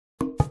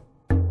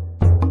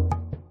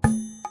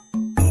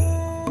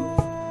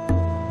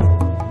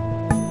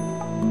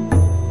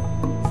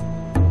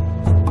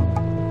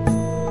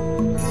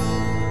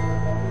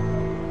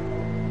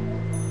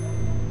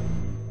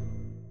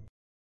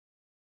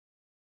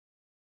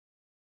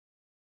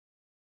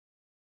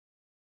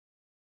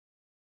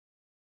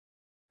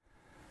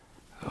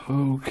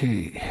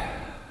Okay.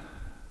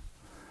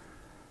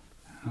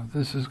 Now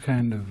this is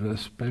kind of a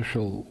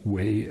special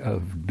way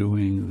of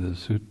doing the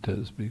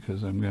suttas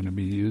because I'm going to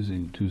be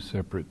using two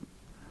separate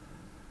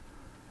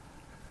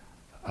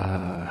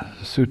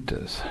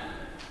suttas.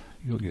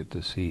 You'll get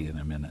to see in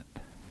a minute.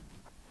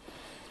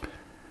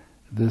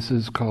 This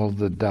is called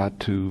the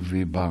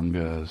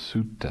DhatuVibangha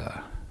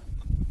Sutta,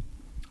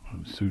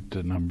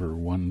 Sutta number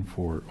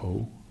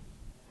 140.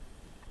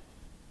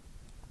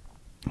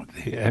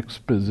 The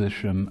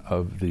Exposition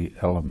of the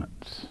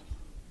Elements.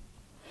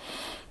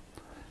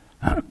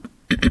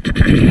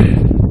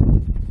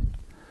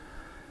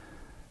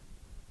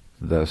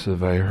 Thus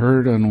have I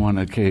heard on one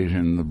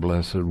occasion the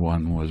Blessed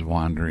One was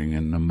wandering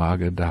in the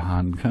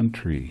Magadhan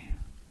country,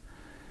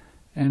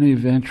 and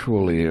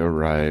eventually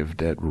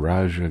arrived at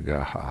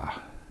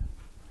Rajagaha.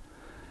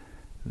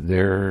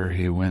 There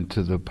he went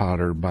to the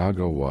potter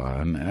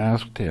Bhagawa and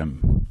asked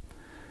him,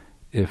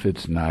 "If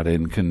it's not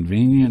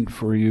inconvenient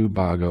for you,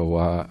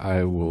 Bhagawa,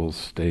 I will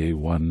stay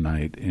one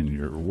night in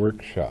your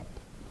workshop."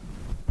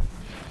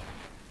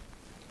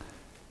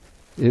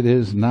 "It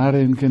is not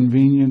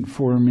inconvenient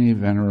for me,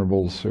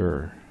 Venerable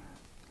Sir,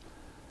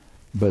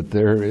 but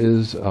there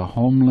is a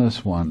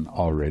homeless one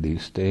already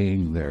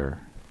staying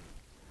there.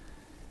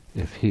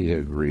 If he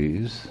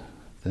agrees,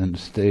 then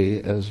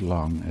stay as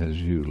long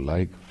as you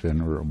like,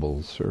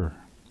 Venerable Sir."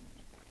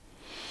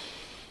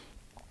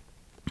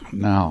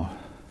 Now,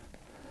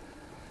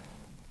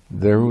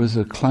 there was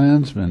a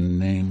clansman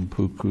named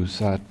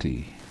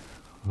Pukusati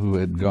who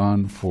had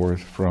gone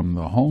forth from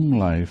the home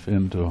life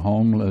into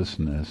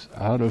homelessness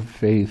out of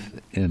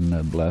faith in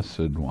the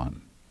Blessed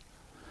One.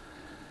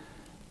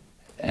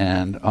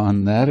 And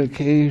on that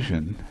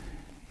occasion,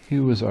 he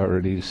was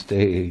already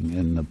staying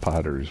in the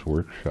potter's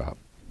workshop.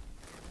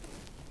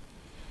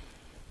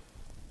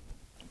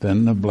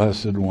 Then the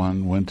Blessed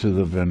One went to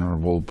the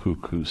Venerable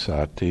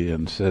Pukusati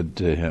and said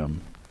to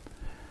him,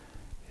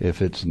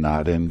 "If it's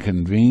not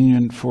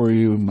inconvenient for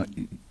you,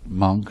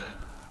 monk,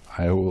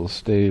 I will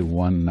stay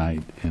one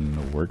night in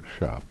the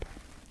workshop."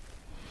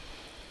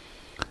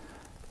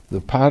 "The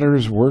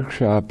potter's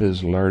workshop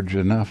is large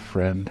enough,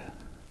 friend.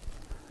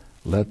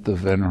 Let the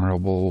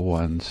Venerable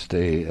One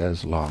stay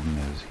as long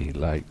as he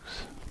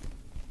likes."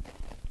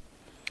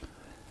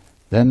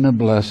 Then the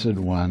Blessed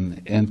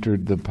One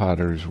entered the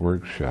potter's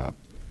workshop,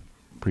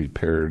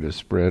 prepared a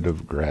spread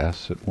of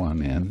grass at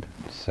one end,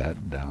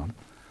 sat down,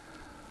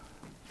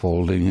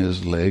 folding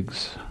his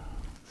legs,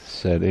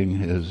 setting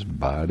his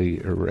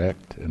body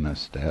erect and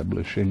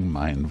establishing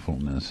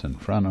mindfulness in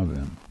front of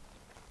him.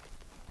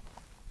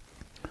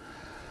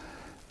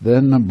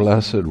 Then the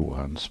Blessed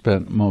One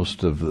spent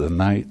most of the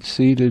night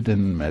seated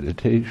in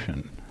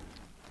meditation,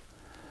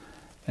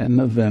 and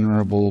the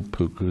Venerable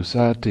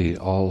Pukusati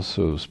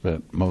also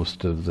spent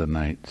most of the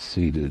night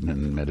seated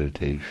in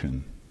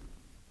meditation.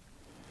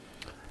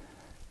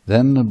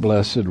 Then the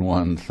Blessed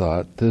One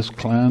thought, "This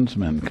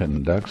clansman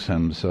conducts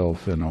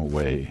himself in a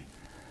way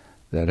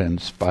that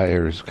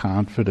inspires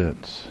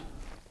confidence.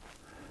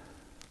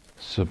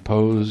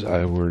 Suppose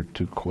I were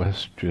to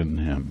question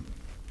him."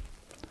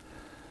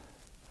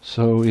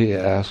 So he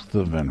asked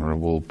the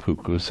Venerable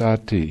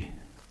Pukusati,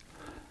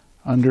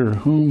 "Under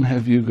whom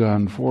have you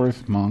gone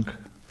forth, monk?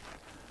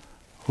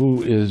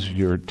 Who is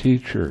your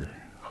teacher?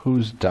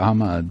 Whose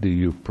Dhamma do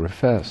you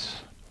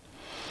profess?"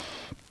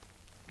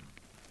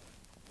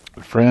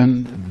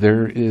 "Friend,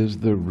 there is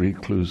the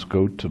recluse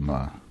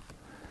Gotama,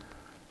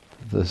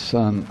 the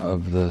son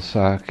of the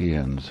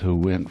Sakyans, who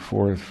went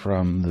forth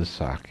from the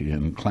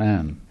Sakyan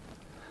clan.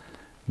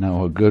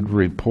 Now a good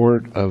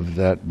report of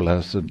that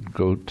blessed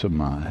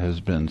Gotama has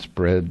been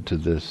spread to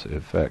this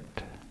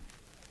effect,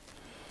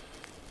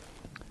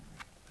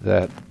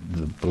 that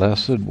the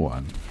Blessed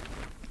One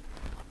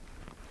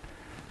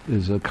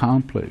is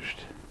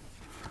accomplished,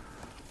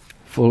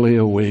 fully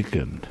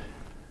awakened,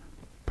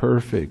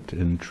 perfect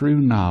in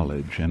true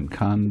knowledge and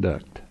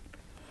conduct,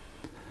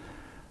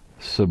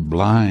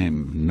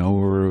 sublime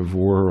knower of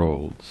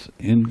worlds,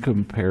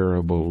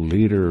 incomparable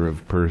leader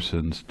of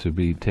persons to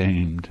be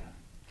tamed,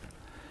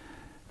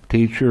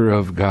 teacher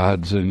of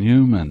gods and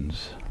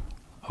humans,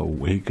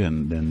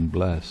 awakened and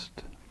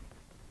blessed.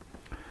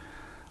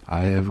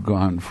 I have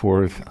gone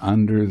forth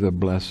under the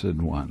Blessed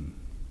One.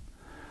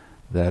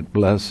 That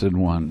Blessed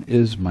One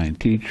is my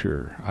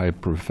teacher. I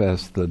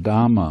profess the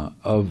Dhamma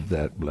of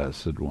that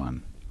Blessed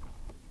One."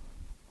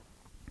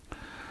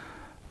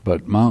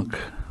 "But monk,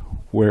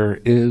 where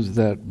is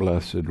that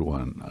Blessed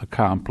One,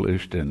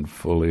 accomplished and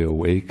fully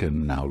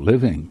awakened, now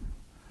living?"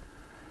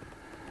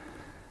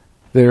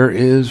 "There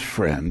is,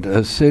 friend,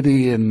 a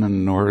city in the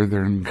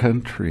northern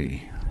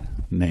country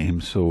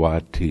named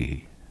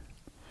Sawati.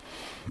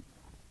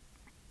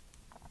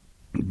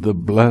 The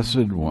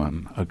Blessed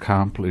One,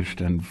 accomplished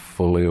and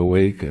fully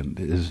awakened,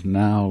 is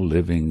now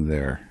living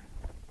there."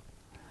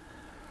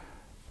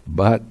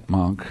 "But,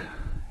 monk,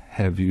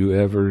 have you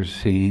ever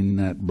seen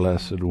that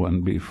Blessed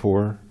One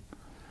before?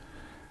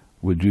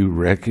 Would you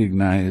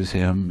recognize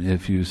him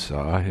if you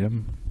saw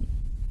him?"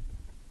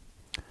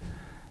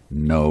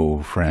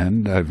 No,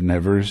 friend, I've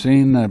never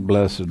seen that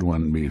Blessed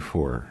One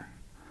before,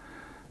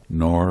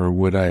 nor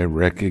would I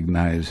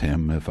recognize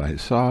him if I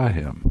saw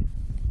him.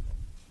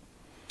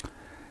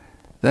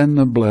 Then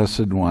the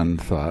Blessed One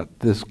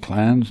thought, this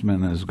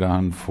clansman has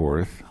gone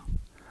forth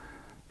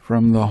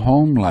from the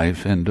home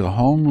life into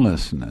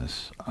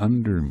homelessness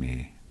under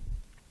me.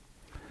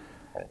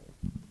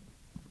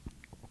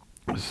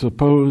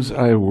 Suppose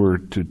I were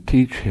to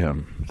teach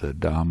him the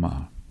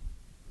Dhamma.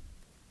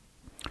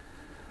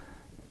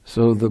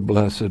 So the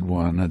Blessed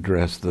One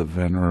addressed the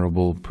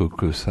Venerable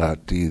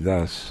Pukusati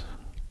thus,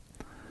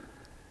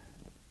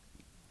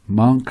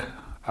 Monk,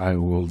 I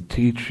will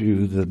teach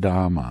you the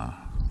Dhamma.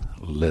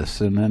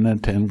 Listen and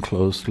attend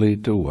closely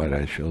to what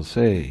I shall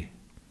say.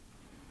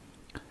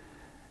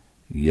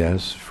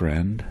 Yes,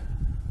 friend,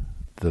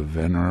 the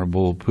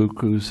Venerable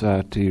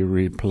Pukusati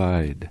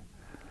replied.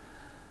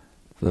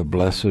 The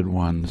Blessed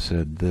One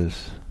said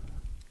this,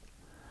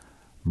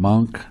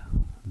 Monk,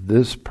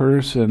 this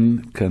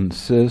person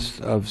consists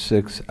of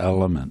 6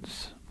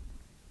 elements,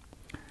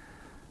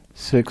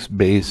 6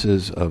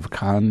 bases of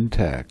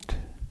contact,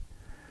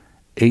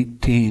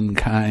 18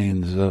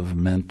 kinds of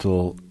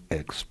mental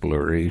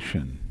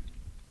exploration,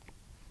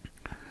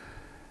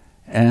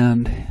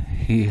 and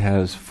he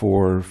has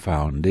 4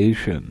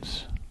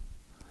 foundations.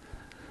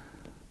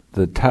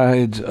 The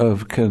tides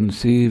of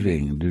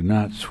conceiving do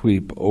not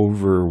sweep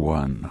over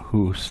one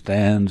who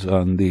stands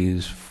on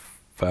these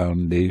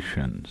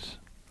foundations.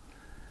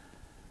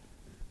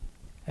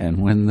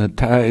 And when the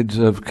tides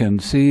of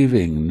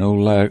conceiving no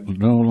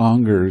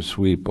longer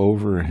sweep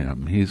over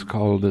him, he's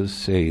called a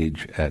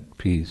sage at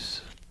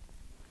peace.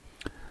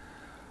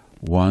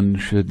 One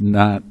should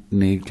not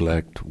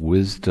neglect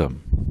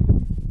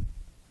wisdom,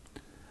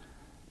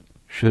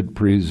 should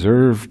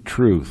preserve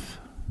truth,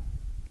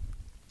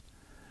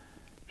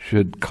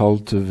 should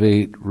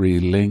cultivate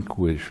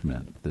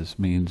relinquishment. This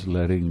means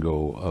letting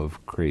go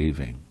of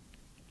craving.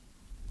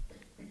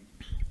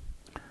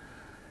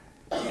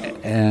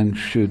 And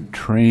should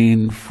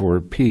train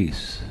for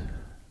peace.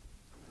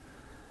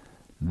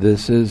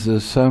 This is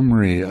a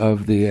summary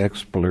of the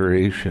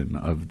exploration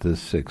of the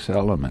 6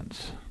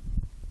 elements.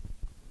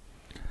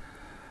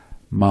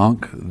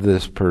 Monk,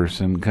 this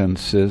person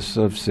consists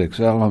of 6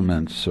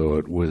 elements, so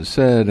it was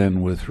said,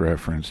 and with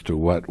reference to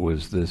what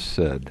was this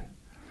said.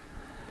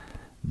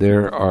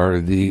 There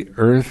are the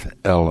earth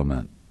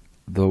element,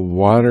 the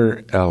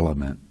water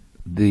element,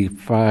 the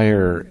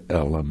fire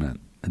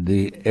element,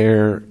 the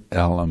air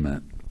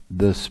element,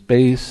 the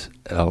space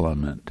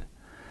element,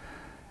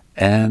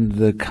 and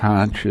the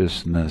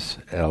consciousness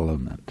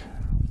element.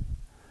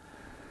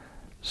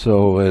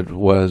 So it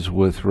was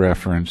with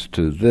reference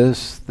to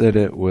this that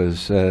it was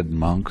said,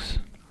 monks,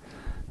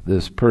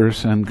 this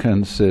person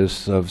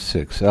consists of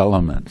 6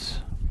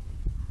 elements.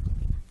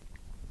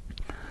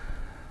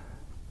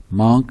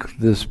 Monk,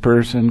 this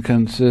person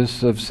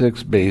consists of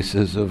 6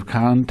 bases of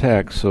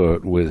contact, so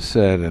it was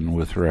said, and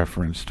with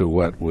reference to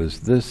what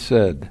was this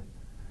said.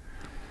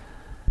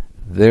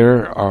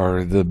 There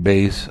are the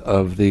base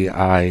of the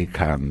eye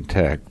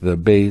contact, the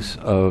base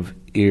of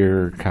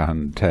ear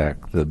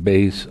contact, the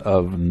base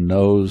of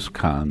nose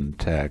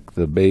contact,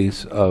 the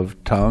base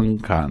of tongue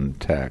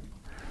contact,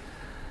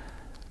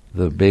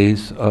 the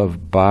base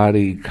of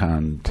body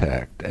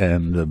contact,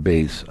 and the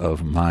base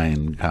of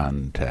mind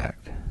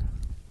contact.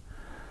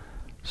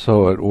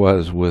 So it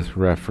was with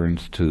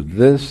reference to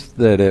this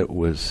that it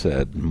was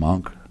said,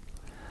 monk,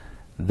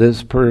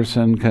 this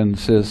person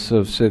consists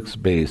of 6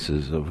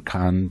 bases of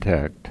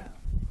contact.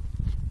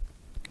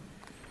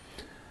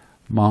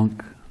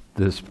 Monk,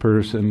 this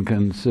person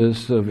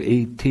consists of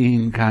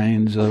 18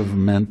 kinds of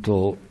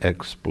mental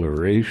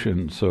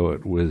exploration, so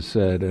it was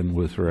said, and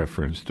with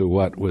reference to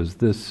what was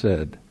this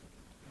said.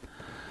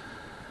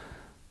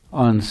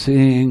 On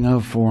seeing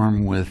a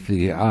form with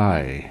the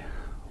eye,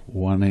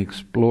 one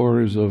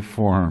explores a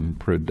form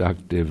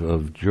productive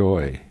of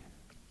joy.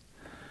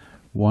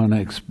 One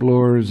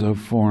explores a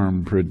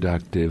form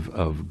productive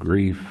of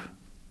grief.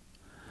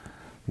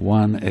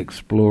 One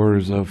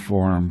explores a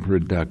form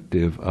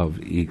productive of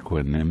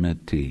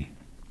equanimity.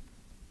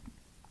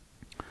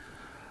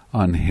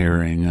 On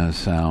hearing a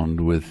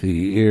sound with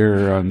the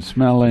ear, on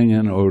smelling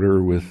an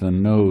odor with the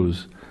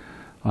nose,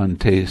 on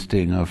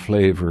tasting a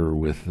flavor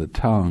with the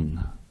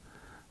tongue,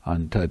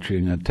 on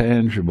touching a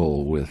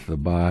tangible with the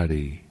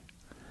body,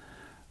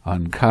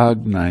 on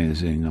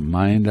cognizing a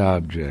mind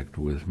object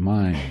with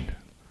mind.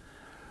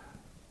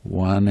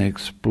 One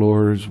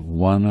explores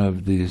one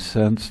of these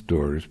sense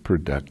doors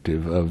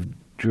productive of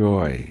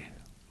joy.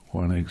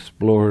 One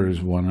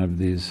explores one of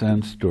these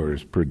sense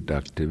doors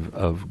productive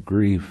of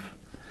grief.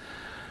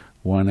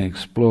 One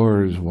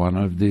explores one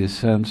of these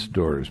sense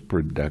doors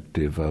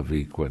productive of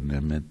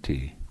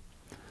equanimity.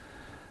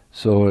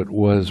 So it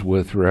was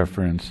with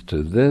reference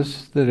to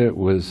this that it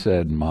was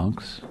said,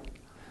 monks,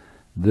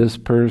 this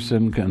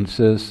person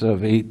consists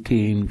of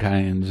 18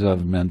 kinds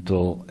of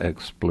mental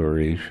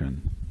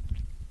exploration.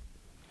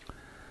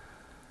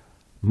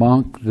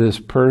 Monk, this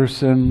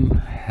person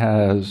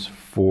has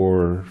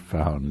 4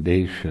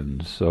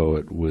 foundations. So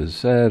it was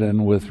said,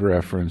 and with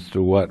reference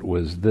to what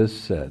was this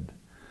said.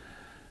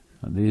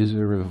 Now, these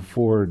are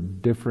 4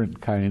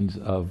 different kinds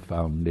of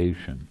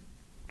foundation.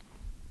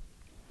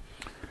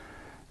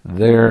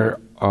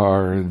 There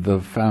are the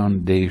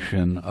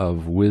foundation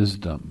of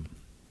wisdom.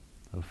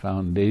 The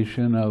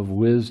foundation of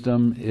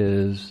wisdom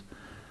is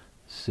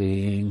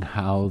seeing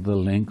how the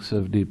links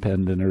of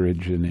dependent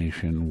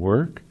origination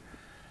work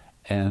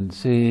and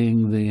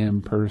seeing the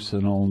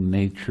impersonal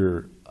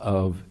nature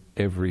of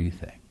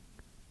everything.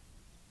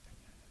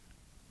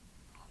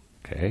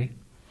 Okay?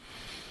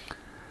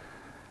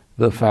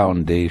 The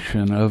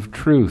foundation of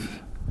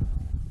truth.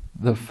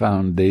 The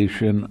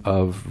foundation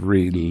of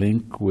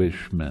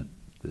relinquishment.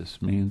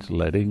 This means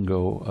letting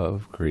go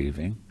of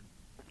craving.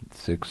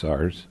 6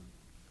 R's.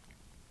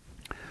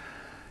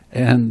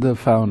 And the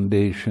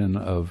foundation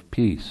of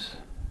peace.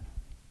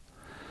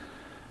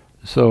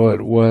 So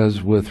it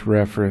was with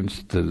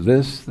reference to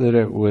this that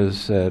it was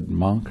said,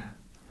 monk,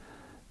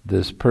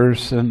 this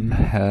person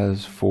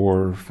has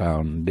 4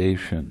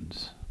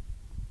 foundations.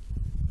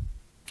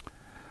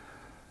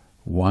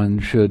 One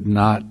should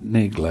not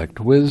neglect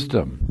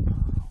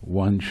wisdom.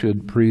 One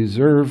should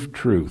preserve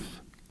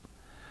truth.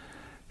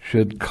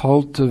 Should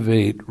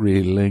cultivate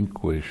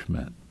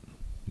relinquishment.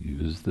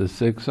 Use the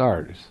 6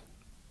 R's.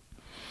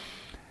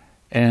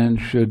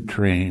 And should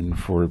train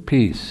for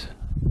peace.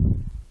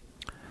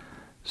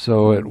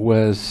 So it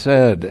was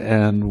said,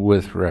 and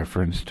with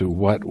reference to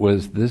what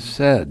was this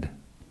said?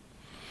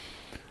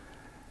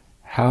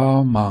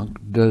 How, monk,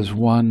 does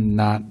one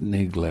not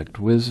neglect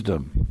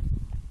wisdom?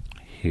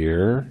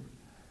 Here,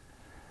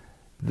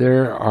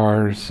 there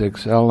are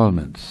 6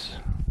 elements.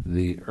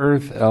 The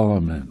earth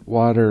element,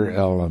 water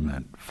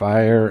element,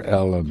 fire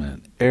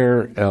element,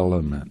 air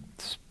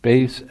element,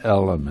 space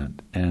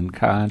element, and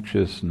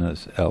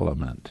consciousness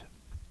element.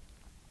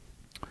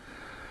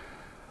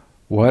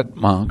 What,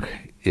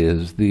 monk,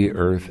 is the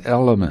earth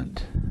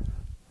element?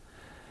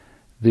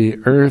 The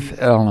earth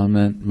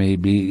element may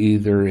be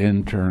either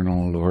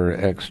internal or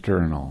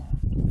external.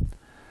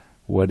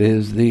 What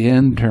is the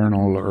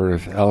internal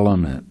earth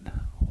element?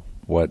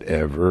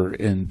 Whatever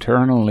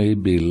internally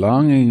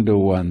belonging to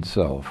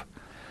oneself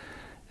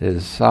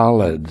is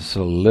solid,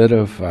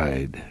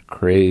 solidified,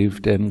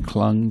 craved, and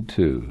clung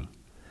to.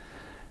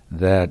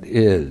 That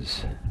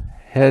is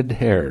head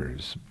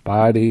hairs,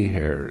 body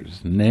hairs,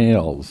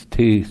 nails,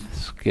 teeth,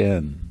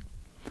 skin,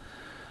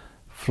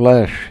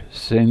 flesh,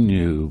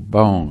 sinew,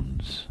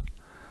 bones,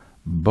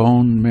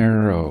 bone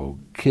marrow,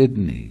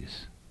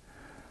 kidneys,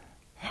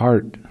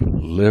 heart,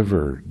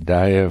 liver,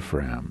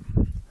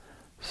 diaphragm,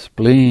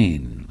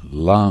 spleen,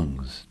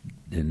 lungs,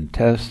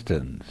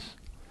 intestines,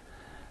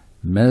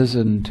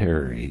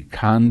 mesentery,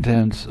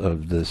 contents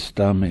of the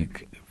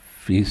stomach,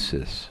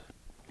 feces,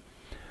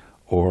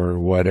 or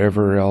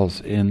whatever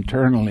else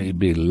internally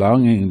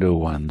belonging to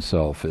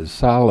oneself is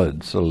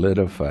solid,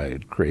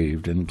 solidified,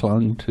 craved, and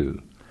clung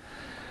to.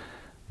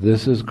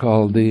 This is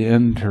called the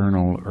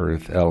internal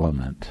earth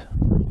element.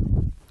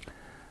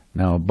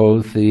 Now,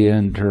 both the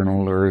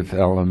internal earth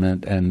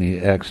element and the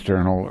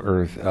external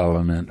earth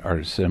element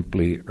are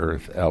simply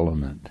earth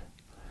element.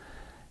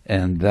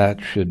 And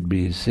that should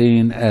be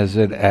seen as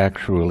it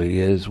actually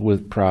is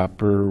with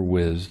proper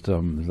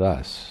wisdom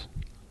thus.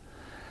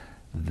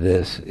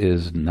 This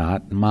is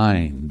not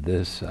mine.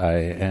 This I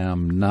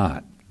am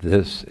not.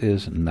 This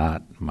is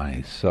not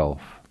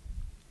myself.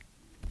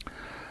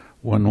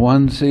 When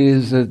one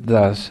sees it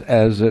thus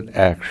as it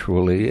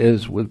actually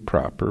is with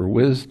proper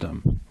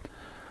wisdom,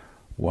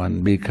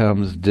 one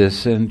becomes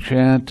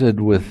disenchanted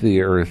with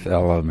the earth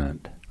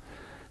element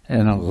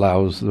and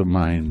allows the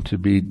mind to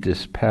be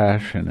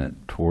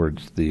dispassionate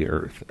towards the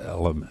earth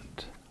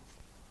element.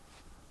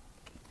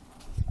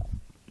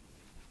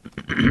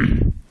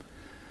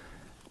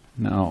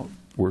 Now,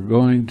 we're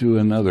going to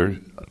another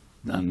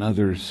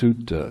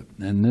sutta,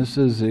 and this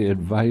is the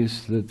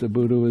advice that the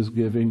Buddha was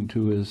giving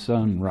to his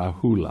son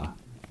Rahula.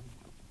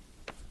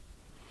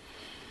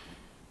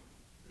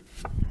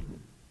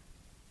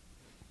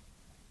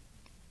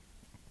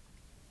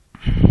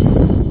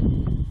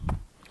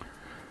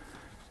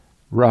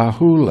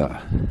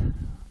 Rahula,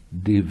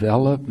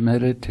 develop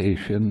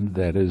meditation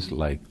that is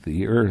like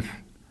the earth.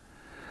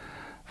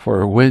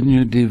 For when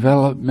you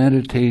develop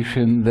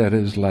meditation that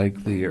is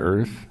like the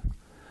earth,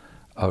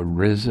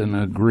 arisen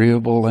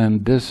agreeable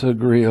and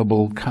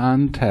disagreeable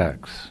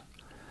contacts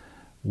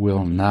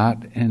will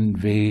not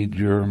invade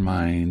your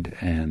mind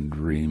and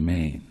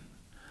remain.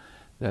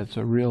 That's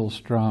a real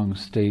strong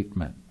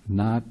statement.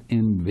 Not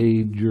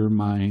invade your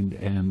mind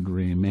and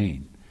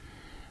remain.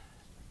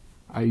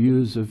 I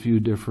use a few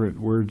different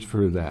words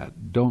for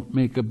that. Don't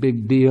make a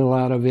big deal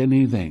out of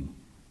anything.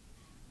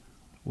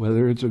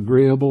 Whether it's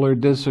agreeable or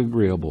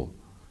disagreeable,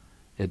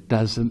 it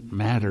doesn't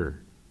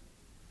matter.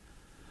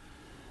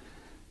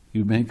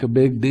 You make a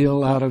big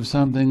deal out of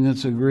something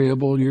that's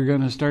agreeable, you're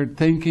going to start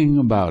thinking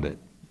about it.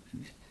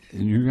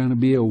 And you're going to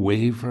be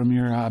away from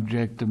your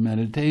object of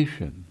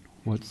meditation.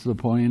 What's the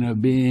point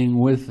of being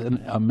with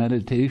a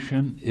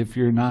meditation if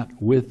you're not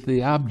with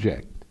the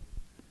object?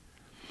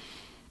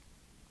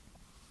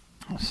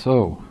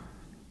 So,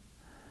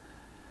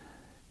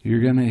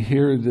 you're going to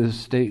hear this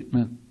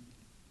statement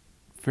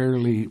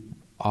fairly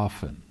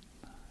often.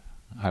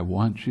 I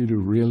want you to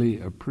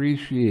really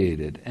appreciate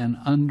it and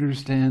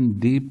understand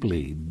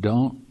deeply.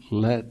 Don't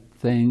let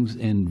things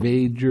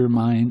invade your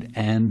mind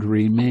and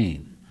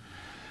remain.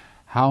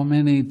 How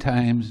many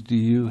times do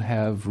you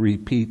have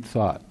repeat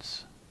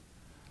thoughts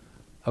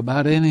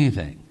about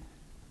anything?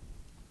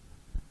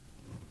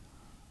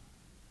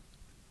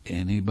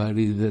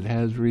 Anybody that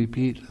has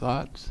repeat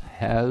thoughts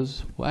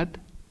has what?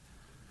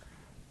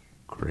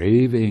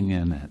 Craving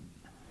in it.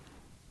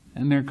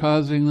 And they're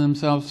causing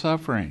themselves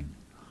suffering.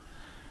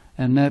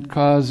 And that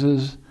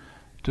causes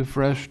to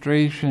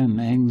frustration,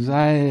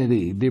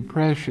 anxiety,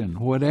 depression,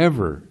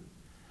 whatever.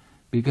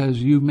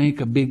 Because you make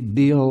a big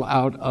deal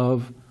out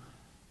of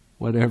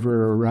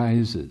whatever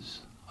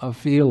arises, a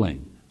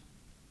feeling.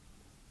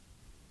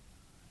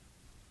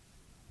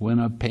 When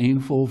a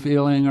painful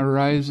feeling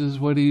arises,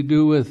 what do you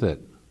do with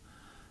it?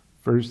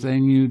 First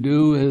thing you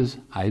do is,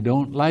 I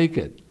don't like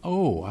it.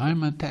 Oh,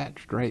 I'm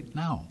attached right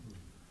now.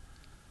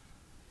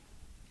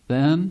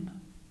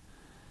 Then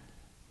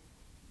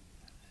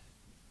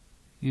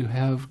you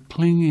have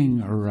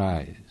clinging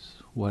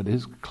arise. What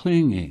is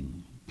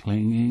clinging?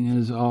 Clinging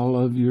is all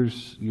of your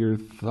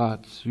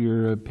thoughts,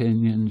 your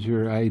opinions,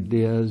 your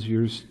ideas,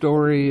 your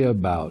story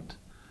about,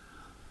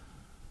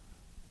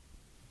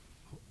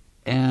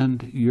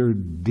 and your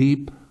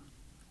deep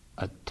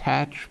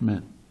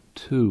attachment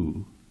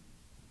to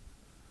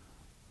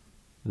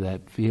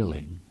that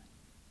feeling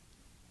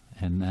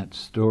and that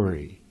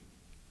story.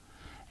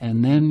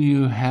 And then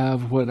you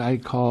have what I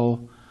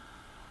call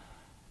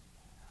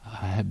a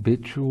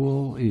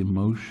habitual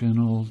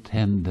emotional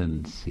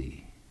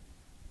tendency.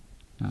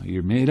 Now,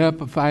 you're made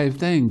up of 5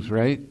 things,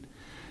 right?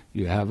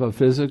 You have a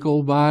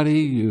physical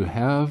body, you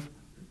have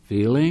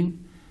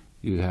feeling,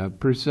 you have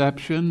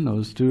perception.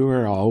 Those two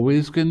are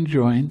always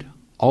conjoined,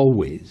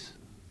 always.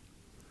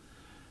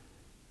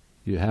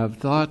 You have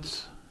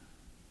thoughts,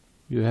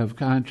 you have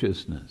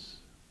consciousness.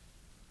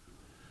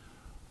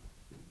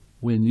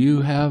 When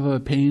you have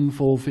a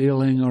painful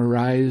feeling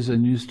arise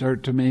and you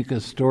start to make a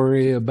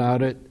story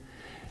about it,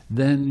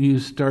 then you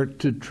start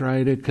to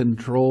try to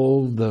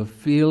control the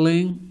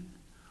feeling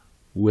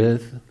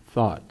with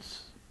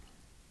thoughts.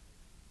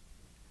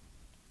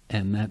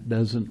 And that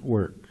doesn't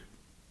work.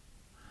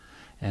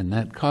 And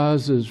that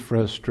causes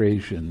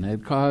frustration,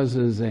 that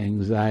causes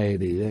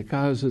anxiety, that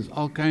causes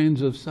all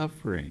kinds of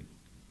suffering.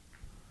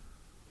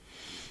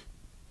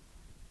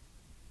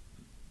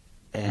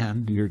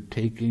 And you're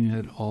taking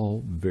it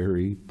all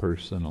very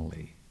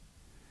personally.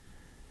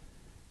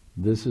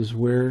 This is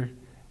where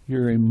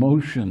your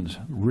emotions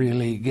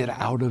really get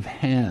out of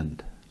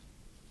hand.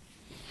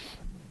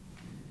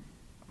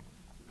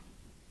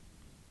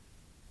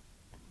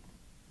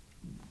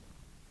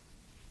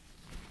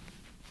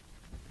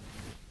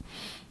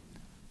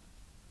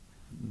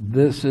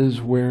 This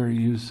is where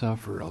you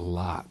suffer a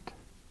lot.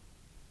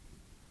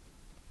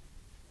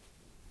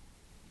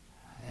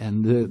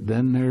 And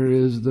then there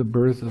is the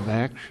birth of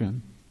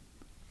action.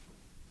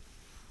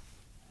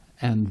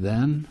 And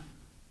then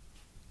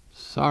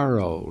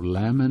sorrow,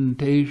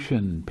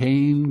 lamentation,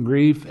 pain,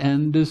 grief,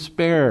 and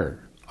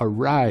despair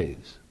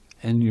arise.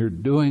 And you're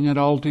doing it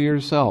all to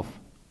yourself.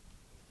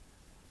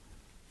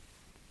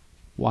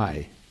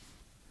 Why?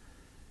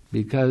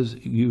 Because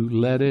you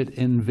let it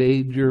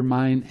invade your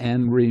mind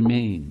and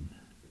remain.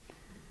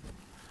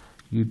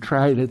 You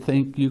try to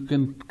think you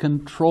can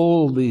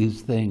control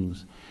these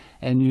things.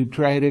 And you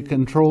try to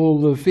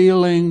control the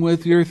feeling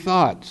with your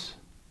thoughts.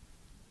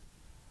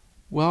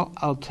 Well,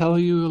 I'll tell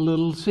you a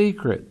little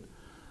secret.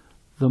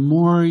 The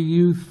more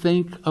you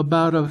think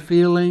about a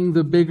feeling,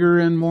 the bigger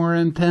and more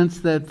intense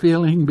that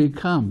feeling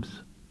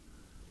becomes.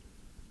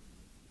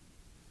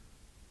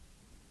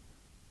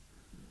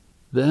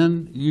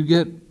 Then you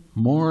get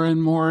more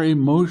and more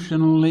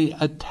emotionally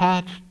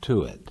attached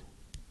to it.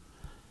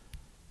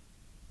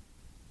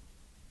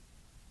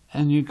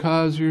 And you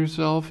cause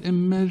yourself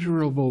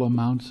immeasurable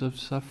amounts of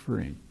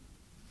suffering.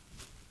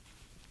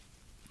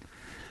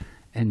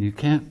 And you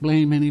can't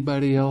blame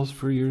anybody else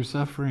for your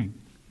suffering.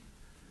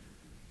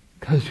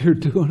 Because you're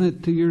doing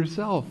it to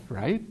yourself,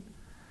 right?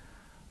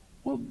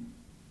 Well,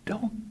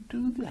 don't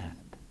do that.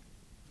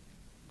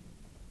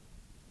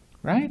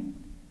 Right?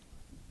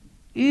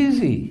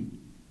 Easy.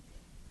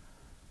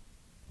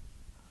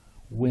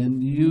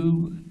 When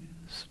you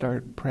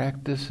start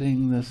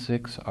practicing the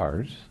 6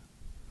 R's,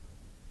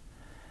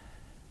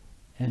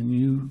 and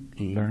you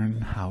learn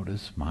how to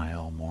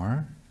smile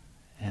more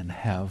and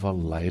have a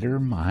lighter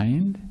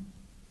mind,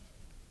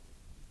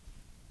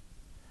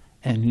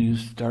 and you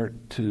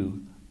start to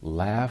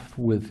laugh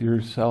with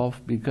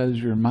yourself because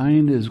your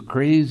mind is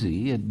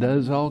crazy, it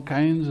does all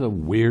kinds of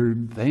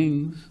weird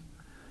things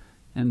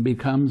and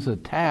becomes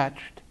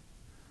attached.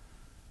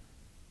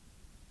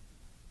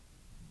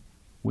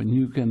 When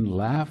you can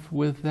laugh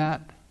with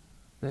that,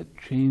 That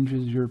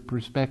changes your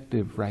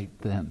perspective right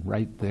then,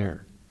 right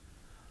there.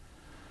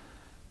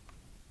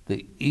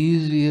 The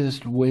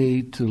easiest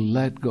way to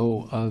let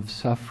go of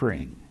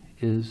suffering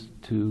is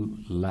to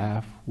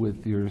laugh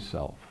with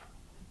yourself.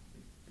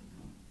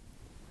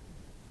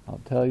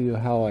 I'll tell you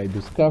how I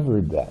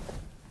discovered that.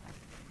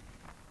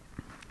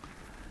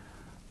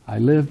 I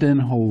lived in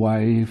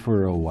Hawaii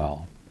for a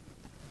while.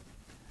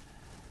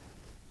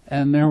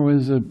 And there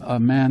was a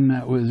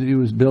man he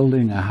was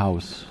building a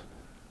house.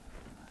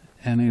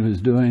 And he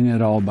was doing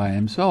it all by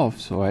himself.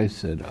 So I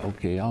said,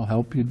 okay, I'll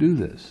help you do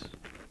this.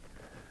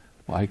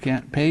 Well, I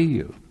can't pay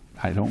you.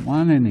 I don't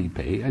want any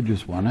pay. I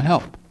just want to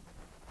help.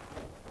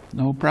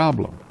 No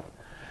problem.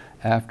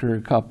 After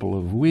a couple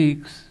of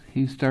weeks,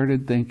 he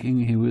started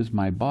thinking he was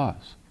my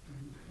boss.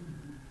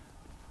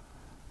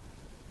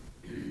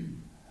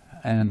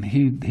 And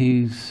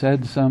he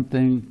said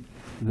something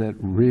that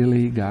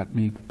really got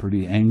me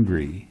pretty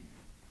angry.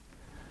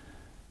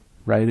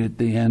 Right at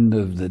the end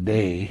of the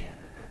day,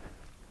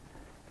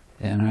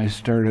 and I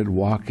started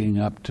walking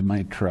up to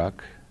my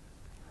truck.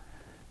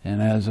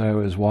 And as I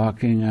was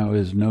walking, I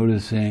was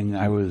noticing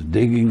I was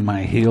digging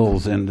my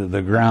heels into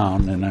the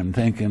ground, and I'm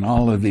thinking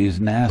all of these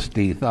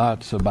nasty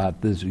thoughts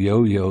about this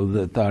yo-yo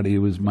that thought he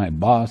was my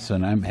boss,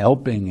 and I'm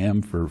helping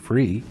him for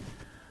free.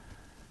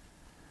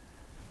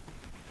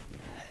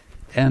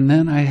 And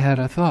then I had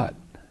a thought.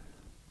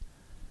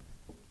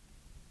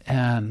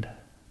 And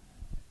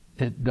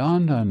it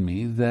dawned on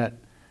me that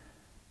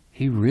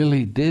he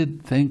really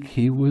did think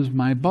he was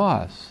my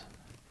boss.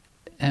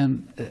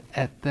 And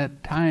at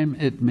that time,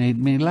 it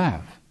made me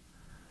laugh.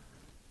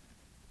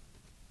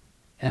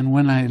 And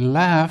when I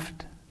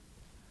laughed,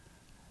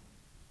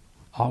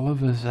 all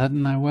of a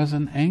sudden I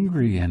wasn't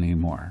angry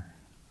anymore.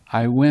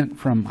 I went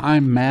from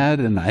I'm mad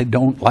and I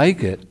don't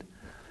like it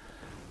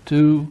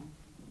to,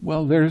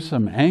 well, there's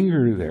some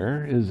anger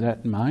there. Is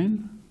that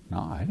mine?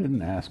 No, I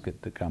didn't ask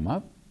it to come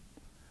up.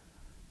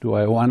 Do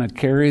I want to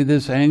carry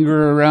this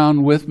anger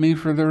around with me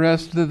for the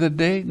rest of the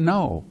day?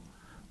 No.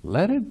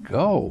 Let it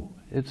go.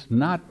 It's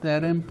not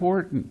that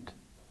important.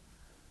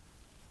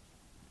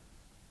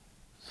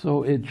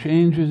 So it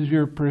changes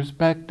your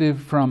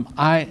perspective from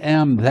I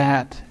am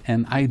that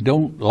and I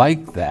don't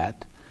like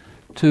that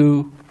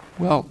to,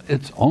 well,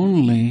 it's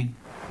only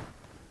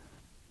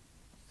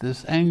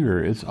this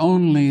anger. It's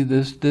only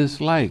this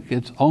dislike.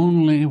 It's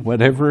only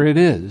whatever it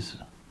is.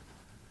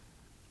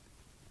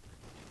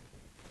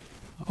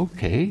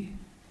 Okay,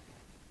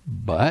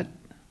 but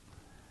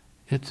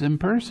it's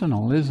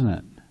impersonal, isn't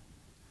it?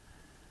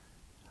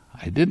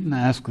 I didn't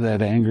ask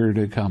that anger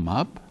to come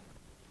up.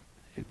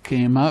 It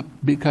came up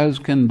because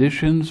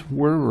conditions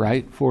were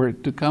right for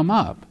it to come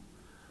up.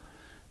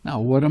 Now,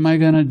 what am I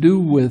going to do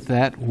with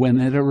that when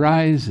it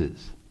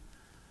arises?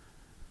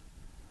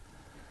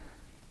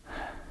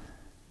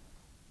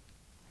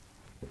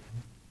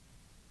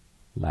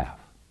 Laugh.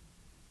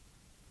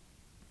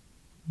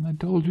 I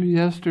told you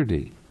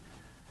yesterday,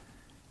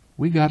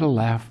 we got to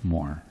laugh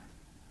more.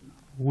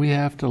 We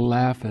have to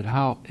laugh at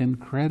how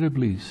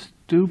incredibly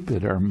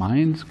stupid our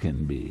minds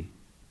can be.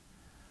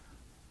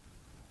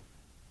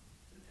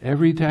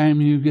 Every time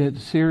you get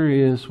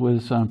serious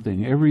with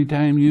something, every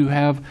time you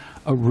have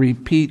a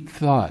repeat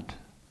thought,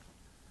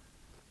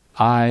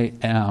 I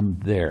am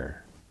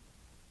there.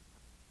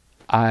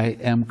 I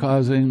am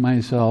causing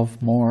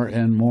myself more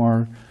and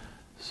more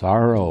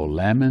sorrow,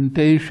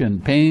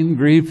 lamentation, pain,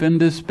 grief, and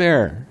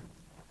despair.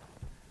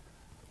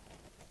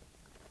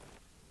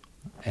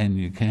 And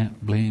you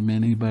can't blame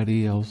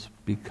anybody else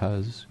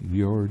because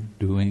you're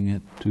doing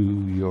it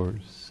to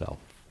yourself.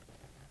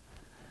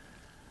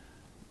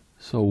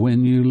 So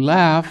when you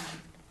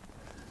laugh,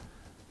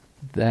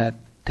 that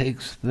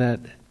takes that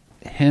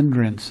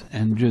hindrance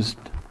and just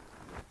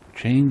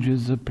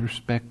changes the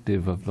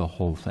perspective of the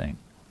whole thing.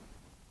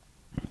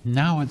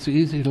 Now it's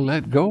easy to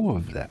let go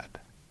of that.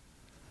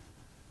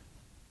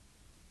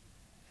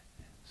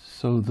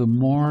 So the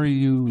more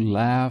you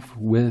laugh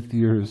with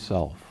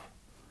yourself,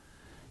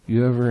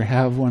 you ever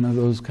have one of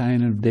those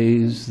kind of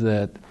days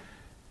that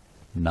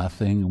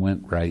nothing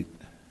went right?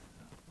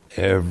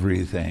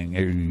 Everything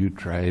you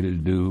try to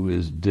do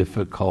is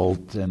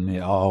difficult and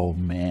oh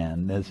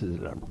man, this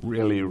is a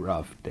really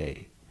rough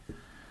day.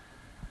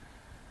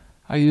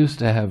 I used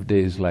to have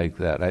days like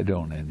that. I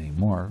don't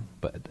anymore,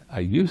 but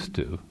I used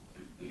to.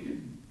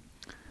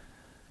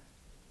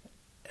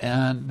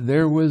 And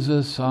there was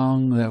a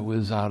song that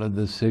was out of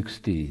the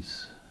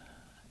 60s.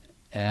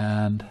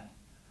 And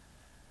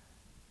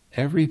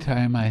every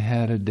time I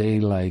had a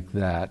day like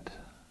that,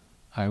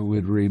 I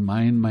would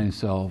remind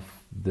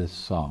myself this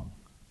song.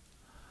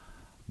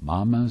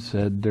 Mama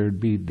said there'd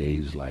be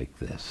days like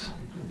this.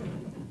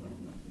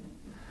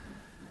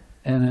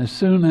 And as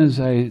soon as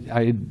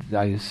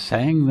I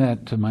sang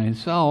that to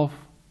myself,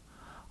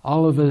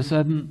 all of a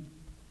sudden,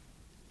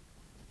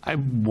 I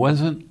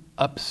wasn't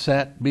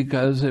upset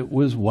because it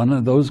was one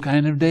of those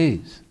kind of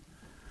days.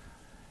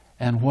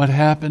 And what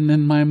happened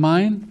in my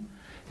mind?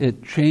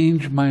 It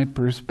changed my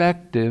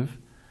perspective,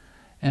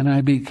 and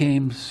I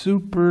became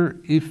super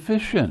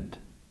efficient.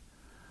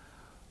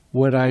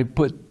 What I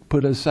put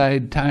put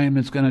aside time,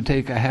 it's going to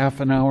take a half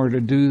an hour to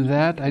do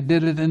that. I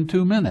did it in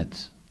 2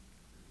 minutes.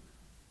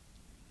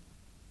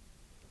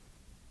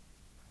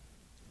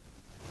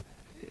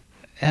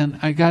 And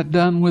I got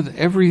done with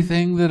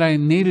everything that I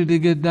needed to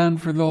get done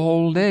for the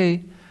whole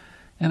day,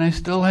 and I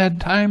still had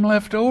time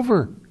left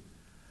over.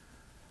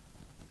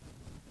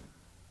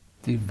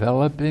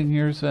 Developing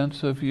your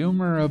sense of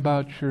humor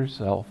about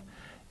yourself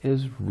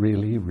is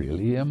really,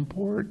 really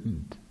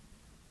important.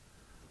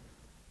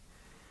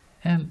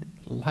 And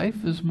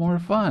life is more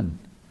fun.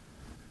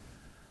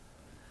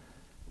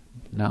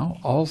 Now,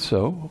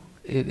 also,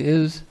 it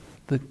is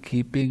the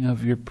keeping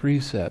of your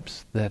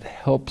precepts that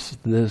helps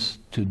this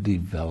to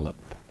develop.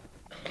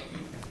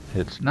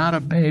 It's not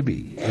a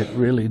baby. It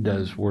really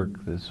does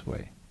work this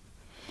way.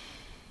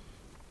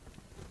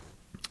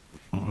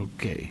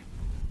 Okay.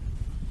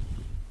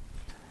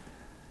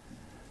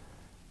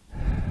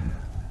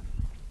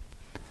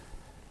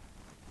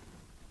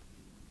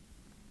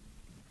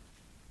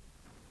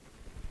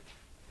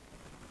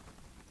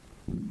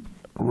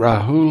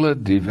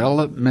 Rahula,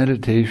 develop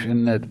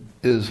meditation that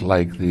is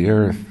like the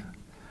earth.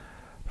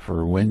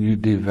 For when you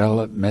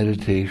develop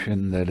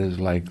meditation that is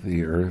like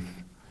the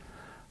earth,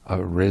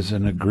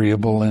 arisen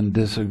agreeable and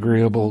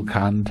disagreeable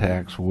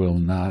contacts will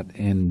not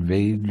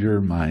invade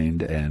your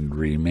mind and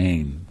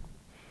remain.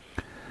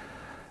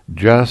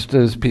 Just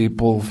as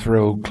people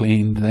throw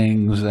clean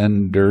things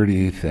and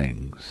dirty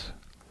things,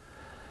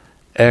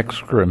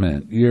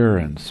 excrement,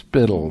 urine,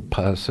 spittle,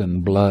 pus,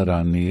 and blood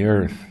on the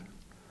earth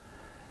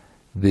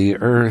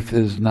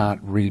is not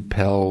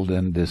repelled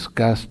and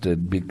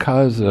disgusted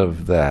because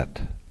of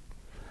that.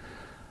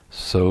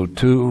 So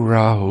too,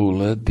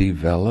 Rahula,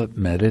 develop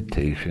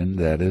meditation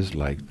that is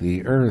like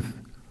the earth.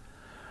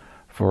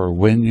 For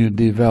when you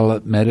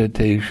develop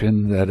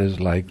meditation that is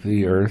like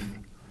the earth,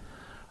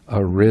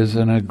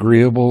 arisen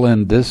agreeable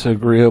and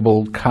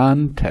disagreeable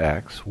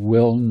contacts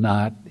will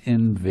not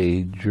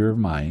invade your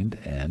mind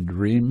and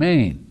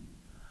remain.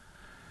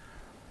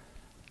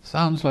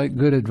 Sounds like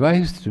good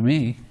advice to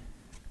me.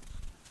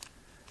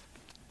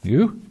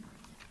 You?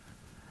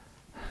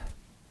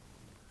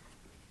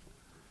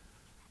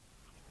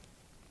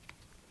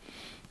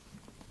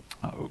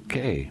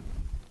 Okay.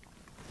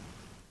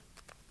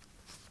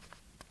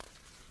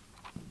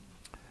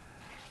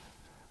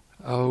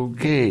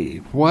 Okay,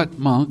 what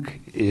monk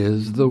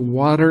is the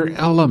water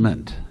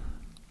element?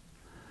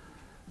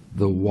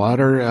 The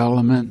water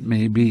element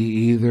may be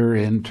either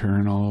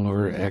internal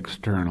or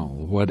external.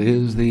 What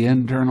is the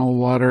internal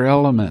water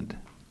element?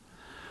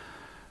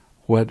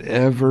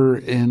 Whatever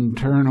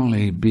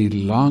internally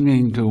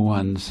belonging to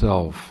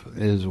oneself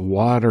is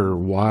water,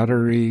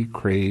 watery,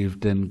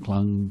 craved and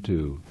clung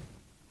to.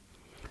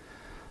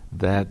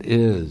 That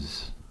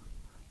is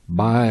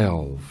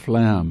bile,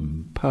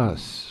 phlegm,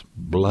 pus,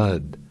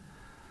 blood,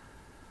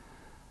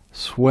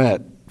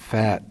 sweat,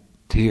 fat,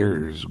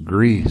 tears,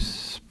 grease,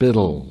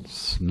 spittle,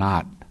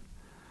 snot,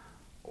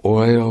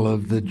 oil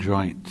of the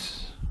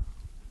joints,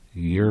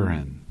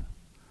 urine,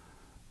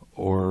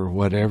 or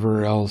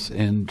whatever else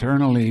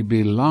internally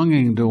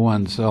belonging to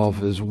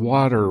oneself is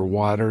water,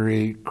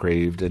 watery,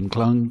 craved and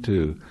clung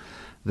to.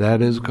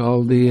 That is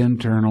called the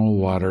internal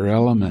water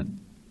element.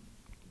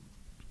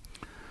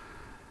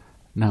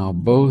 Now,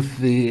 both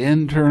the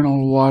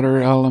internal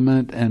water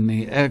element and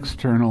the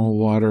external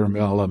water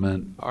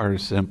element are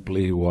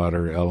simply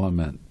water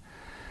element.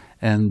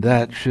 And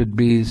that should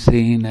be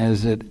seen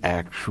as it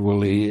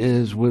actually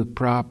is with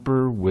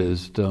proper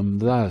wisdom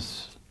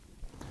thus.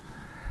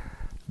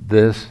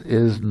 This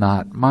is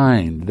not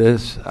mine.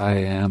 This I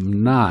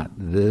am not.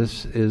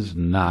 This is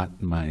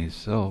not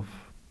myself.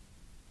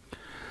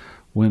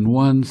 When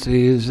one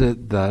sees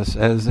it thus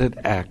as it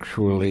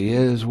actually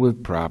is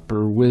with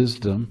proper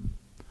wisdom,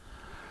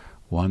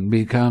 one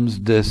becomes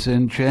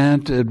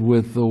disenchanted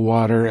with the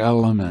water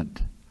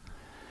element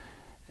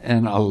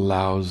and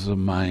allows the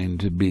mind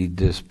to be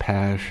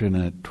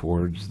dispassionate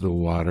towards the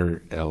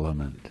water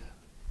element.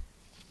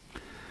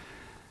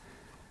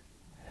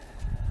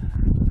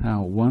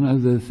 Now, one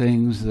of the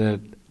things that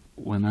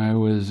when I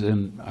was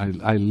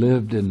I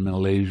lived in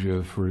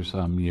Malaysia for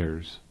some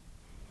years,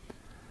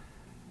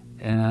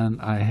 and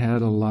I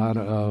had a lot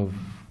of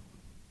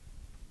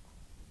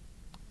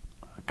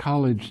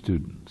college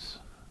students.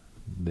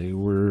 They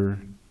were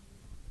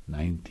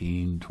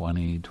 19,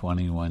 20,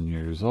 21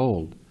 years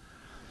old.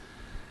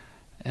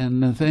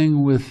 And the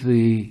thing with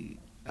the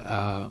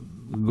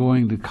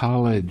going to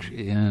college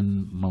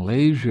in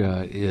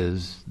Malaysia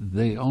is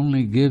they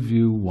only give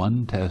you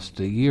one test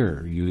a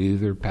year. You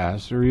either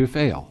pass or you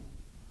fail.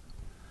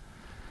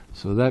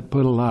 So that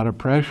put a lot of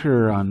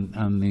pressure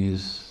on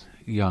these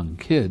young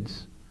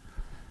kids.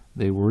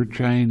 They were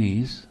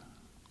Chinese.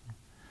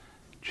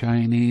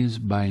 Chinese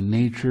by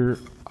nature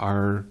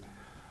are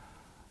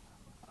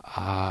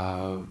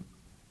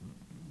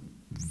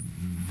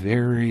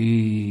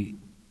very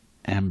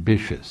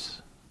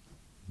ambitious.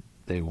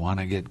 They want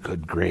to get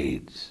good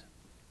grades.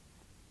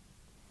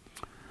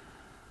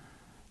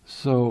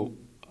 So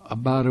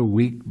about a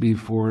week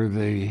before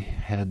they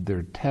had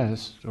their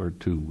test, or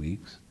 2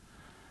 weeks,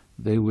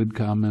 they would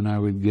come and I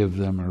would give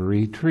them a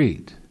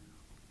retreat.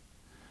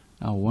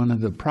 Now, one of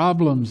the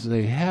problems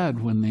they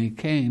had when they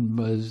came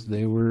was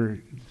they were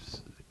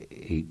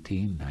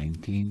 18,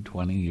 19,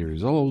 20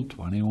 years old,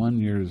 21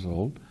 years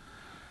old,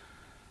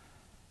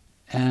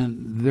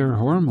 and their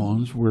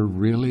hormones were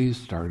really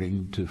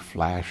starting to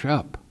flash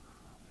up,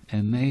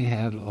 and they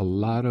had a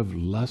lot of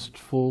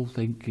lustful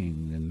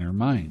thinking in their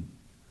mind.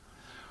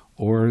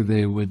 Or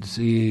they would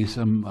see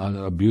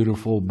a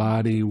beautiful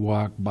body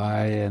walk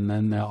by, and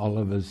then all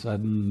of a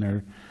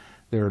sudden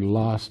they're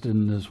lost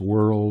in this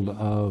world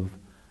of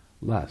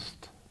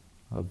lust,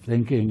 of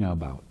thinking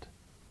about.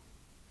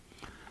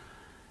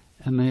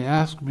 And they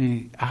asked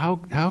me, how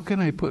can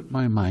I put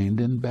my mind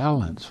in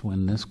balance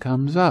when this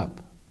comes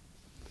up?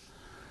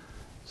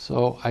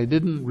 So I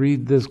didn't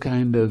read this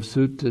kind of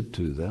sutta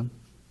to them.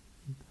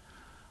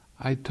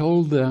 I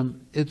told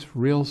them it's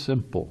real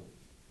simple.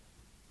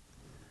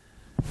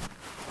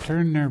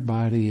 Turn their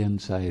body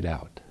inside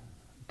out.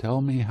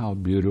 Tell me how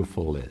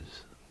beautiful it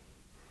is.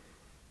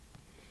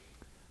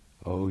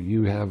 Oh,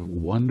 you have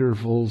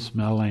wonderful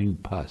smelling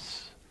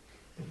pus.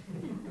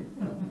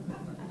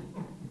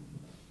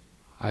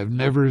 I've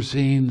never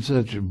seen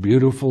such a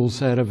beautiful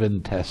set of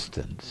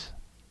intestines.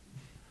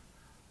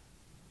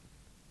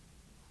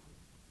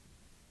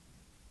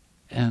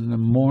 And the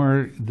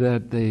more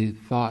that they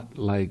thought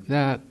like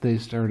that, they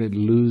started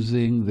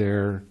losing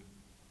their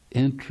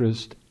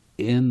interest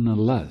in the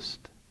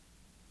lust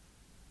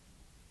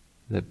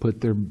that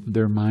put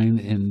their mind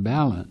in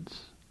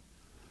balance.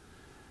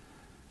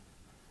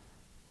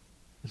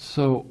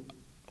 So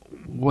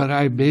what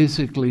I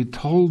basically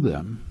told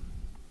them,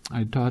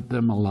 I taught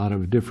them a lot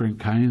of different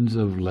kinds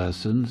of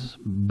lessons,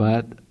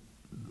 but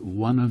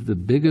one of the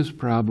biggest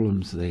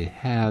problems they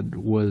had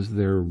was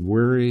their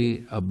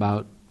worry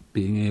about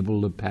being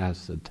able to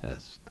pass the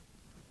test.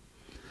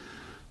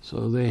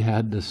 So they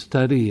had to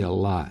study a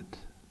lot.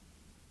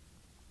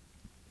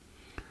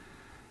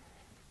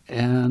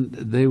 And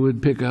they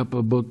would pick up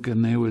a book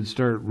and they would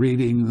start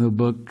reading the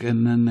book,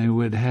 and then they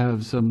would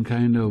have some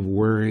kind of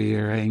worry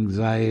or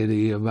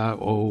anxiety about,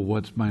 oh,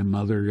 what's my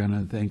mother going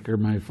to think, or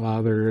my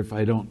father, if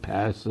I don't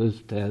pass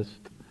this test.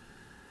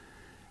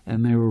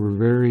 And they were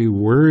very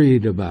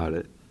worried about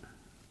it.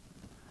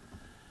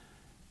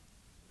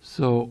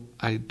 So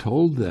I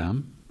told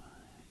them,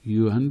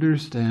 you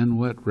understand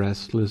what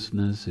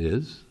restlessness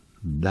is?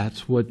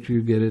 That's what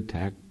you get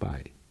attacked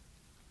by.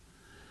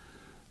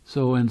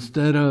 So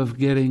instead of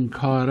getting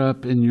caught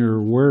up in your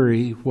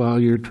worry while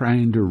you're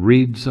trying to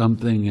read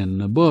something in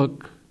the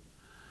book,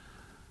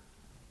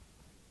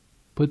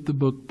 put the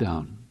book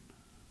down.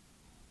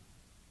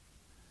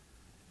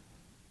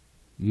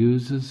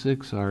 Use the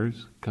 6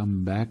 R's,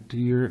 come back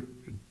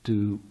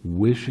to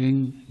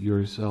wishing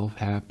yourself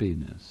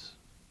happiness.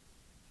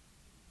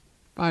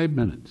 5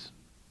 minutes.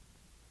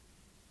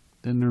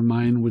 Then their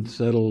mind would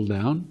settle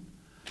down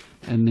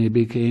and they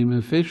became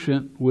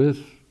efficient with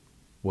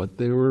what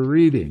they were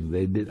reading.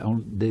 They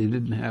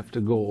didn't have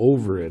to go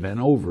over it and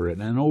over it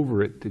and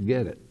over it to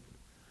get it.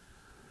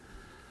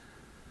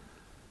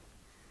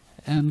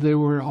 And they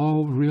were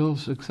all real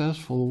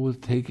successful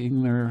with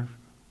taking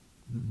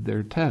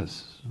their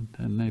tests,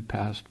 and they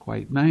passed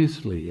quite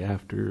nicely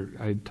after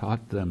I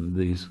taught them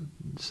these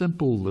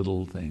simple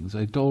little things.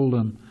 I told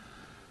them,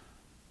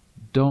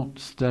 don't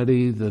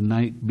study the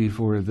night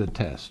before the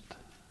test.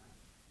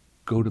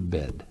 Go to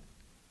bed.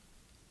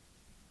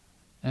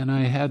 And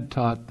I had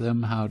taught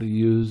them how to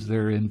use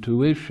their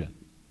intuition.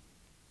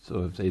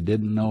 So if they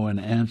didn't know an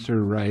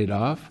answer right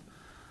off,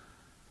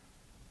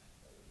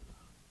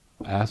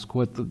 ask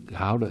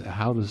how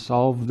to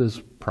solve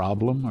this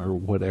problem or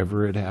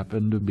whatever it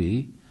happened to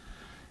be,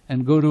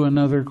 and go to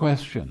another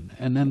question,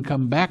 and then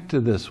come back to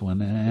this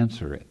one and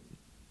answer it.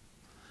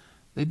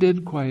 They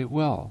did quite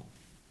well.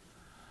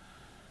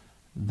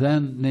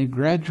 Then they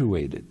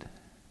graduated.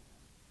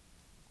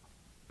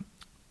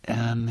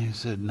 And he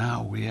said,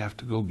 now we have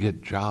to go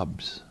get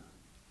jobs.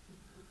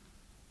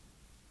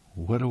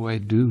 What do I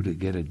do to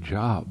get a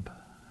job?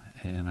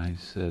 And I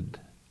said,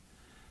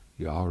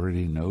 you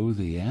already know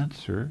the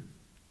answer.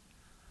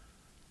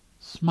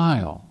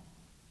 Smile.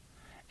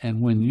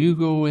 And when you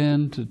go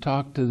in to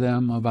talk to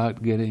them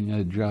about getting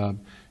a job,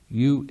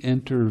 you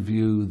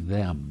interview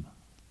them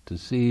to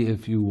see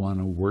if you want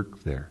to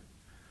work there.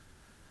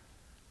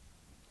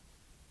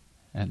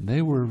 And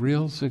they were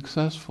real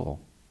successful.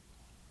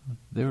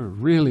 They were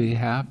really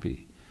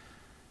happy.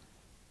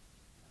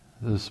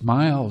 The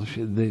smile,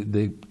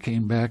 they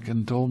came back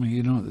and told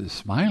me, the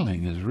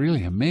smiling is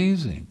really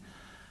amazing.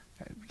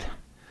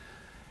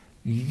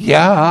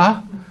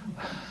 Yeah.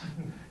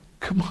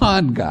 Come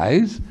on,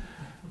 guys.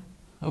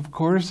 Of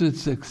course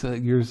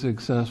you're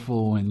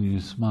successful when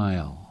you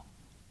smile.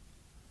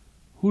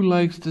 Who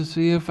likes to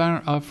see a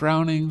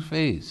frowning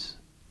face?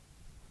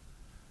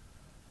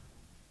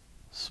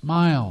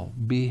 Smile,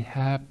 be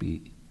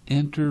happy.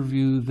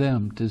 Interview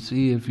them to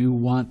see if you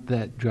want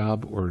that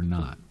job or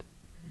not.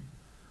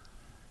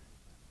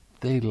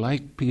 They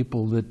like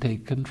people that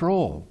take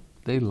control.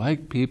 They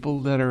like people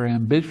that are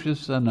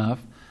ambitious enough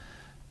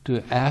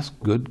to ask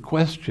good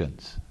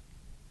questions.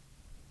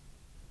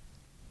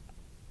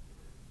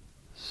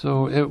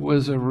 So it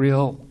was a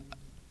real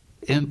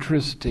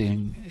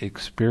interesting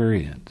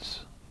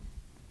experience.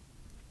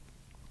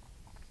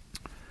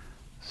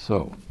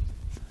 So,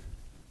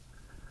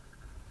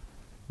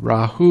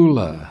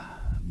 Rahula,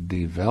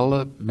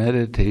 develop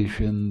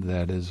meditation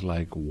that is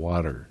like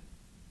water.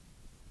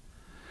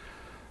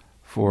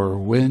 For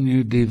when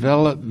you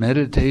develop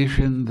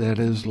meditation that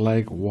is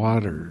like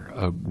water,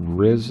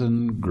 agreeable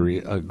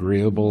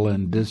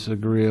and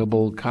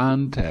disagreeable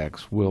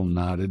contacts will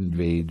not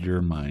invade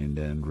your mind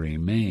and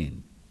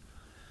remain.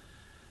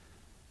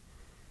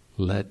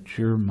 Let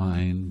your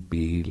mind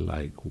be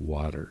like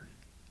water.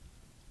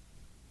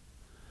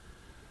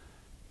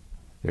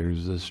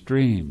 There's a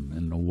stream,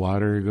 and the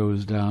water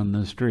goes down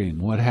the stream.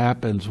 What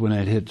happens when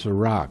it hits a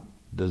rock?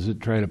 Does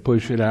it try to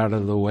push it out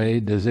of the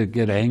way? Does it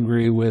get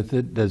angry with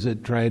it? Does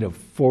it try to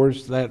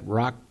force that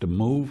rock to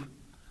move?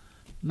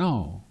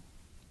 No.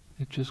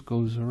 It just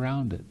goes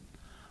around it.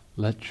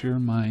 Let your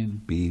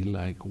mind be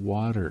like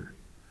water.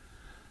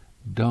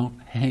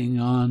 Don't hang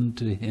on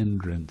to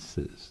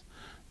hindrances.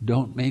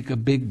 Don't make a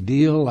big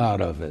deal out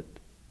of it.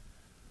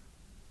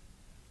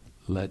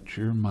 Let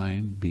your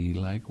mind be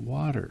like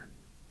water.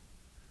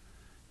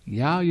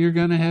 Yeah, you're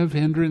going to have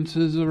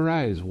hindrances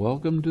arise.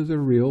 Welcome to the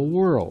real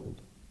world.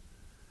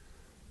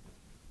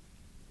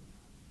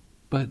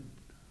 But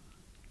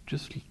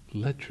just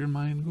let your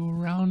mind go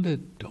around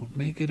it. Don't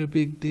make it a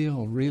big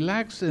deal.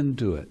 Relax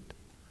into it.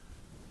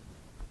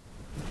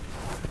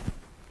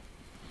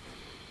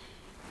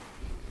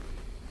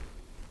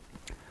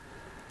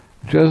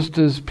 Just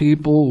as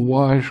people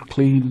wash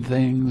clean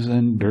things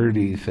and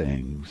dirty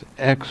things,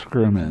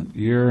 excrement,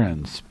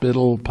 urine,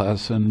 spittle,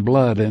 pus, and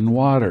blood in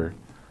water,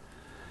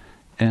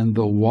 and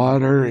the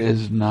water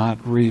is not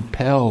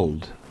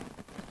repelled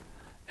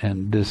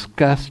and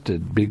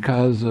disgusted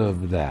because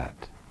of that.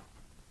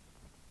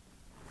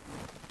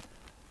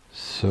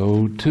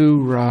 So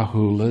too,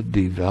 Rahula,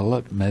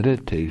 develop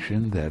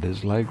meditation that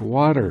is like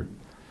water.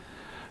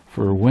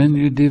 For when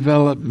you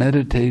develop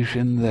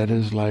meditation that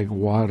is like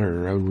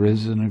water,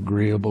 arisen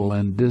agreeable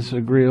and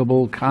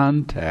disagreeable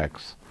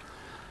contacts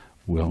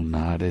will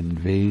not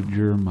invade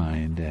your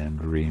mind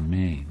and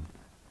remain.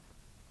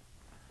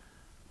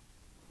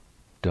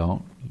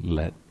 Don't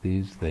let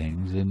these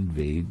things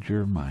invade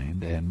your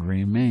mind and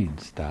remain.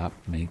 Stop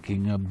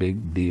making a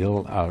big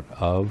deal out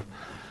of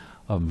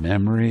a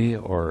memory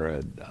or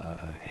a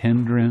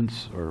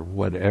hindrance or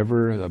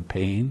whatever, a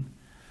pain.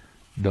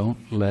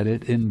 Don't let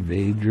it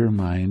invade your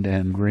mind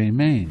and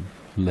remain.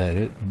 Let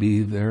it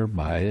be there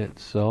by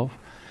itself.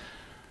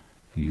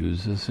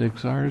 Use the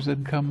 6 R's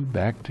and come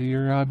back to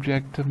your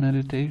object of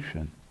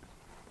meditation.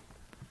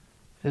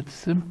 It's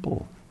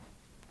simple.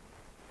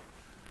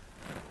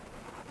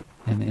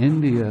 In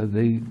India,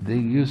 they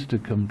used to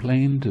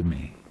complain to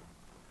me,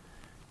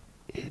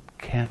 it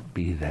can't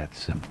be that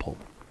simple.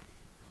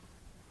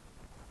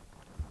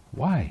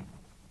 Why?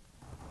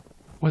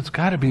 Well, it's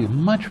got to be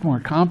much more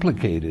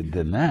complicated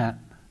than that.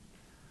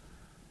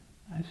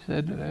 I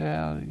said,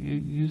 well,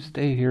 you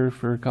stay here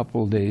for a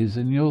couple of days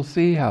and you'll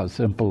see how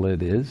simple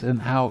it is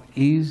and how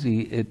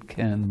easy it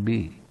can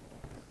be.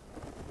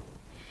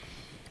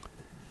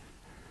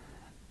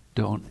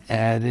 Don't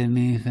add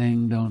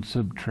anything, don't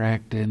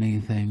subtract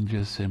anything,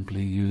 just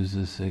simply use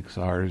the 6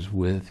 R's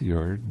with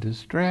your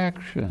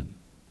distraction.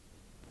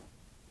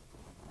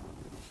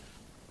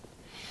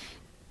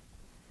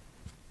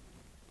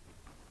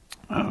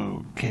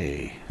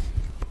 Okay.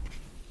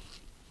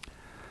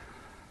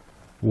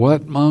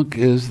 What monk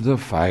is the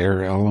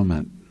fire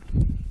element?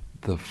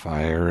 The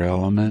fire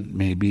element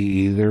may be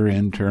either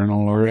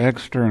internal or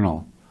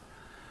external.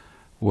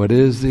 What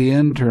is the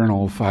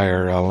internal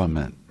fire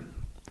element?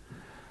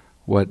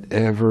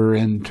 Whatever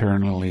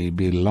internally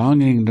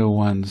belonging to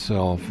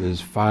oneself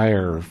is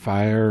fiery,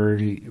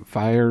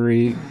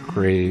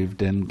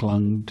 craved and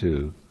clung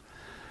to.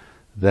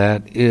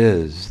 That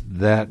is,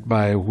 that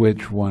by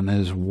which one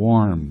is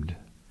warmed,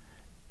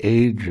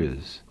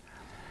 ages,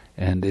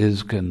 and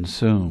is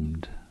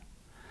consumed,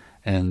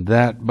 and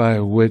that by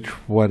which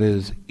what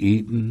is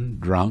eaten,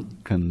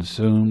 drunk,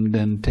 consumed,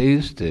 and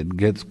tasted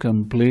gets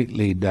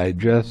completely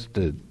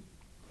digested,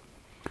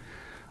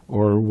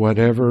 or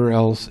whatever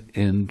else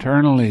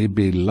internally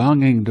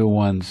belonging to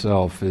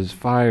oneself is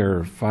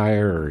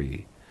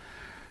fiery,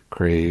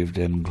 craved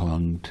and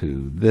clung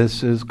to.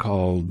 This is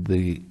called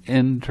the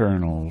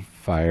internal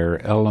fire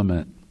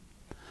element.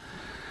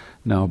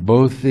 Now,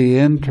 both the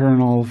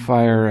internal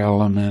fire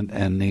element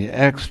and the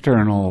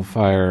external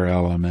fire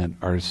element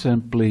are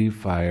simply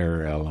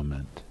fire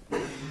element.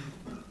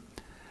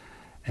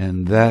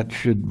 And that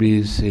should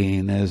be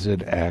seen as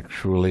it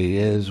actually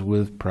is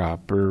with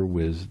proper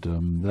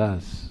wisdom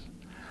thus.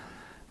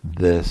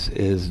 This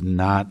is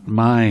not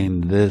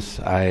mine,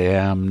 this I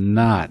am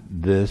not,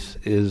 this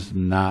is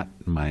not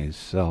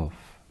myself.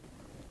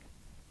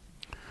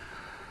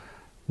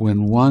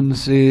 When one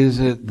sees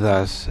it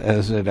thus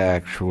as it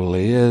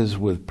actually is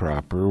with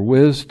proper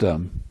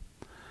wisdom,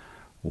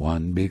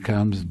 one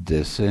becomes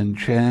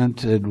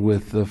disenchanted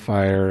with the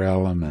fire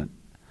element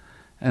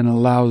and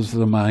allows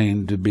the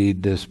mind to be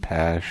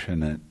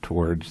dispassionate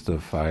towards the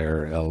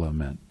fire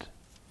element.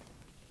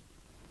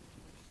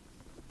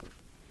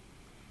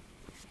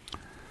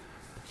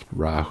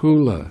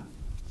 Rahula,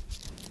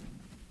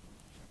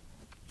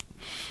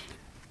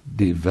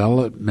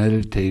 develop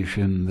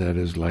meditation that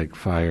is like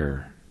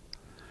fire.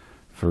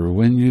 For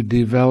when you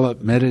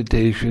develop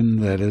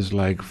meditation that is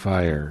like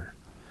fire,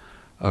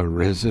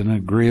 arisen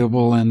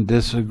agreeable and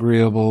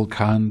disagreeable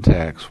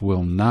contacts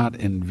will not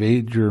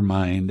invade your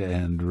mind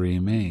and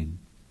remain.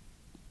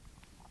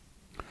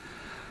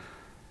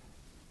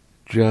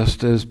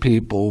 Just as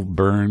people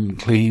burn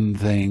clean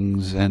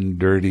things and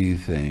dirty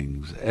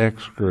things,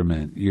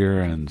 excrement,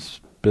 urine,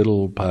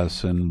 spittle,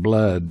 pus, and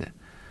blood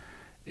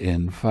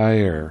in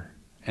fire,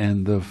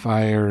 and the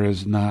fire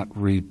is not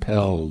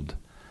repelled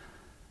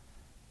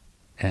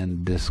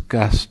and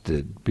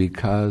disgusted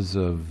because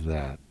of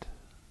that,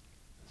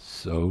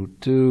 so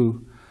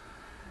too,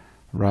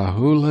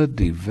 Rahula,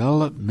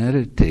 develop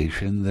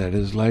meditation that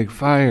is like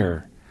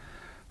fire.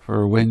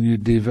 For when you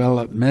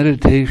develop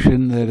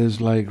meditation that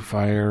is like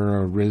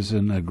fire,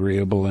 arisen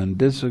agreeable and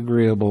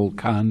disagreeable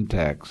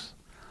contacts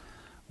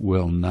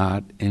will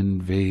not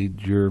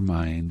invade your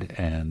mind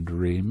and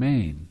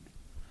remain.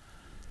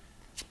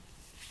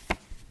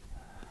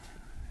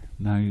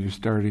 Now you're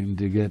starting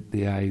to get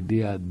the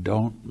idea.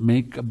 Don't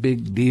make a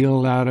big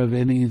deal out of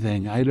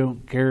anything. I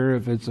don't care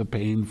if it's a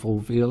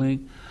painful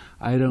feeling.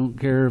 I don't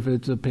care if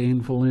it's a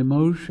painful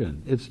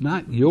emotion. It's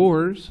not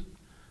yours.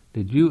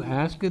 Did you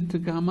ask it to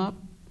come up?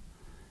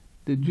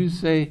 Did you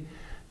say,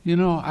 you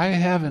know, I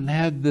haven't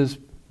had this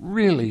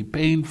really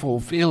painful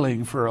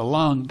feeling for a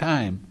long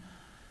time.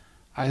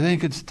 I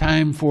think it's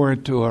time for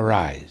it to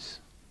arise.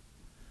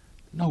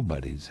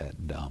 Nobody's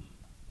that dumb.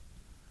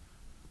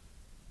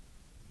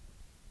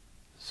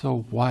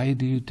 So why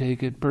do you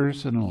take it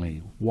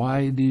personally?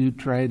 Why do you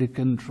try to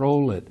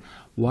control it?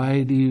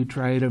 Why do you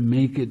try to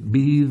make it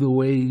be the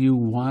way you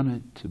want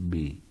it to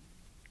be?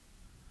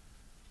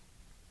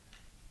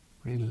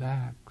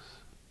 Relax.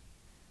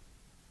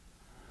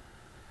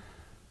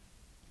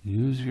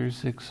 Use your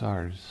 6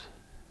 R's.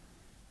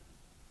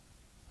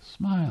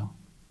 Smile.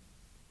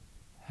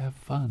 Have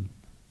fun.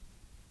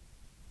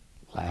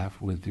 Laugh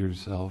with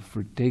yourself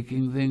for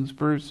taking things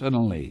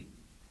personally.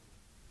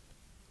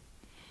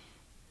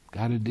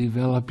 Got to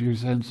develop your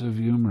sense of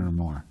humor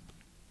more.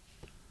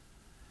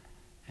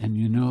 And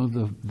you know,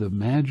 the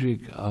magic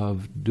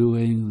of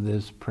doing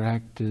this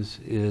practice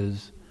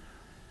is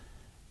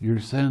your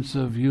sense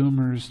of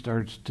humor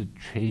starts to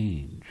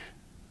change.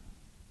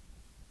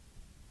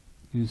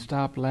 You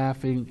stop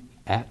laughing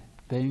at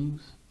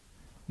things,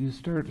 you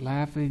start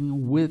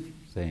laughing with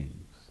things.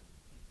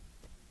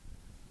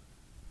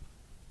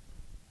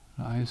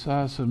 I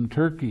saw some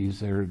turkeys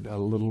there a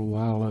little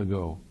while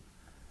ago,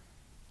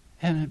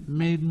 and it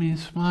made me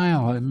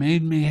smile. It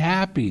made me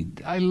happy.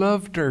 I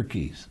love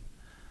turkeys.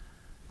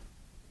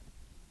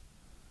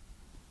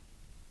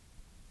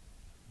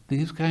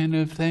 These kind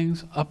of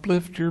things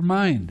uplift your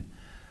mind.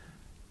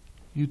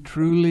 You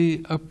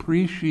truly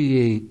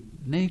appreciate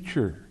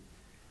nature.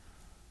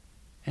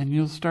 And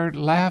you'll start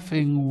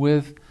laughing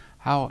with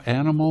how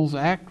animals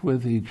act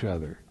with each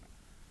other.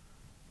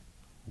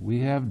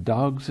 We have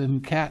dogs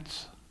and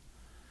cats.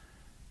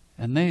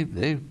 And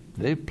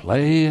they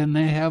play and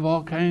they have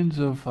all kinds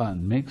of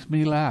fun. Makes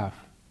me laugh.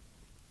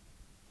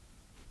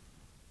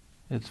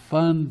 It's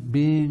fun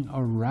being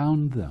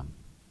around them.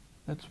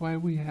 That's why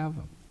we have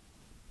them.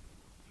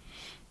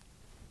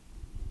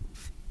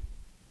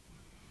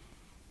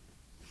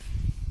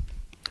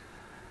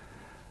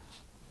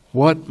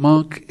 What,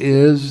 monk,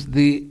 is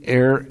the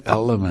air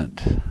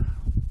element?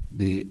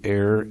 The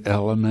air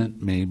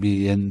element may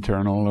be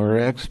internal or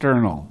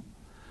external.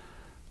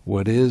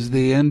 What is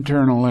the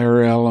internal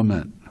air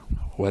element?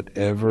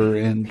 Whatever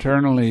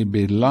internally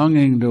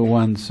belonging to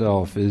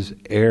oneself is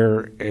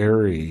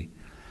airy,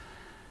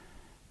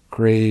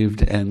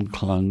 craved and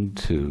clung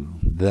to.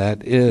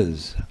 That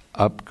is,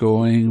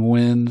 upgoing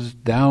winds,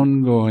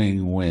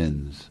 downgoing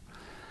winds,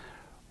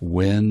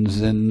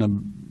 winds in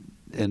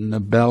the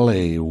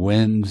belly,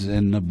 winds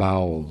in the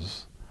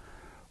bowels,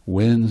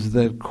 winds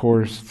that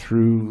course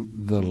through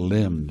the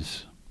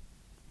limbs,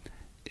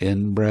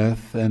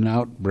 in-breath and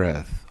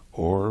out-breath,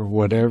 or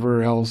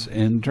whatever else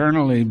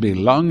internally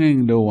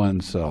belonging to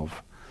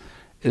oneself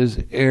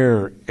is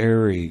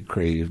airy,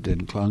 craved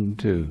and clung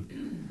to.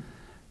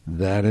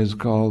 That is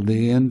called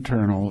the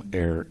internal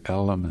air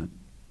element.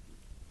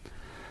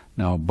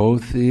 Now,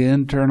 both the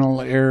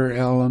internal air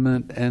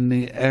element and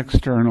the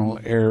external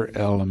air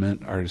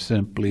element are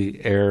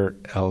simply air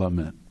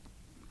element.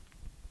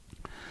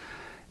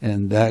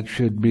 And that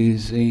should be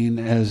seen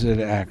as it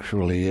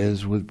actually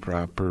is with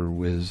proper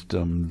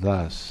wisdom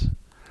thus.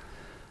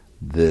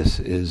 This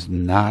is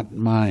not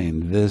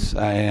mine. This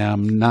I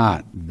am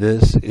not.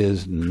 This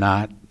is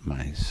not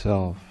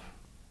myself.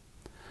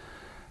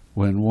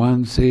 When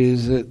one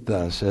sees it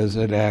thus as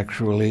it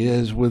actually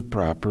is with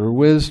proper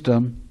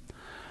wisdom,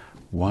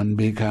 one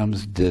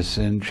becomes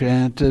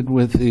disenchanted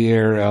with the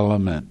air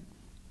element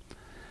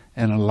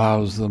and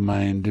allows the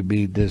mind to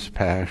be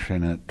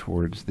dispassionate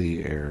towards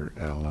the air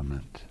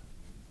element.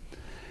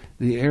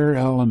 The air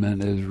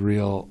element is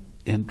real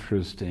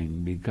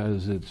interesting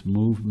because it's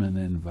movement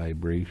and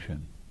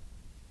vibration.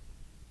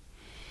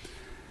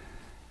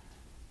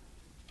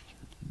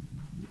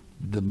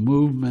 The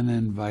movement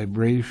and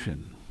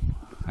vibration,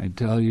 I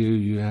tell you,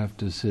 you have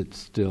to sit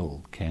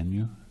still, can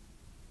you?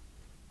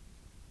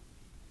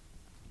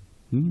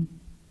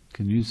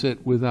 Can you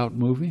sit without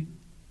moving?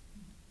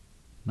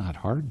 Not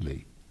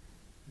hardly.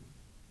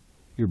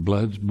 Your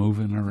blood's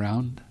moving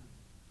around.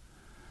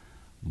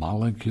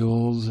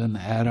 Molecules and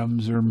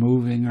atoms are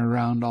moving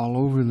around all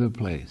over the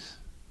place.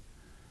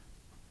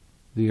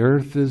 The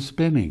earth is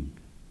spinning.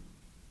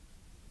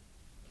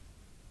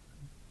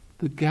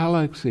 The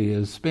galaxy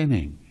is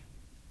spinning.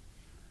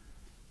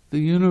 The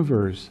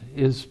universe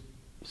is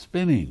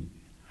spinning.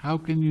 How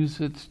can you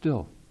sit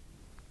still?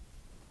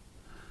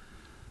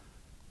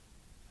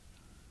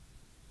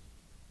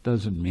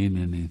 Doesn't mean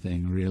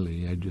anything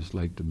really. I just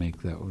like to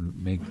make that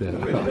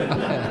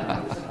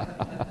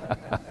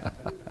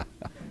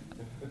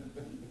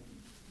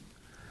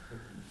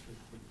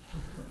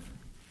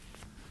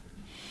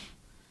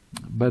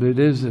But it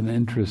is an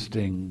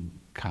interesting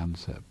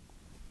concept.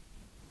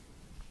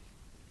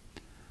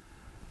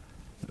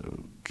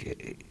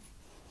 Okay,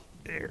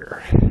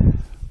 there.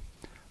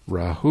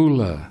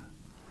 Rahula,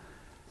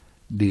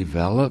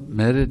 develop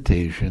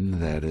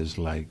meditation that is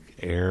like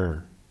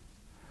air.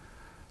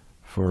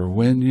 For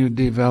when you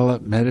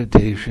develop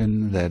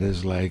meditation that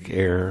is like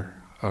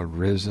air,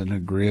 arisen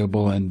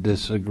agreeable and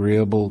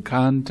disagreeable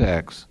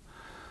contacts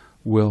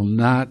will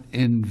not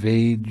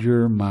invade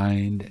your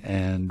mind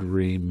and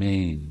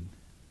remain.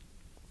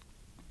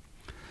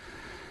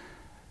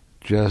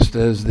 Just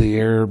as the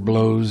air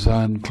blows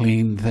on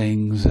clean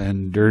things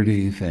and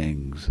dirty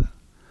things,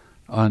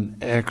 on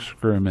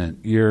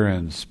excrement,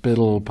 urine,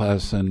 spittle,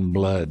 pus, and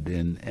blood,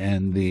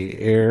 and the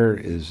air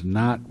is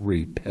not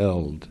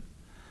repelled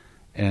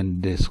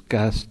and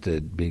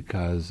disgusted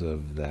because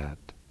of that.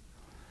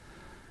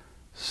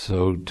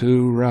 So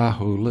too,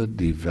 Rahula,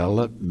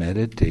 develop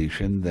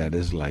meditation that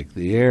is like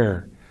the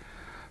air.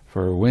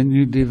 For when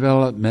you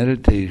develop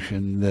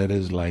meditation that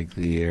is like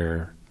the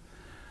air,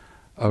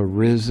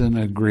 arisen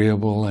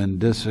agreeable and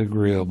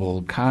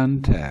disagreeable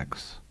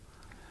contacts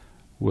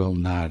will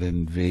not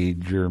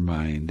invade your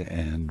mind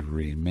and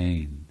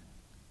remain.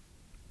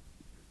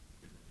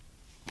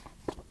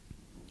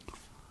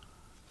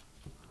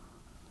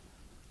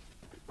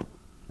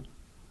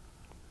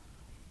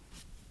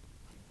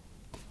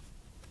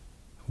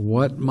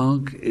 What,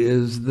 monk,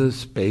 is the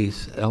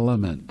space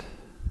element?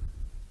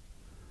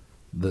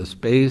 The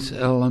space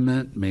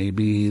element may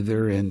be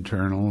either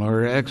internal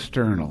or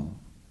external.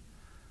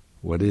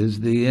 What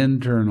is the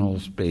internal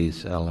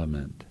space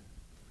element?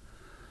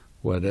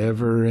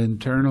 Whatever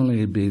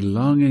internally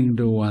belonging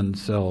to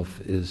oneself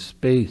is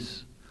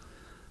space,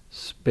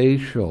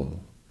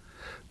 spatial,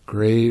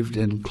 craved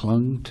and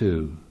clung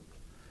to.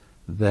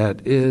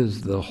 That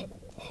is the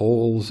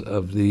holes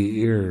of the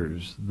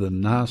ears, the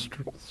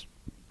nostrils,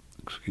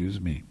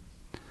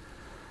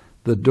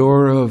 the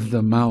door of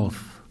the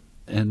mouth,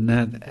 and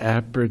that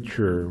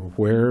aperture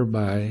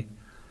whereby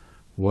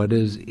what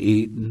is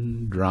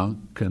eaten,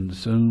 drunk,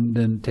 consumed,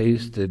 and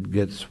tasted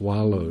gets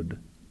swallowed,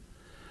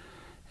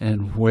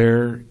 and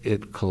where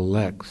it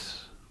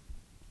collects,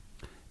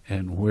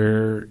 and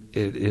where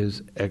it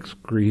is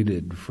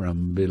excreted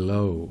from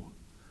below,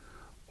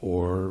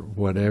 or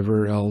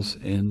whatever else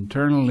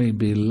internally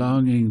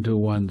belonging to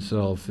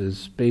oneself is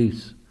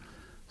space,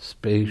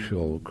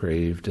 spatial,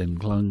 craved and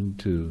clung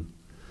to.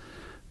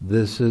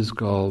 This is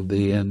called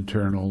the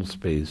internal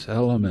space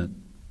element.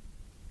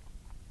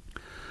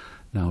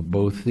 Now,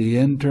 both the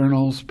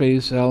internal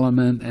space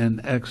element and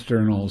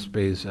external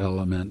space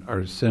element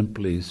are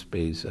simply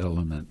space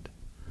element.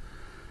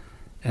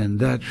 And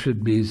that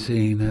should be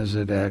seen as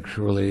it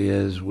actually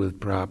is with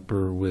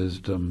proper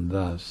wisdom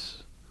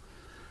thus.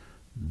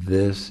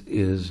 This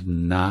is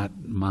not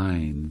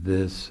mine.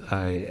 This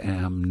I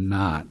am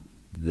not.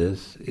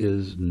 This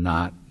is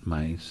not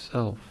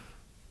myself.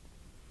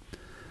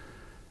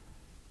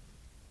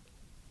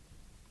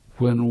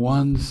 When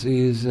one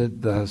sees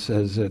it thus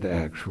as it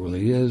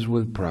actually is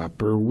with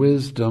proper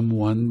wisdom,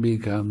 one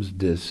becomes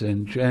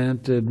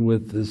disenchanted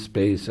with the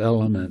space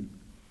element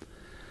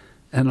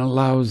and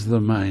allows the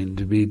mind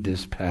to be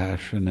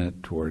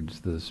dispassionate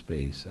towards the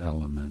space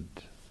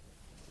element.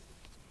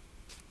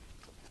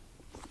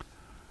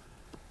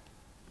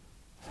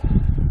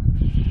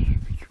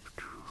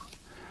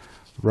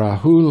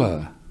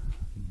 Rahula,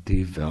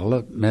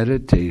 develop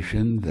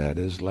meditation that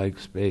is like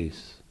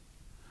space.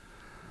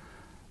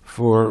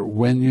 For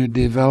when you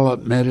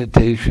develop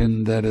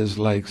meditation that is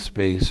like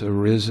space,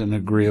 arisen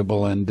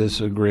agreeable and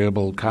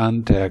disagreeable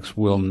contacts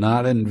will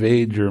not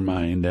invade your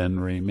mind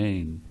and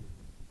remain.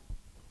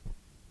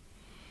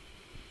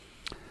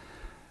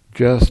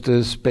 Just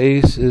as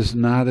space is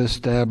not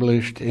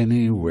established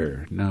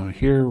anywhere. Now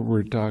here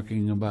we're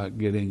talking about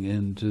getting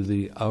into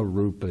the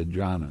arupa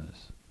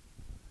jhanas.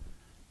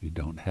 You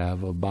don't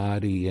have a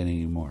body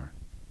anymore.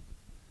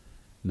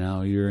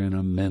 Now you're in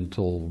a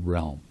mental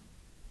realm.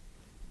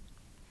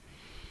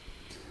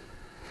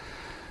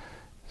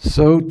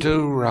 So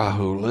too,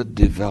 Rahula,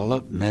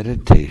 develop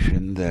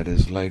meditation that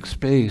is like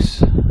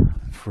space.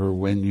 For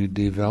when you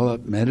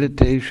develop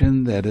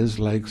meditation that is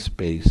like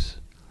space,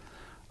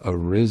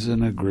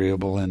 arisen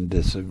agreeable and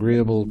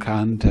disagreeable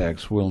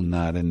contacts will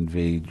not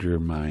invade your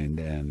mind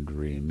and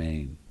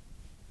remain.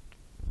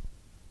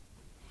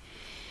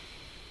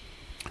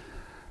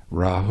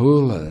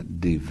 Rahula,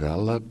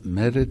 develop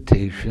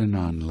meditation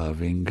on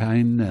loving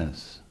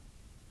kindness.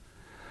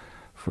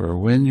 For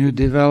when you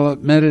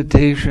develop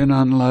meditation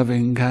on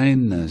loving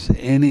kindness,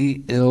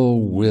 any ill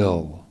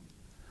will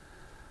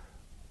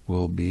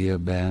be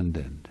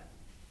abandoned.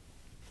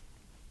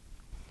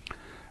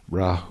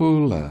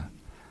 Rahula,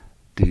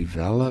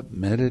 develop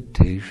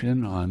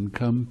meditation on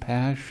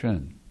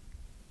compassion.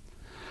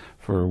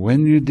 For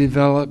when you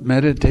develop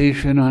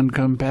meditation on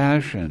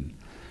compassion,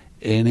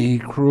 any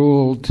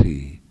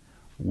cruelty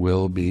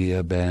will be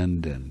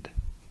abandoned.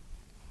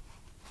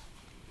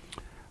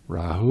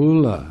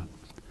 Rahula,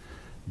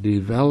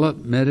 develop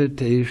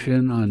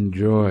meditation on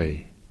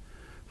joy.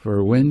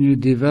 For when you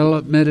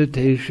develop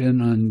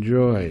meditation on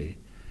joy,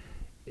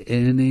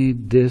 any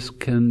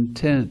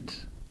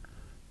discontent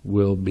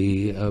will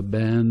be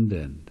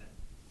abandoned.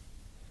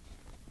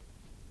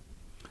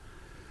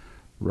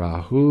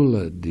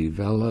 Rahula,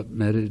 develop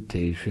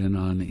meditation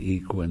on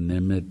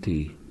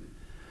equanimity.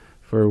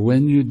 For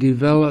when you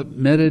develop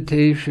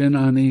meditation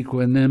on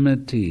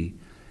equanimity,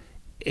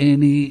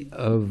 any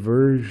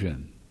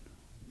aversion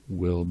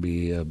will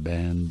be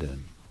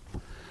abandoned.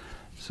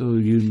 So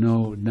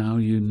now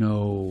you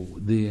know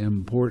the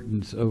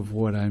importance of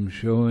what I'm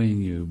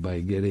showing you by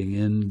getting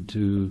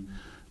into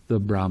the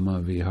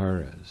Brahma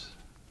Viharas.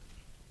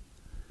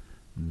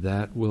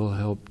 That will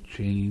help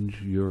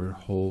change your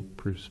whole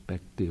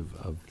perspective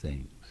of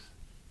things.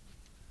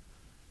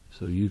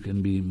 So you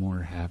can be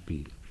more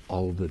happy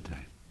all the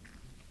time.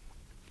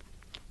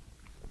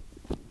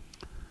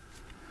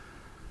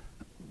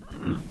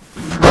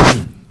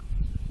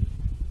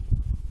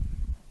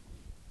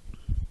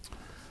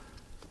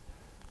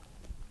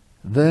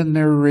 Then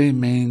there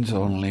remains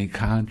only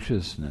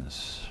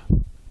consciousness,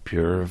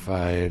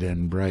 purified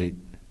and bright.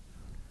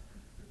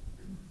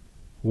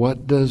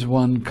 What does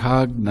one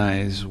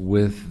cognize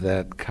with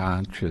that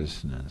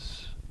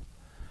consciousness?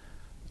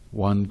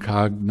 One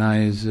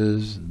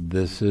cognizes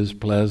this is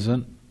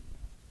pleasant.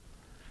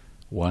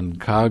 One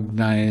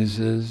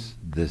cognizes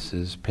this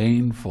is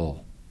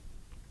painful.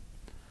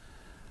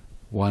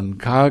 One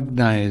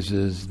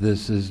cognizes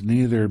this is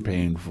neither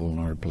painful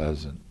nor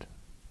pleasant.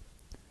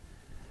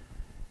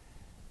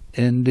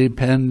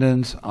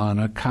 Independence on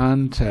a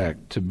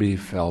contact to be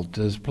felt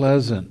as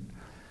pleasant,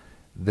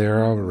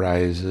 there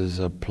arises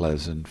a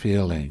pleasant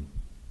feeling.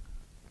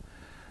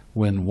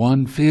 When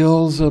one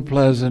feels a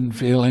pleasant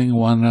feeling,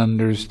 one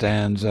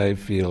understands I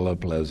feel a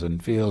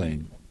pleasant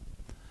feeling.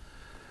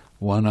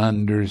 One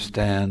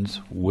understands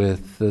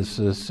with the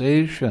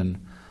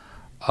cessation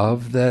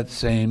of that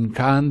same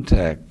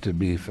contact to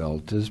be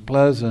felt as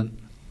pleasant,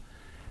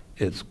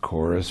 its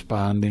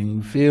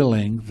corresponding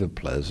feeling, the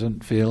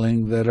pleasant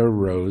feeling that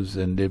arose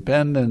in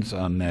dependence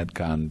on that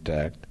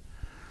contact,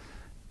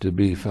 to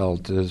be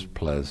felt as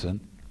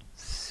pleasant,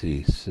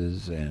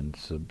 ceases and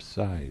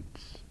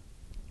subsides.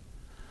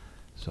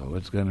 So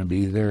it's going to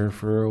be there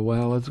for a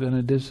while, it's going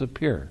to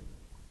disappear.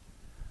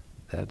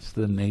 That's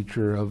the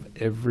nature of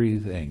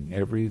everything.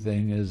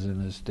 Everything is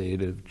in a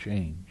state of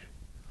change.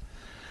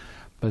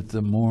 But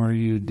the more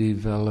you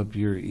develop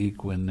your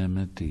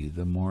equanimity,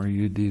 the more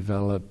you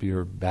develop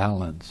your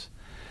balance,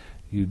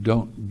 you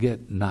don't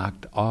get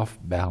knocked off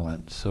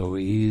balance so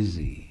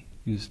easy.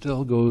 You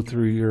still go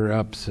through your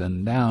ups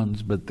and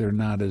downs, but they're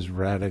not as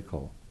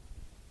radical.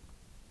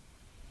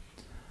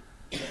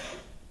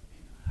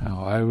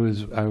 Now, I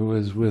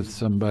was with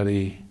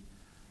somebody,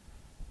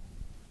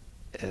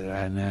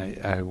 and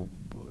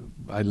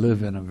I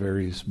live in a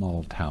very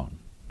small town.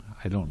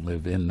 I don't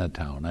live in the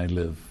town. I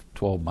live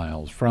 12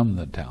 miles from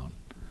the town.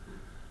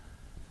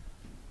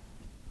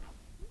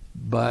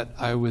 But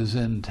I was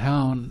in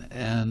town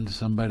and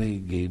somebody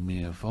gave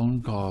me a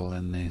phone call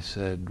and they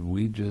said,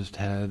 we just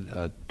had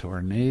a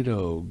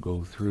tornado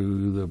go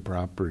through the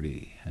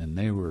property, and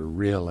they were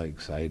real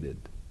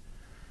excited.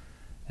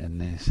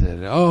 And they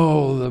said,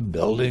 oh, the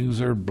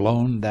buildings are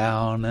blown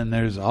down and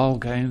there's all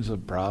kinds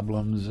of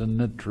problems, and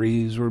the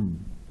trees were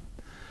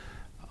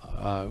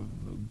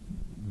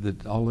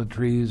all the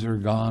trees are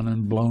gone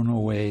and blown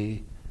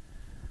away.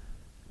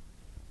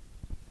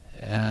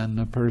 And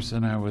the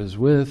person I was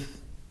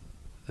with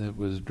that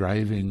was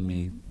driving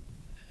me,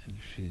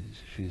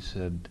 she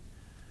said,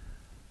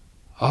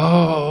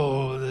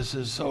 oh, this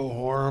is so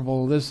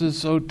horrible, this is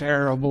so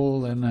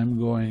terrible. And I'm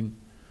going,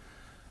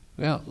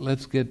 well,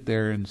 let's get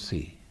there and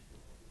see.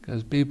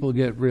 Because people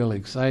get real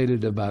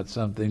excited about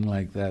something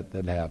like that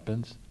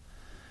happens.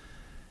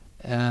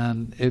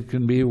 And it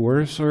can be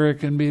worse or it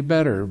can be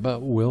better,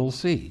 but we'll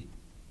see.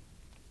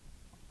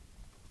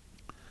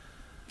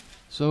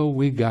 So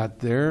we got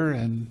there,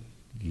 and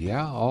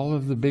Yeah, all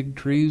of the big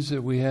trees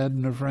that we had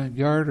in the front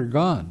yard are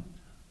gone.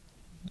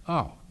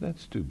 Oh,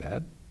 that's too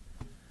bad.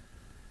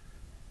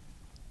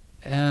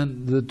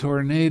 And the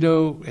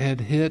tornado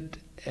had hit,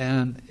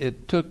 and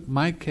it took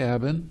my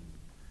cabin,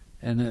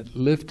 and it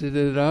lifted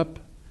it up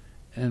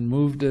and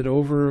moved it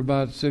over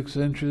about 6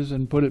 inches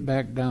and put it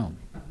back down.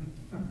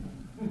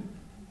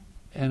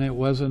 And it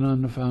wasn't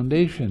on the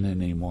foundation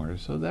anymore,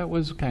 so that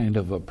was kind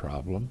of a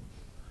problem.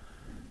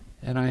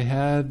 And I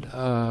had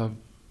a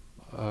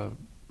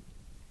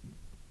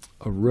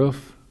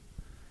roof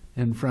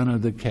in front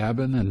of the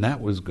cabin, and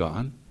that was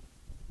gone.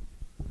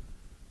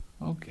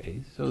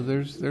 Okay, so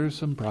there's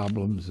some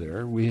problems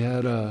there. We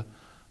had a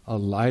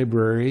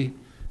library,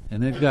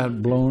 and it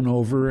got blown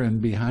over,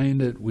 and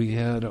behind it we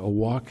had a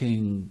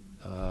walking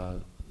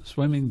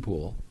swimming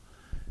pool,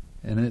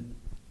 and it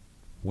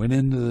went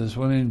into the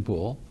swimming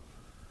pool.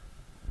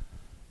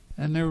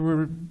 And there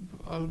were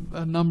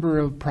a number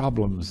of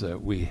problems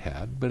that we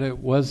had, but it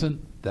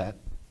wasn't that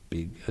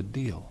big a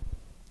deal.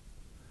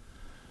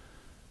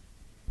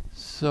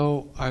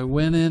 So I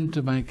went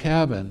into my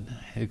cabin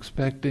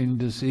expecting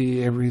to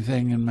see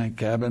everything in my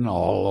cabin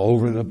all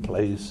over the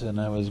place, and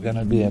it was going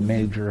to be a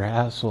major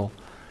hassle.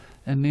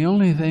 And the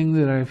only thing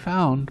that I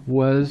found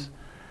was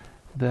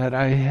that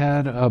I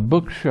had a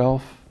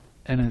bookshelf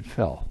and it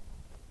fell.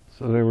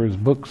 So there was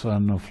books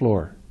on the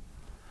floor.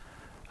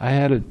 I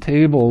had a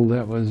table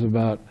that was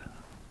about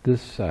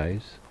this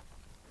size,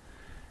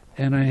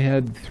 and I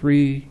had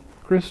 3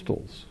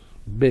 crystals,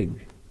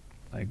 big,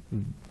 like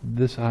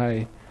this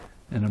high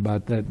and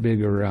about that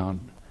big around.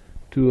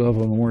 2 of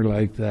them were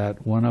like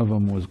that. 1 of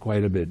them was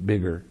quite a bit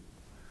bigger.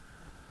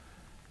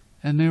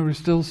 And they were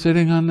still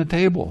sitting on the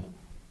table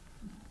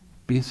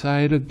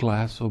beside a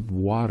glass of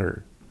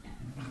water.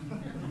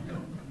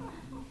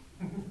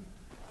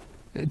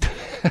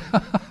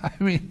 I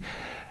mean,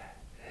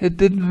 it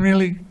didn't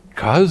really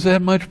cause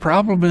that much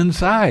problem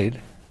inside.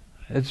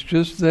 It's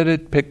just that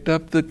it picked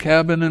up the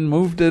cabin and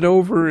moved it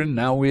over, and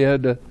now we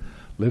had to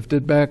lift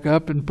it back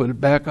up and put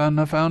it back on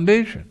the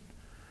foundation.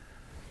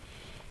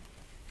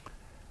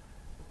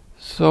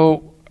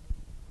 So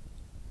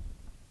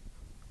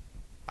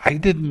I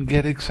didn't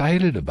get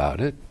excited about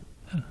it.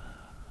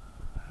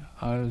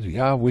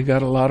 Yeah, we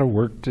got a lot of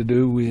work to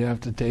do. We have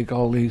to take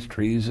all these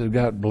trees that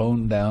got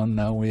blown down.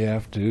 Now we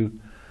have to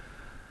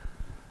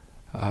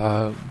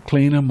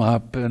clean them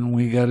up, and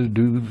we got to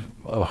do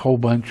a whole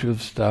bunch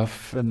of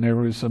stuff. And there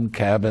were some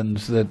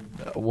cabins that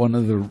one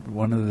of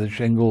the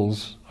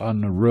shingles on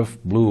the roof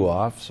blew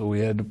off, so we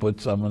had to put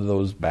some of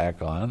those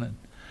back on.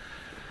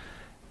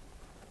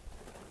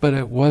 But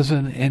it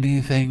wasn't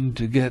anything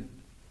to get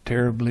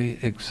terribly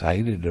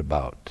excited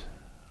about.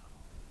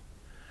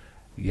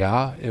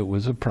 Yeah, it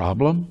was a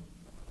problem,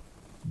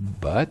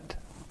 but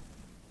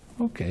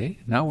okay,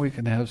 now we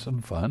can have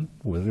some fun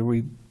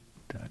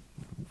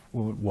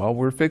while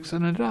we're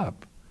fixing it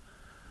up.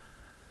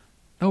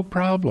 No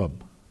problem.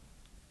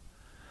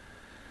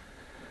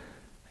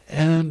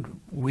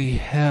 And we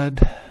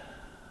had,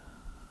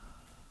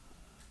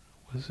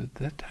 was it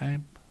that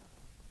time?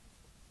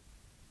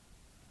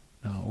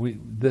 No,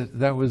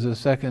 that was the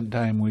second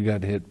time we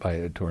got hit by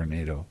a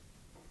tornado.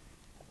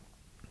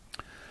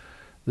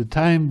 The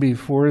time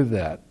before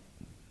that,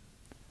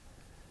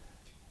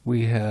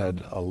 we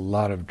had a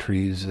lot of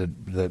trees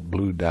that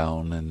blew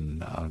down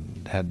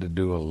and had to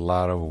do a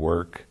lot of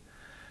work.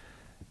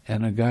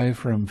 And a guy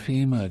from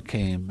FEMA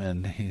came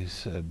and he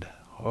said,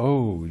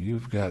 "Oh,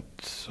 you've got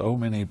so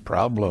many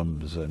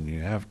problems, and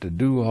you have to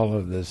do all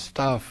of this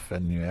stuff,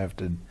 and you have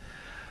to..."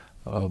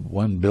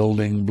 One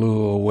building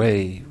blew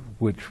away,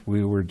 which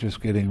we were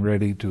just getting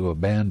ready to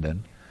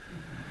abandon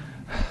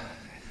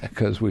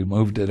because we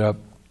moved it up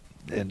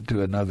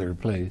into another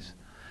place.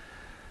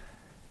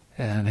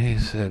 And he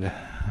said,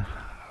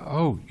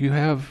 "Oh,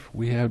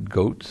 we had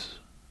goats,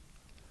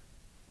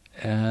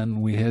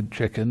 and we had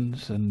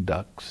chickens and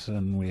ducks,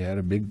 and we had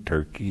a big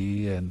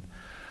turkey and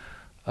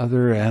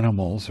other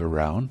animals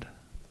around."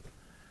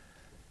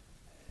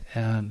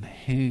 And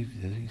he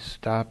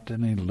stopped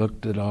and he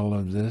looked at all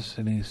of this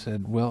and he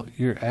said, "Well,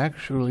 you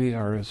actually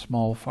are a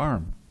small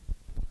farm,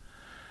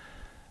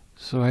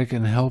 so I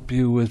can help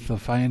you with the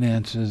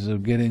finances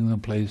of getting the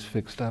place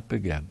fixed up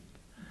again."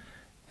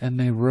 And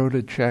they wrote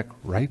a check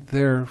right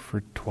there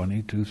for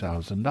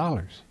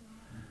 $22,000.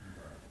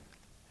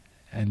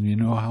 And you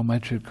know how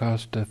much it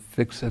cost to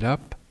fix it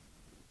up?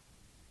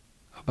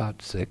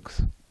 About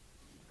 $6,000.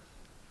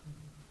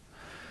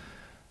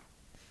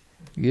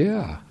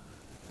 Yeah.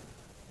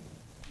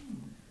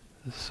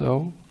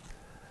 So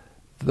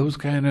those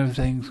kind of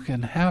things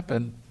can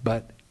happen,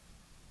 but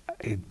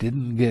I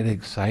didn't get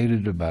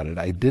excited about it.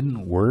 I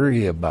didn't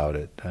worry about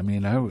it. I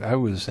mean, I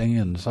was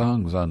singing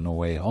songs on the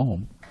way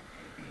home.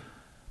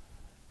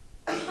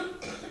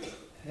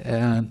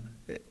 And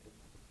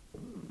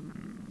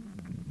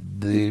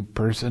the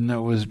person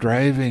that was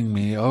driving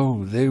me,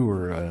 they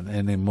were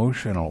an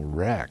emotional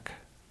wreck.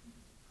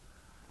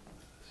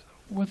 So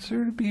what's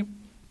there to be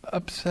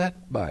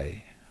upset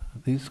by?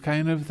 These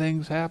kind of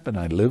things happen.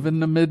 I live in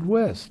the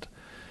Midwest.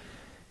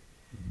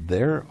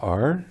 There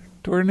are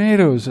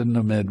tornadoes in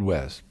the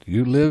Midwest.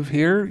 You live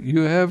here,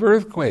 you have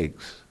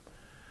earthquakes.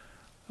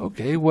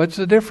 Okay, what's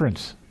the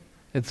difference?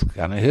 It's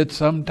going to hit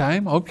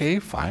sometime. Okay,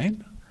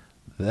 fine.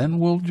 Then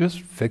we'll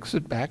just fix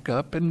it back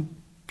up and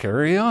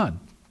carry on.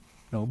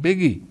 No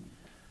biggie.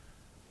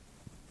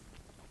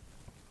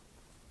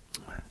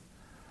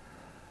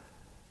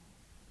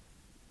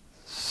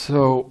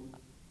 So,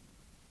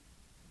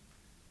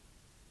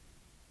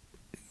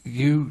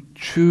 you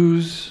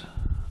choose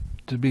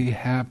to be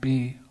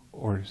happy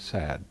or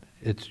sad.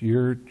 It's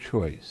your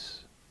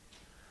choice.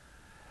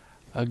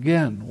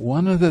 Again,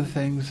 one of the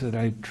things that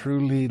I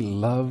truly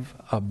love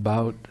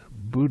about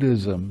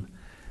Buddhism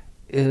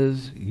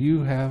is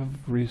you have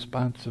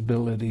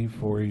responsibility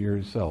for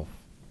yourself.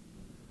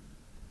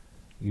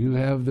 You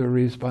have the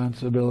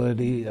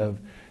responsibility of,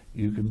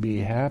 you can be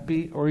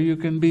happy or you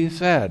can be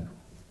sad.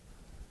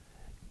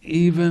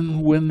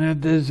 Even when a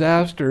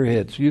disaster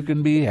hits, you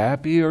can be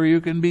happy or you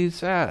can be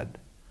sad.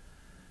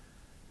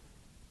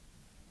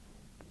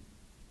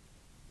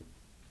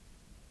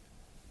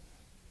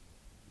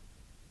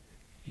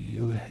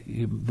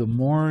 The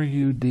more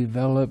you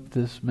develop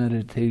this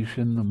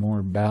meditation, the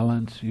more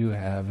balance you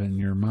have in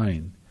your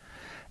mind.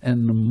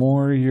 And the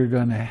more you're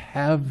going to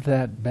have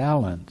that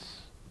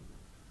balance,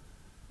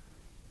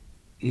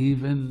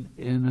 even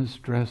in a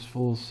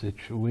stressful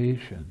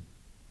situation.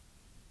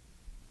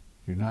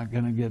 You're not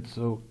going to get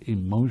so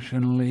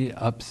emotionally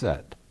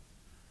upset.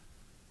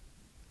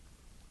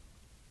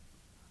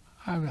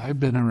 I've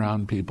been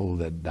around people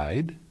that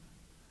died.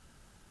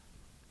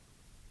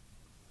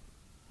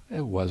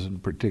 It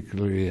wasn't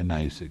particularly a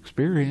nice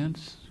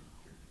experience,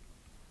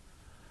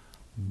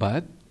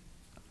 but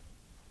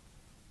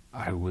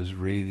I was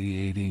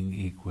radiating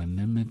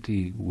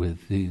equanimity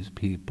with these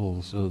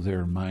people, so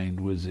their mind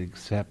was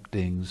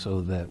accepting,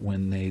 so that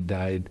when they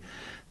died,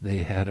 they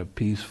had a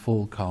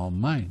peaceful,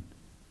 calm mind.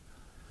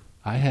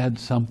 I had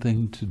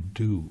something to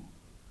do.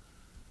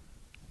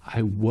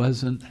 I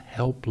wasn't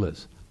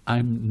helpless.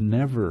 I'm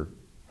never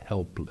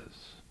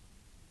helpless.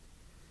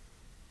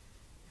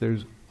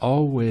 There's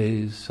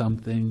always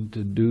something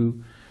to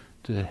do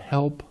to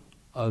help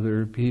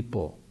other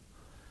people.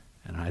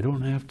 And I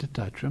don't have to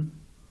touch them.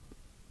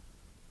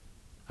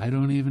 I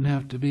don't even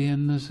have to be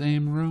in the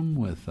same room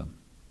with them.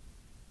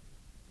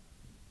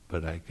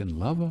 But I can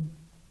love them,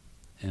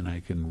 and I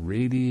can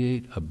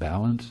radiate a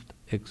balanced,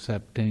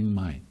 accepting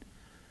mind.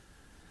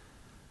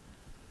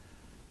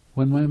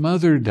 When my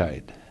mother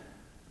died,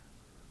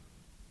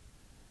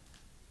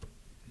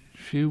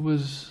 she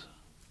was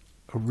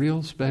a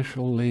real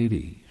special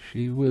lady.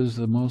 She was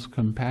the most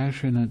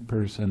compassionate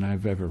person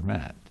I've ever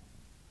met.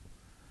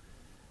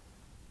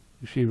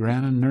 She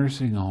ran a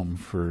nursing home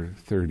for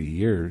 30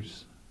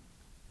 years.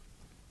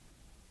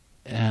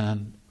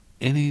 And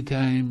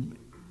anytime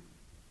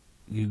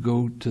you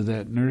go to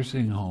that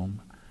nursing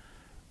home,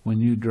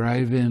 when you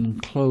drive in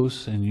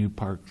close and you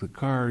park the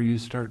car, you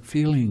start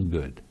feeling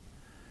good.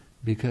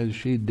 Because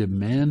she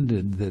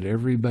demanded that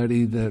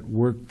everybody that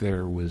worked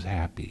there was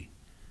happy.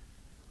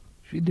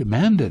 She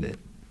demanded it.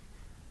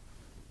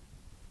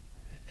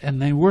 And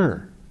they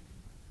were.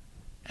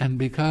 And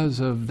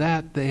because of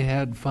that, they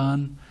had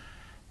fun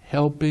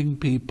helping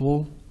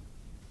people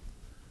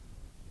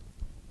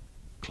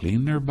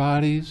clean their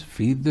bodies,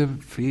 feed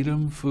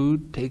them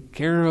food, take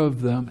care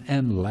of them,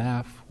 and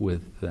laugh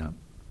with them.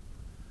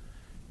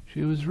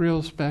 She was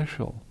real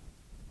special.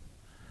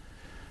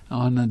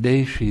 On the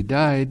day she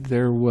died,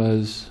 there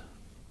was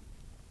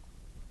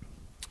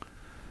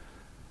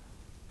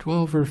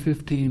 12 or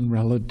 15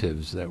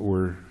 relatives that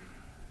were,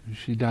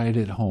 she died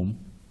at home.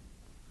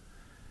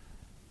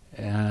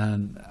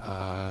 And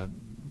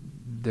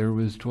there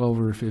was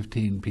 12 or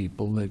 15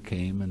 people that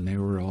came, and they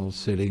were all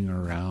sitting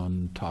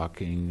around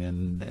talking,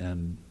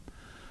 and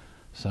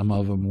some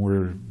of them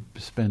were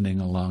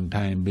spending a long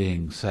time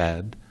being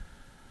sad.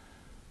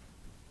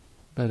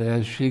 But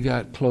as she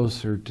got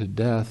closer to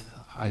death,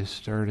 I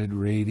started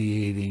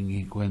radiating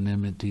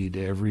equanimity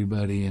to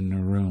everybody in the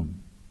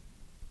room.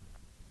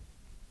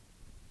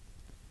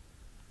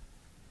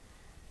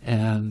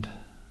 And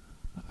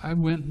I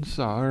went and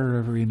saw her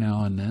every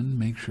now and then,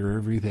 make sure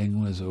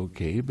everything was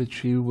okay, but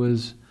she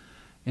was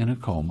in a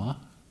coma.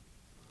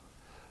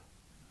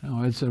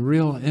 Now, it's a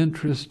real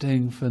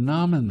interesting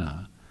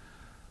phenomena.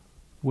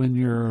 When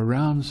you're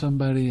around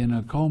somebody in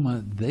a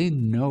coma, they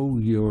know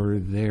you're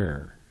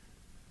there.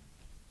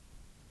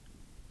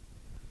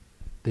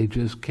 They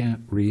just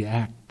can't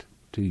react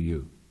to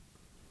you.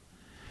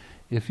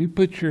 If you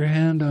put your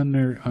hand on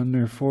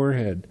their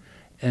forehead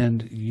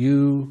and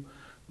you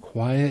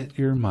quiet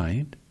your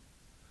mind,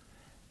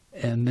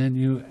 and then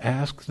you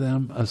ask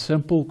them a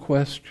simple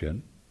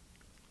question,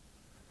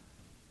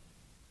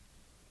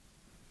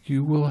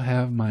 you will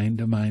have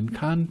mind-to-mind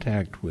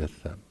contact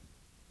with them.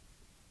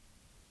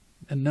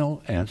 And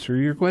they'll answer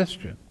your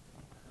question.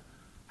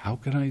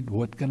 What can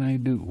I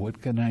do?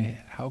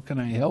 How can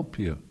I help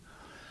you?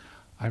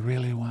 I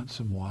really want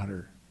some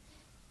water.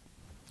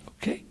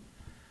 Okay.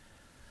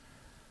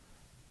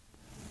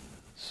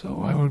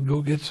 So I would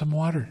go get some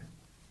water.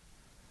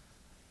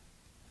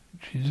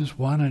 She just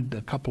wanted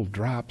a couple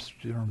drops.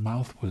 Her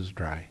mouth was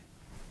dry.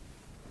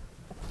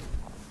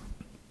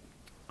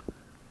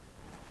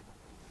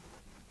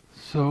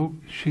 So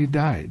she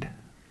died.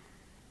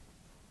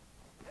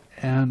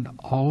 And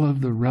all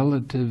of the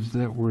relatives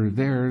that were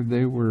there,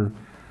 they were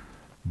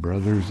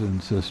brothers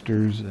and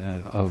sisters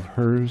of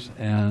hers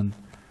and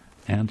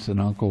aunts and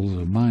uncles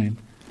of mine.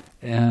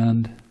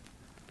 And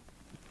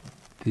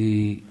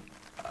the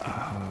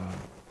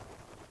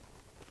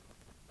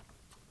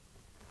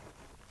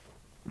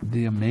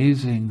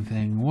amazing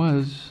thing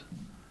was,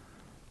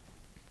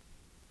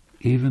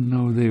 even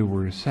though they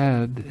were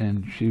sad,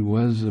 and she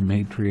was a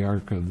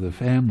matriarch of the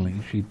family,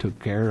 she took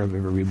care of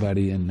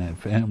everybody in that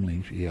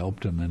family, she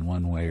helped them in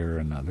one way or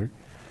another.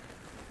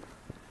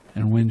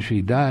 And when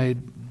she died,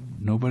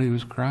 nobody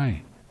was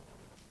crying.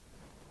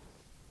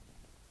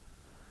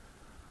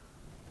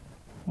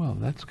 Well,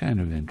 that's kind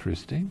of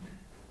interesting.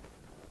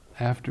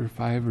 After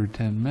 5 or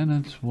 10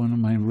 minutes, one of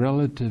my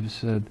relatives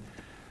said,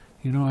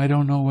 "You know, I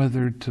don't know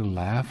whether to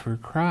laugh or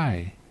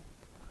cry."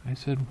 I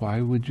said,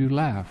 "Why would you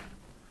laugh?"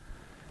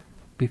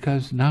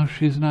 "Because now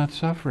she's not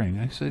suffering."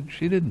 I said,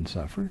 "She didn't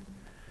suffer.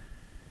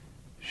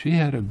 She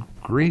had a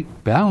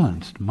great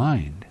balanced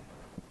mind,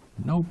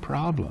 no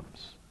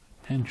problems.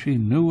 And she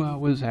knew what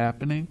was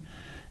happening,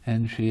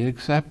 and she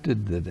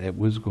accepted that it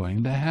was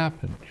going to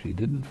happen. She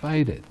didn't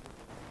fight it."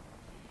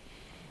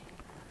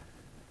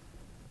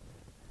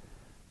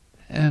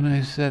 And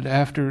I said,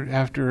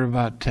 after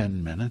about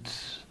 10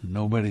 minutes,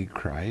 nobody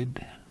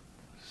cried.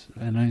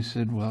 And I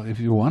said, "Well, if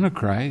you want to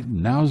cry,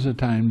 now's the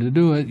time to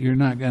do it. You're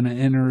not going to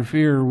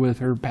interfere with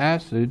her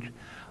passage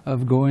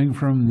of going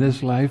from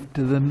this life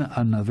to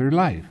another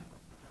life."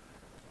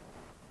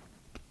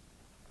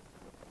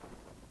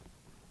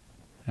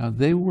 Now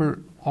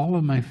all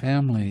of my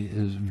family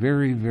is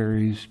very,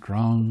 very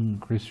strong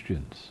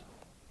Christians.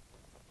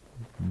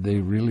 They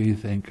really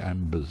think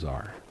I'm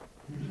bizarre.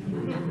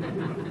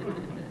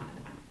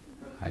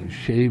 I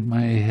shave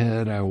my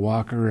head, I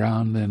walk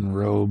around in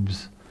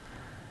robes,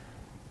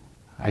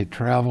 I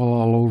travel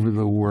all over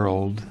the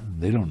world.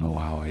 They don't know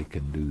how I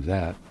can do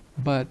that,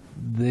 but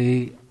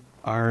they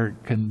are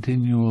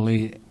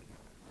continually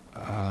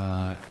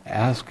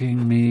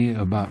asking me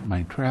about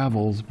my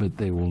travels, but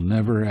they will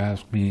never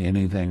ask me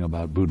anything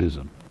about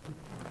Buddhism.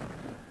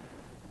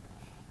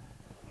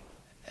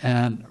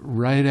 And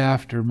right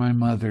after my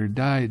mother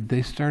died,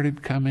 they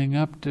started coming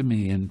up to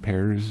me in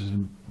pairs,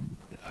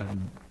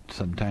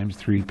 sometimes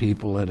 3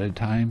 people at a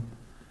time,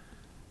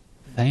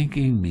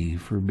 thanking me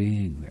for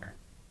being there.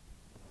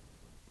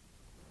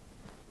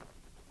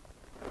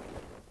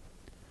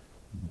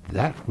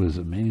 That was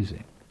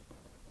amazing.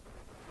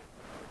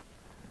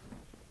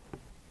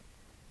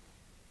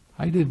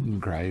 I didn't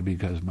cry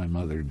because my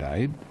mother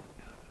died.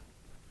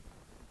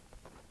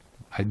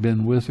 I'd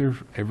been with her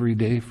every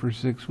day for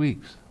 6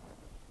 weeks.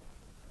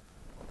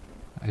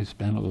 I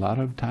spent a lot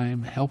of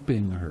time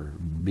helping her,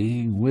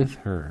 being with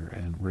her,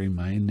 and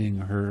reminding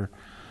her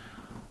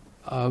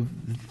of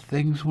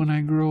things when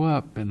I grew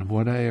up and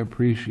what I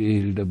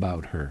appreciated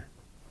about her,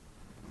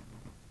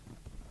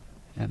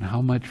 and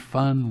how much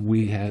fun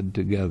we had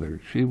together.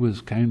 She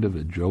was kind of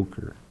a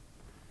joker,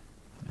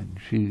 and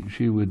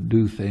she would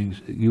do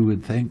things, you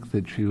would think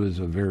that she was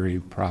a very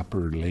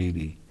proper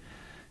lady,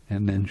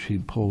 and then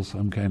she'd pull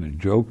some kind of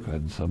joke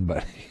on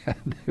somebody,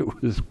 and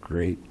it was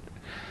great.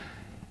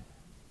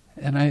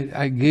 And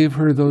I gave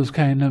her those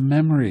kind of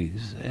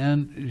memories,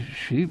 and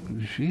she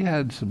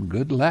had some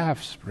good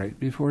laughs right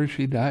before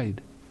she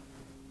died.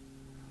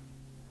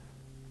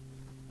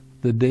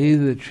 The day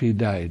that she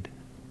died,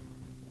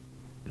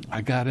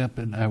 I got up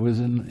and I was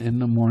in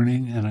the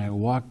morning, and I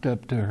walked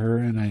up to her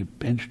and I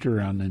pinched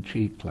her on the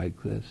cheek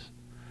like this.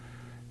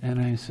 And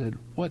I said,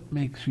 "What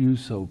makes you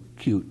so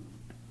cute?"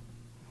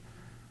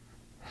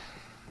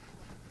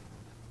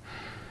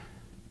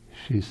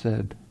 She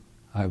said,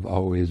 "I've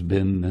always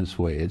been this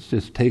way. It's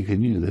just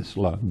taken you this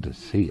long to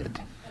see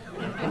it."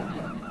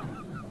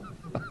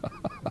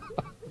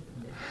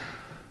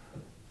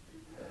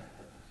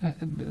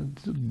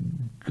 It's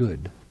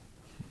good.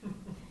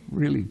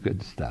 Really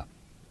good stuff.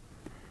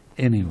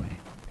 Anyway,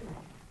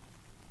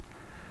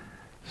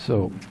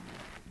 so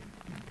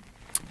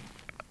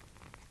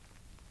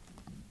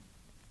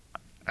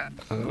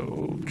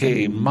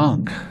okay,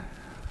 monk.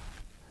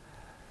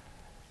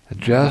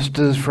 Just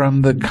as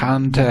from the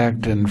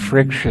contact and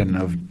friction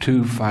of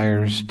 2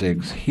 fire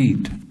sticks,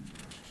 heat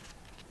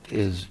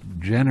is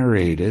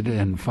generated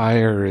and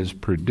fire is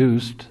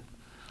produced,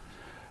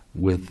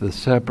 with the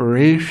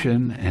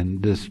separation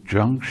and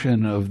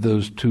disjunction of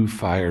those 2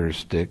 fire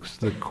sticks,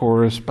 the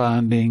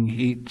corresponding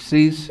heat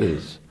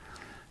ceases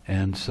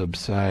and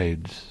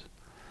subsides.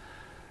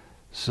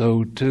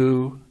 So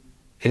too,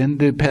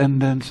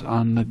 independence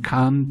on the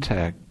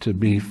contact to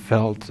be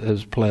felt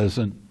as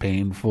pleasant,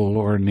 painful,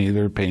 or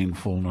neither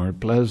painful nor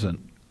pleasant.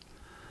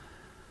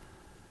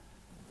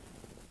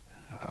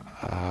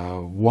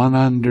 One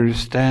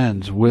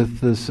understands with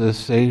the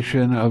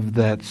cessation of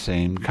that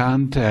same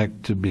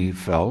contact to be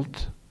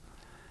felt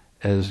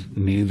as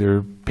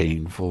neither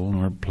painful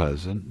nor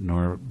pleasant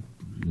nor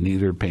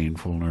neither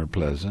painful nor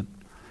pleasant,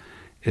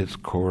 its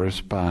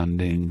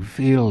corresponding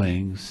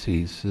feeling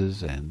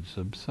ceases and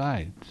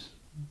subsides.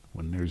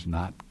 When there's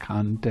not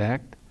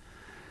contact,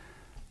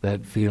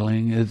 that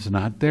feeling is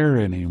not there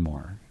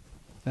anymore.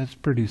 That's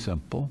pretty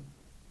simple.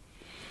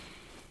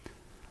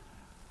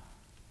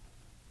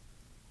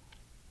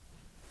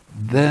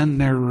 Then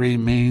there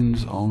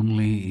remains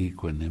only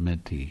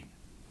equanimity,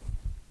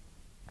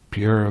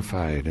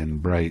 purified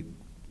and bright,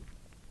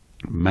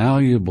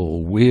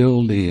 malleable,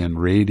 wieldy, and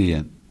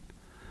radiant.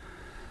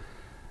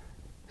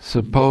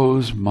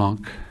 Suppose,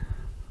 monk,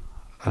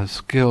 a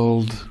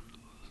skilled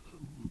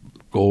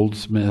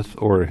goldsmith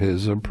or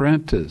his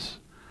apprentice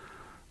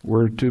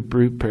were to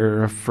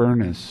prepare a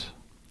furnace,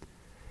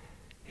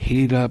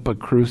 heat up a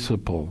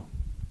crucible,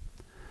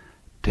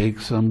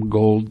 take some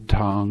gold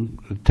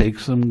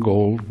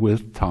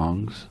with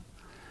tongs,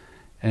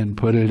 and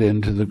put it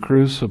into the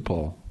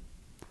crucible.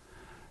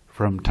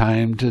 From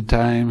time to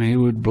time he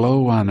would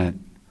blow on it.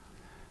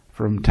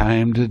 From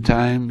time to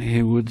time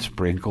he would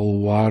sprinkle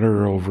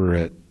water over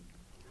it.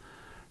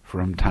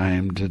 From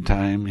time to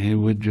time he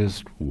would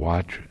just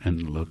watch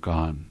and look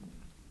on.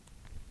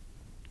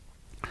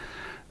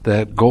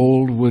 That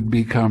gold would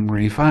become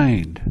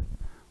refined,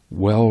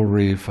 well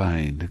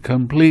refined,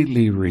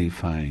 completely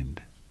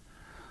refined,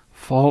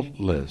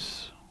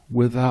 faultless,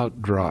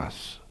 without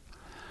dross,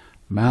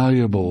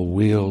 malleable,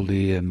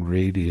 wieldy, and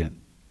radiant.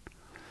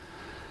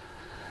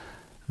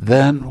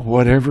 Then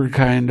whatever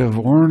kind of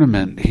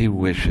ornament he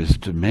wishes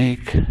to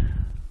make,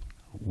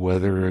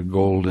 whether a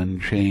golden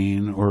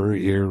chain or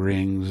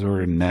earrings or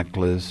a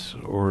necklace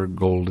or a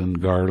golden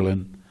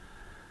garland,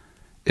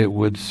 it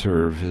would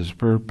serve his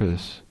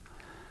purpose.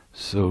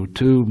 So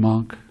too,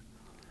 monk,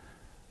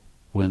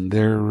 when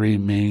there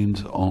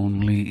remains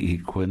only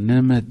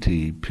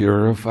equanimity,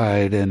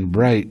 purified and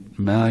bright,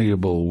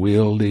 malleable,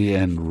 wieldy,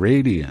 and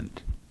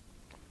radiant,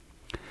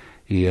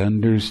 he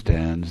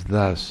understands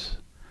thus: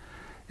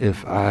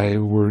 if I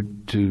were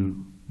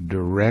to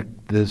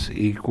direct this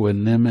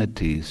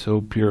equanimity,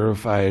 so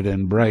purified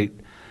and bright,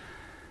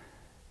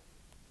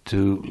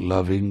 to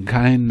loving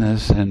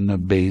kindness and the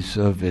base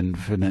of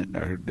infinite,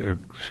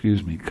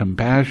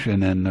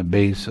 compassion and the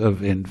base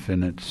of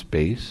infinite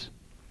space,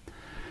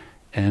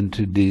 and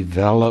to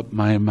develop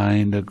my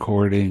mind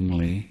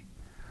accordingly,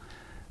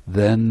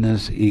 then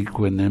this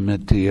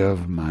equanimity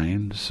of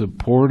mind,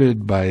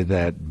 supported by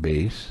that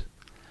base,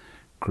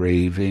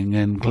 craving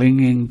and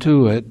clinging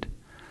to it,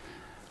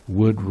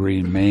 would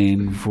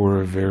remain for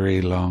a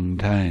very long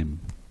time.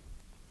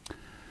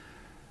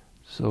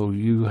 So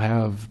you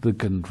have the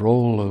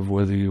control of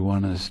whether you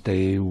want to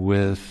stay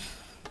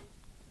with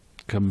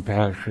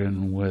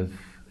compassion, with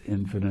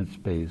infinite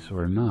space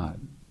or not.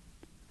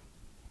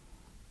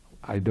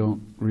 I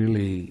don't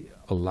really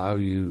allow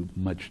you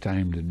much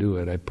time to do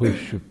it. I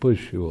push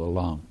you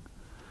along.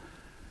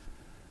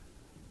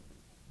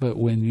 But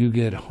when you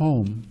get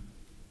home,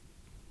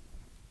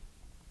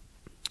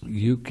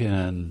 you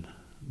can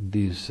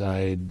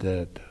decide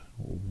that,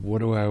 what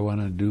do I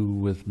want to do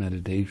with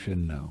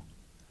meditation now?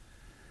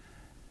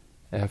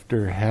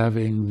 After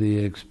having the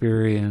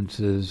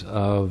experiences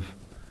of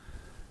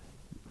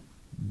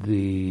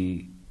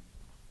the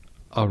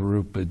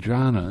arupa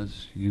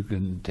jhanas, you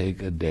can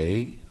take a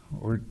day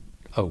or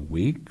a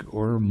week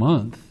or a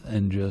month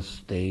and just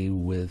stay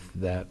with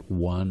that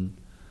one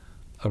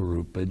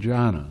arupa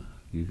jhana.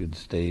 You can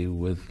stay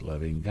with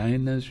loving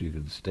kindness, you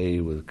can stay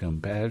with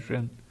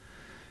compassion,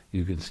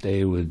 you can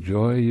stay with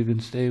joy, you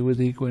can stay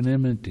with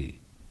equanimity.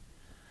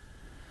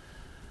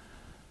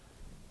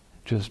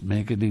 Just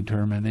make a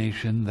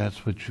determination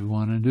that's what you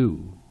want to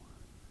do.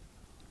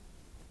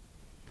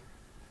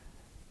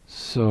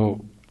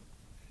 So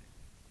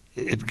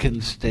it can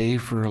stay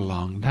for a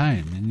long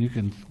time, and you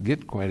can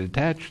get quite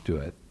attached to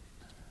it.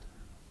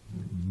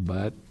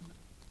 But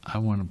I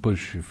want to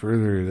push you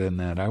further than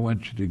that. I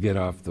want you to get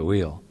off the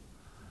wheel.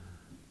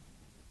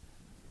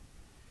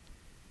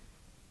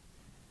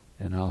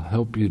 And I'll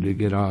help you to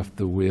get off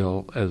the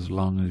wheel as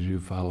long as you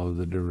follow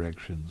the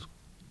directions,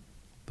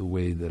 the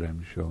way that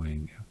I'm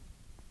showing you.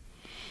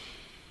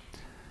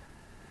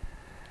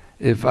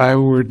 If I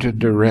were to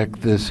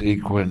direct this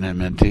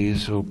equanimity,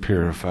 so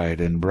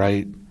purified and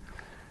bright,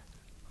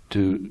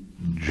 to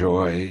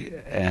joy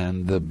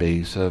and the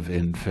base of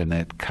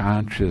infinite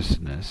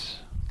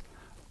consciousness,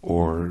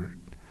 or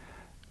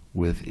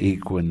with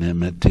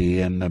equanimity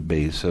and the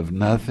base of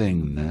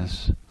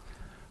nothingness,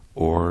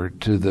 or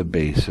to the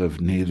base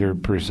of neither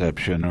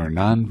perception or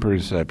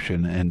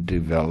non-perception, and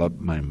develop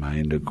my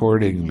mind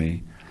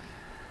accordingly,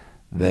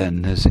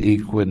 then this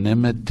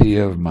equanimity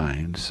of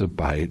mind,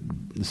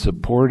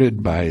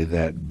 supported by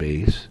that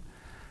base,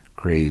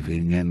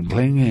 craving and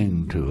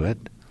clinging to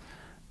it,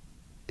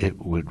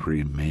 it would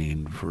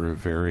remain for a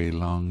very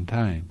long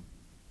time.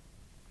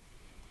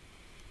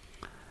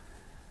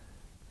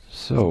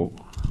 So,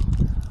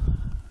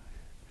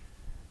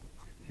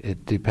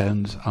 it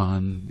depends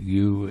on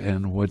you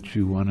and what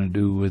you want to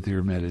do with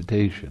your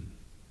meditation.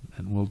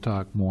 And we'll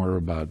talk more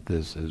about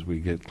this as we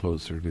get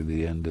closer to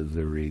the end of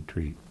the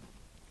retreat.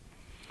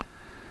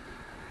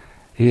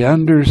 He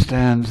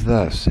understands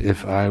thus,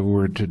 if I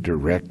were to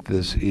direct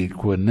this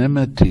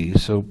equanimity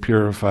so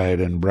purified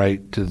and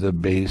bright to the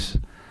base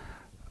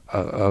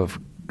of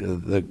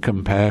the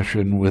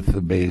compassion with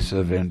the base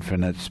of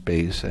infinite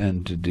space,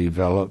 and to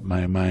develop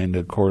my mind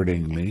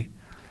accordingly,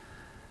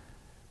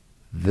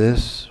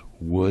 this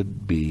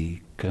would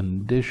be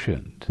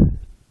conditioned.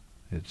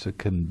 It's a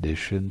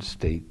conditioned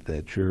state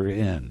that you're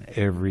in.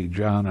 Every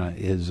jhana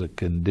is a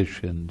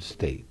conditioned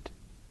state.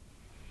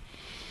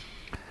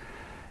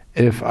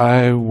 If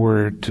I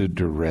were to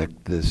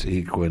direct this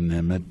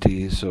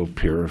equanimity so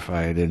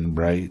purified and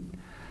bright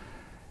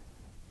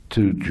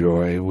to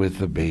joy with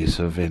the base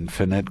of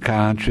infinite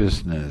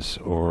consciousness,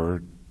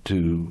 or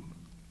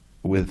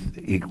with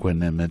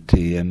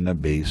equanimity in the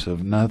base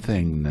of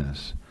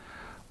nothingness,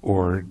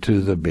 or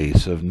to the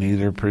base of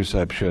neither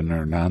perception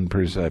or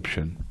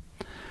non-perception,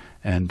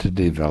 and to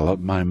develop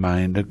my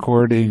mind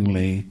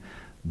accordingly,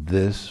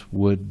 this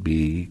would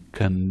be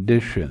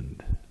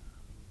conditioned.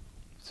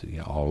 See,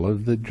 all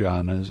of the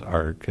jhanas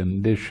are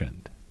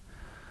conditioned.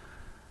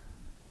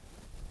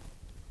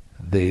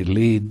 They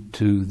lead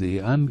to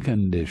the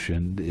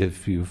unconditioned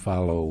if you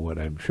follow what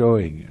I'm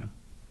showing you.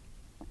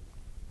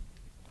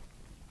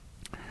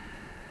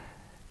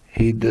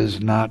 He does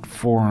not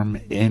form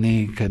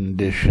any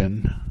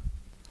condition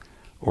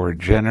or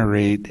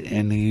generate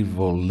any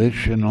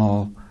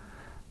volitional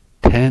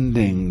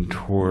tending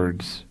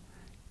towards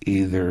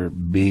either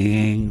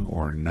being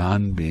or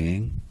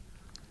non-being.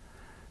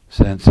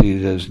 Since he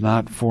does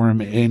not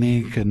form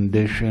any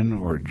condition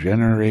or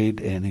generate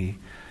any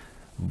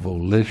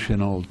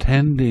volitional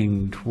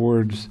tending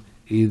towards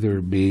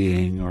either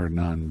being or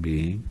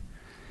non-being,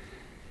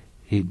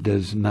 he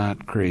does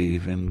not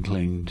crave and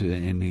cling to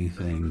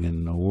anything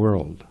in the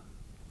world.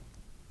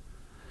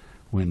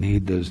 When he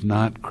does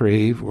not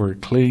crave or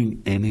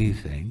cling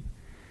anything,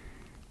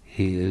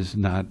 he is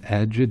not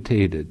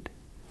agitated.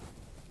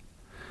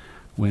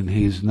 When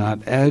he's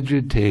not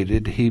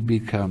agitated, he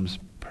becomes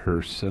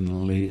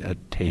personally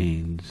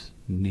attains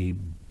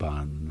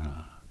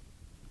nibbana.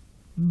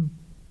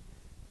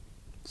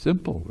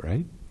 Simple,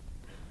 right?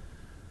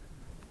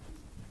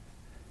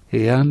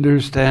 He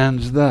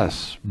understands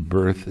thus,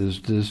 birth is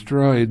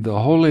destroyed, the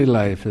holy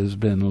life has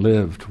been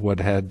lived, what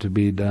had to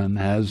be done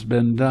has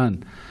been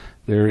done.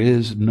 There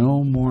is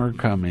no more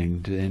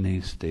coming to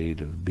any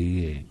state of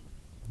being.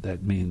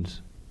 That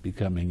means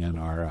becoming an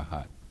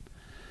arahat.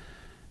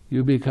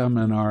 You become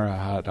an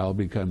arahat, I'll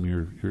become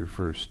your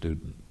first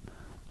student.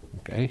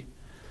 Okay?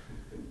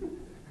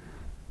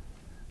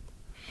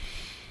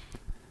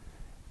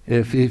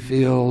 If he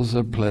feels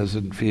a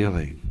pleasant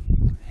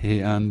feeling,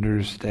 he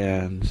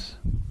understands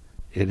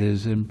it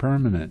is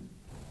impermanent.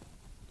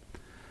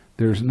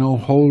 There's no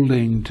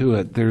holding to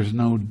it. There's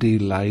no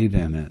delight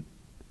in it.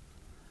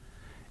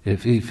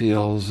 If he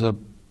feels a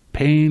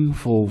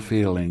painful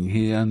feeling,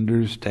 he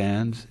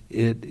understands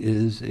it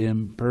is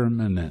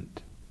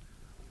impermanent.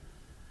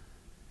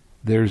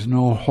 There's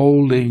no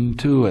holding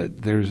to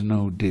it. There's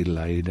no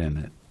delight in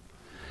it.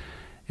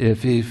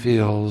 If he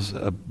feels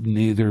a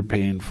neither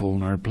painful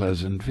nor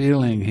pleasant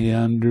feeling, he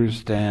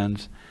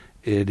understands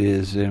it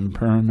is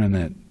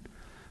impermanent.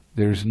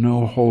 There's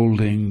no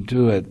holding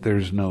to it.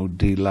 There's no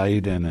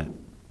delight in it.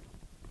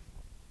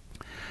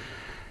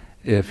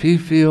 If he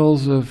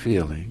feels a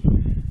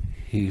feeling,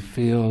 he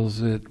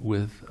feels it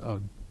with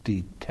a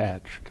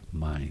detached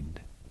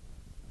mind.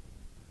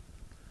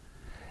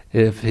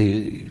 If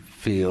he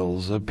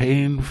feels a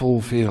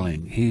painful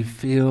feeling, he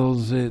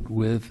feels it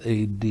with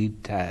a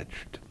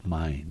detached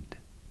mind.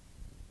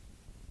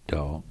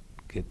 Don't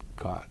get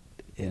caught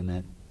in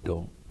it.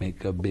 Don't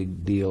make a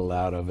big deal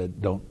out of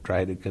it. Don't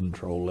try to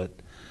control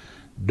it.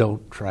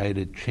 Don't try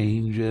to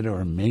change it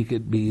or make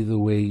it be the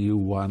way you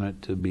want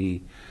it to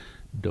be.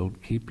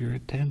 Don't keep your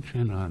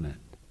attention on it.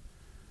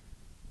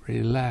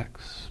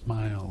 Relax,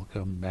 smile,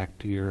 come back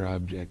to your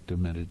object of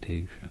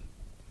meditation.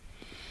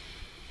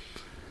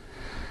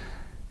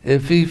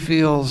 If he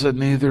feels a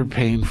neither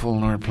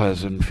painful nor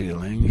pleasant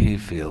feeling, he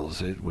feels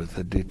it with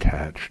a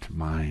detached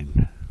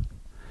mind.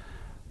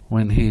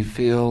 When he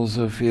feels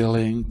a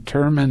feeling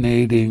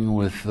terminating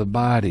with the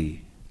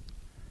body,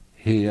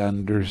 he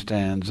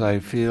understands, I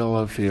feel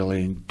a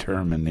feeling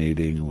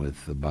terminating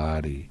with the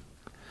body.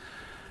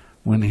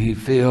 When he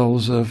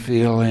feels a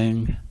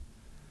feeling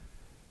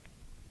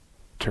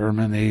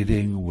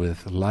terminating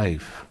with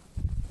life,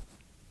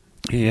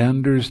 he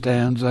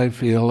understands, I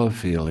feel a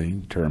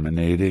feeling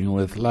terminating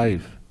with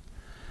life.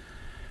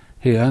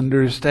 He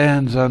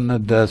understands on the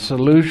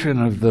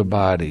dissolution of the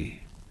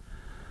body,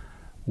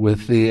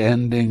 with the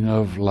ending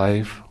of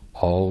life,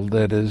 all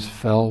that is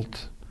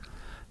felt,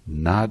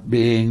 not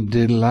being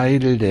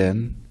delighted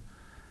in,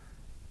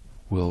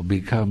 will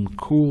become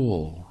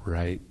cool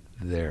right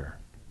there.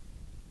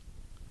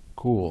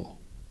 Cool.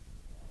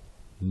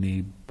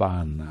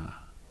 Nibbana.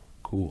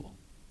 Cool.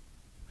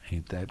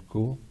 Ain't that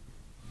cool?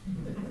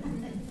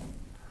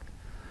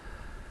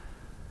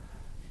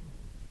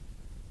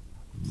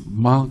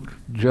 Monk,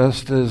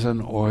 just as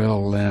an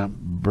oil lamp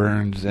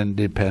burns in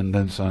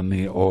dependence on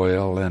the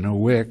oil in a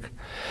wick,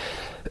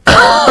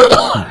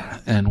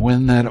 And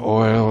when that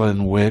oil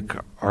and wick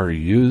are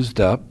used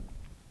up,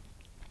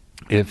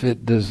 if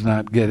it does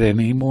not get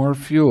any more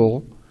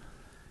fuel,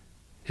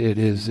 it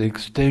is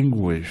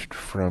extinguished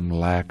from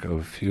lack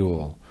of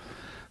fuel.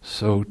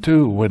 So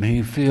too, when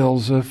he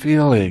feels a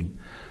feeling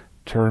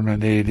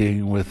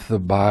terminating with the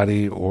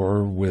body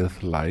or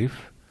with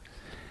life,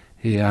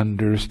 he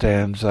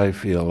understands, I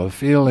feel a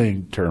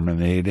feeling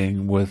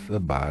terminating with the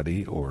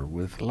body or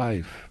with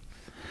life.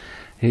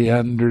 He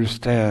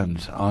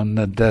understands, on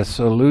the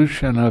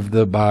dissolution of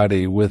the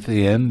body with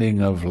the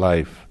ending of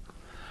life,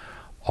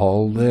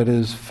 all that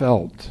is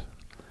felt,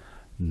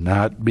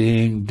 not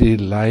being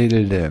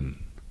delighted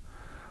in,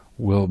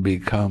 will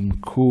become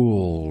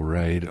cool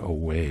right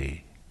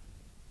away.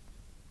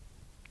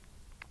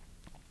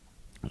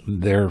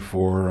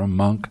 Therefore, a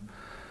monk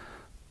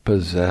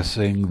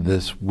possessing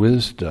this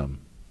wisdom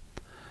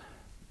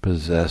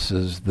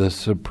possesses the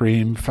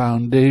supreme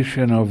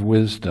foundation of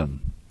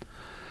wisdom,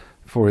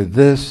 for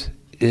this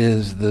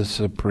is the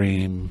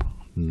supreme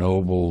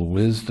noble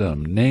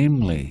wisdom,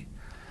 namely,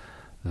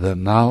 the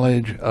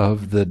knowledge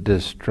of the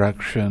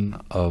destruction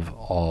of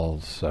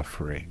all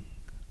suffering.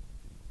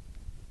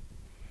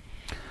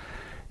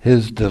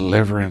 His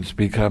deliverance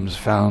becomes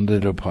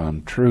founded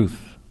upon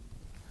truth,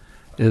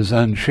 is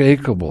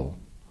unshakable,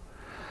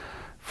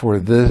 for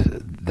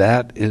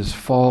that is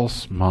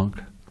false, monk,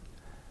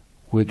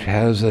 which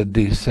has a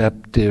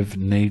deceptive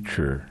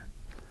nature,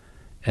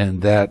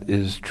 and that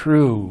is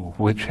true,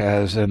 which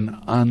has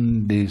an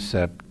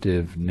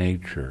undeceptive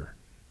nature,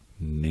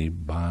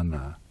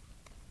 nibbana.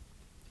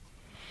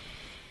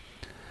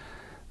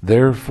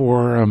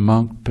 Therefore, a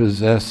monk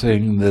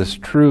possessing this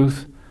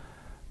truth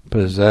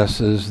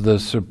possesses the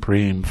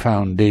supreme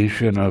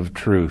foundation of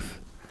truth.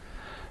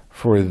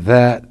 For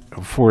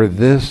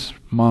this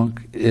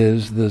monk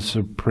is the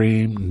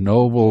supreme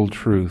noble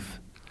truth,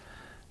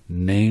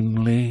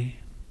 namely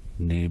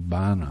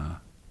nibbana,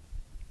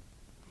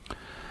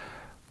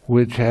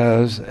 which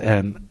has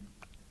an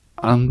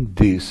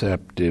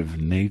undeceptive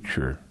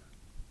nature.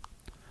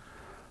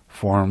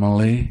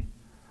 Formerly,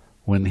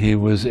 when he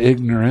was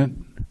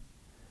ignorant,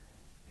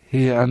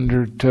 he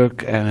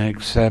undertook and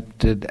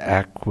accepted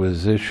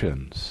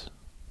acquisitions.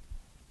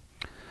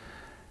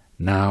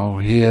 Now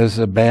he has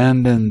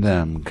abandoned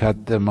them,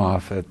 cut them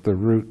off at the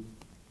root,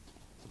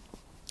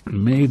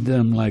 made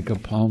them like a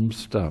palm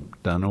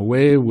stump, done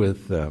away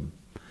with them,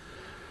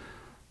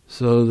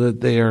 so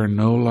that they are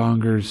no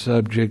longer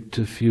subject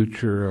to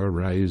future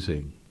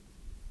arising.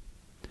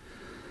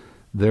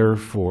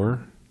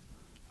 Therefore,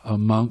 a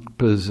monk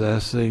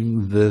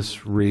possessing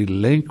this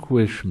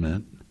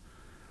relinquishment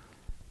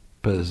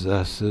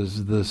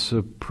possesses the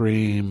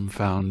supreme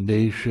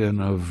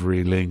foundation of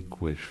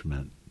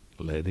relinquishment,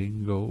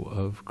 letting go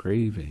of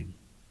craving.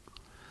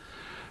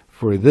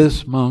 For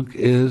this monk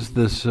is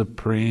the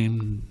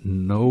supreme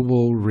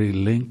noble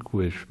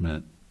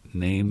relinquishment,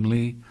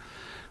 namely,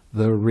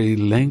 the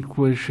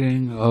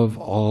relinquishing of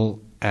all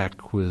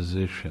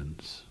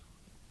acquisitions.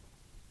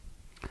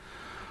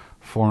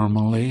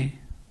 Formerly,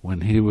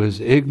 when he was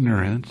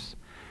ignorant,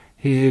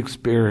 he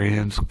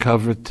experienced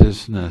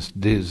covetousness,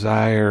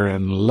 desire,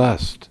 and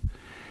lust.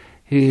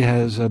 He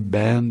has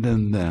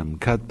abandoned them,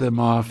 cut them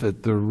off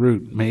at the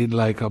root, made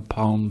like a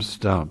palm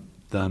stump,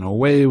 done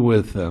away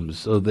with them,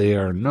 so they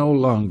are no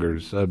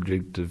longer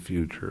subject to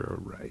future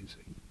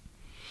arising.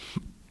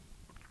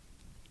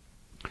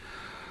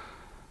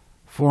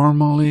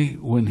 Formerly,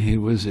 when he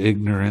was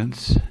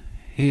ignorant,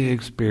 he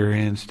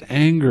experienced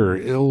anger,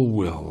 ill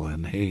will,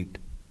 and hate.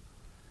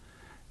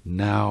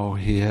 Now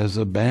he has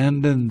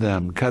abandoned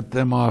them, cut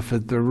them off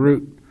at the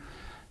root,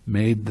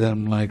 made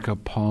them like a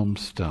palm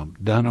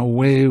stump, done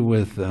away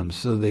with them,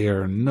 so they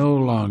are no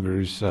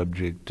longer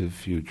subject to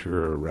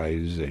future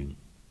arising.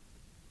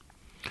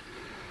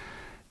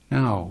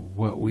 Now,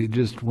 what we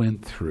just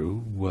went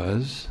through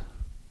was,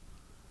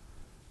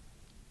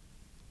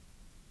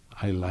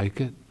 I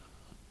like it,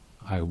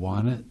 I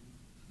want it,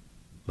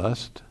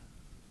 lust.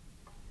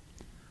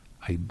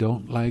 I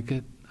don't like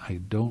it, I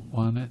don't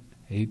want it,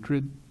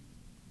 hatred.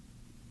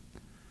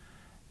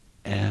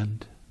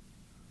 And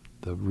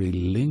the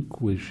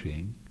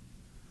relinquishing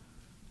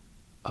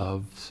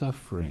of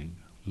suffering,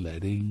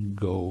 letting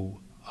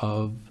go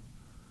of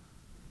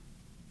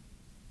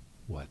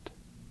what?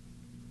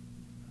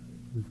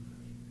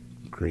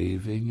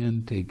 Craving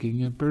and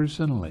taking it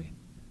personally.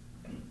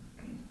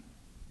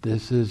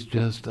 This is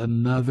just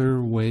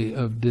another way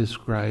of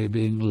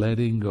describing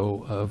letting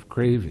go of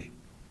craving.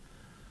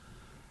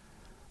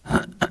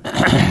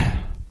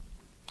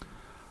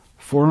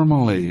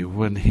 Formerly,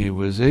 when he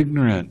was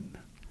ignorant,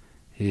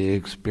 he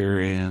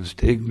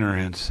experienced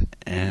ignorance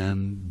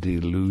and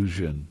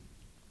delusion.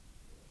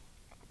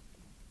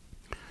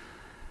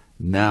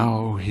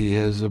 Now he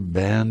has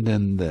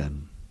abandoned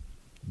them,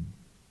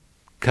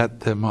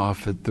 cut them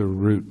off at the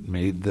root,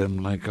 made them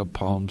like a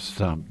palm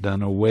stump,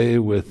 done away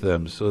with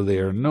them, so they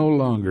are no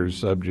longer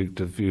subject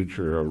to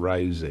future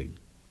arising.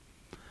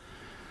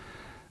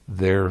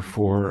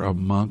 Therefore, a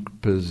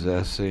monk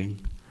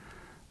possessing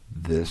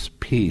this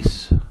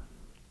peace,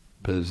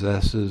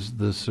 possesses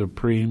the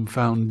supreme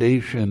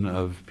foundation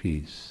of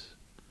peace.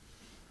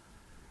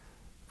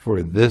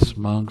 For this,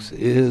 monks,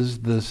 is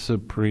the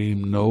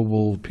supreme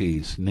noble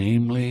peace,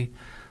 namely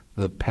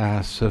the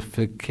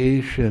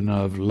pacification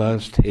of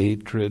lust,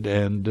 hatred,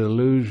 and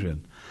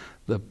delusion,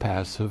 the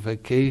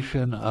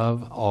pacification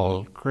of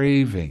all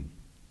craving.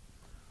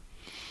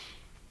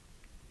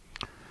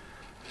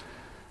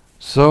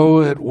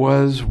 So it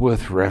was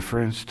with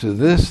reference to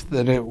this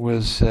that it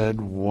was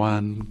said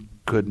one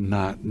could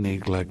not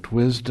neglect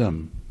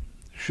wisdom,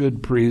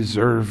 should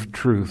preserve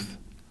truth,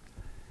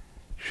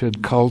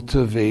 should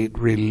cultivate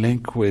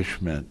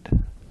relinquishment,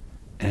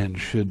 and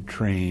should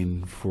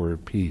train for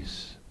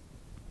peace.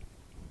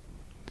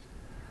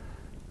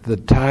 The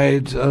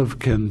tides of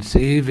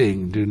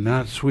conceiving do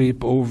not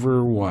sweep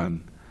over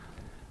one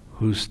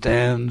who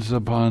stands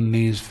upon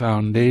these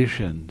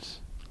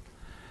foundations.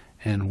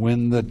 And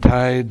when the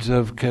tides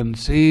of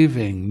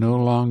conceiving no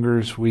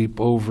longer sweep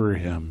over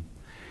him,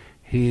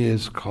 he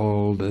is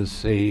called a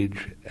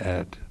sage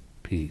at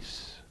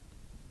peace.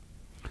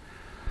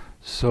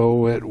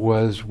 So it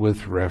was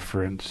with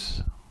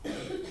reference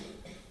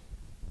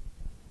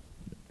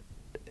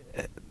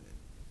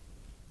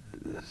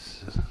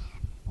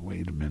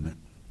wait a minute.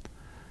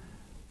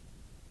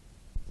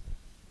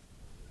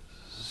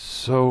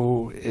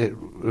 So it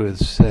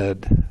was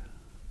said,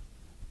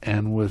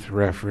 and with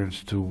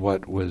reference to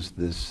what was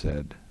this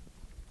said?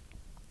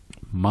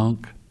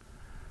 Monk,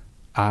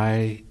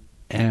 I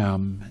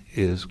am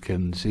is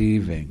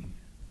conceiving.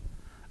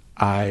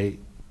 I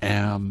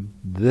am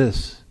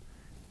this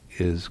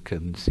is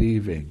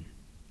conceiving.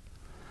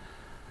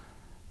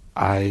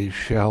 I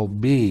shall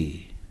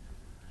be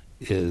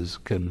is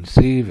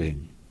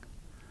conceiving.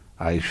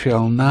 I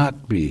shall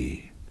not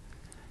be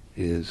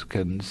is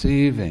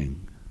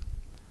conceiving.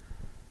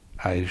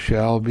 I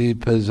shall be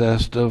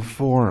possessed of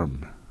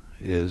form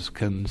is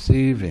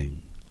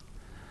conceiving.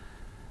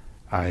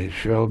 I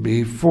shall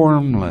be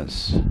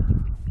formless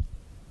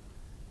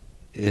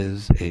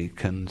is a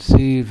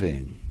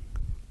conceiving.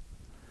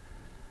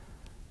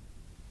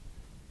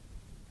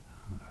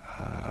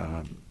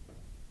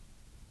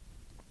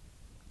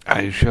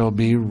 I shall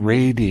be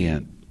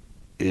radiant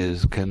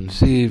is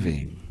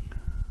conceiving.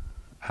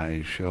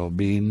 I shall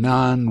be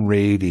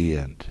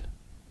non-radiant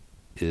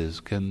is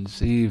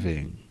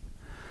conceiving.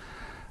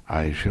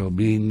 I shall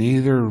be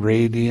neither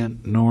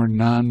radiant nor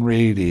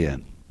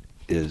non-radiant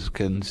is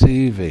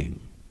conceiving.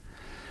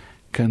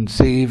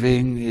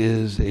 Conceiving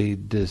is a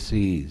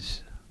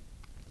disease.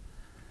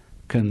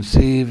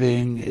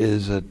 Conceiving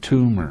is a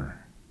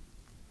tumor.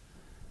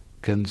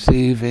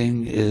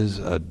 Conceiving is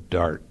a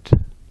dart.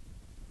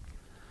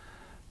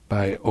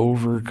 By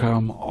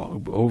overcoming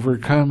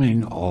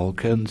all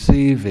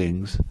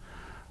conceivings,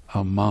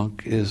 a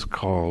monk is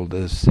called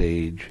a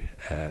sage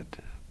at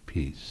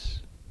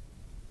peace.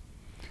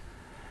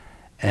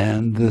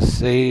 And the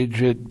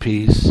sage at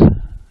peace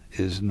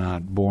is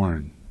not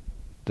born,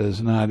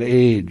 does not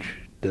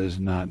age, does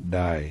not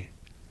die.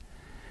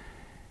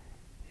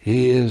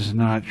 He is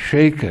not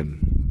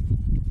shaken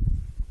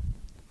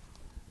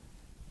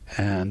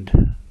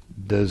and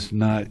does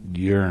not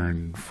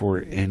yearn for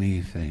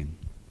anything.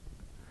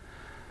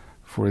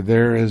 For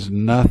there is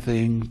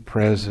nothing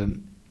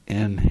present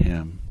in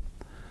him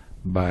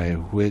by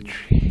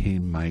which he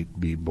might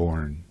be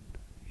born.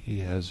 He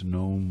has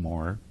no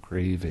more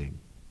craving.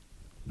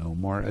 No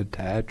more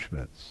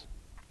attachments.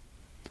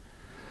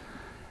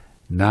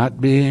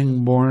 Not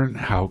being born,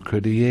 how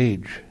could he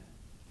age?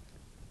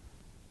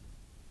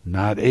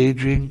 Not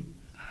aging,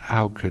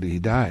 how could he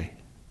die?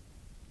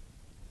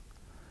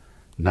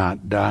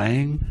 Not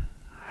dying,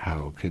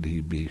 how could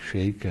he be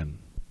shaken?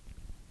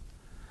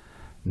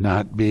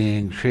 Not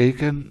being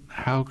shaken,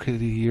 how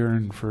could he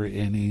yearn for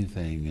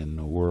anything in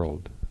the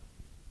world?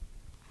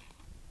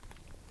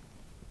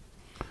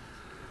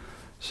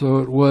 So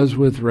it was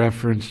with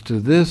reference to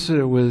this,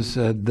 it was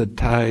said, the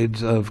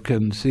tides of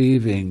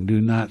conceiving do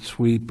not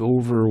sweep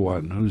over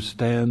one who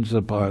stands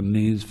upon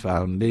these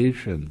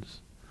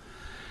foundations.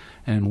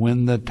 And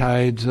when the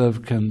tides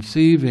of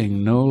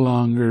conceiving no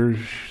longer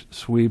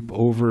sweep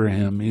over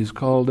him, he's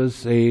called a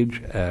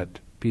sage at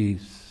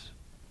peace.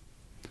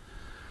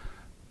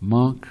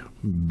 Monk,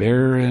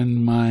 bear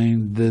in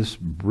mind this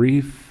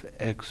brief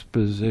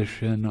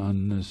exposition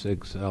on the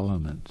 6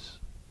 elements.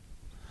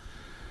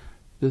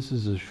 This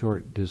is a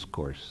short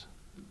discourse.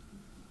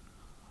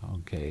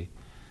 Okay.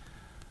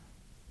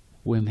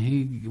 When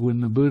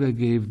the Buddha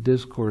gave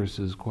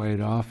discourses,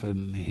 quite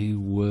often he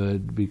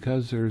would,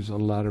 because there's a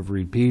lot of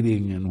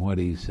repeating in what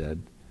he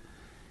said,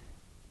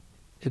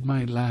 it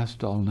might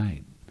last all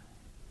night.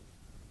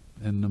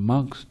 And the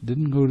monks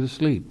didn't go to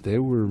sleep. They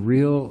were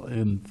real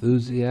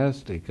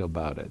enthusiastic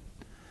about it.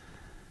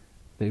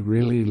 They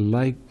really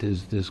liked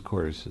his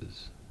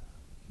discourses.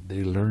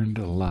 They learned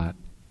a lot.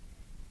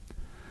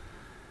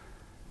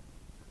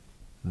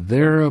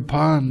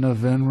 Thereupon the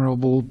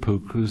Venerable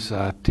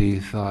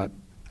Pukusati thought,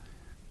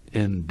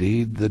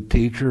 indeed the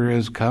teacher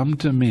has come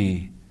to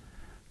me,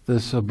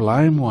 the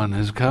Sublime One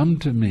has come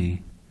to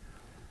me.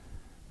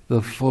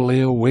 the fully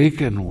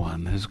awakened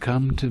one has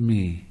come to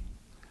me."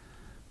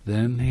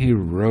 Then he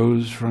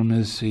rose from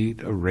his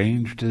seat,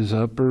 arranged his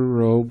upper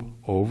robe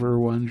over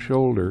one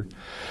shoulder,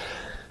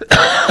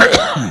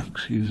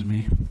 excuse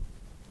me,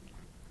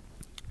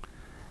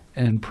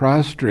 and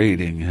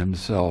prostrating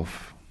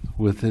himself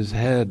with his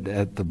head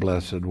at the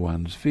Blessed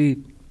One's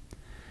feet,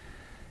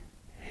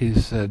 he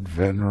said,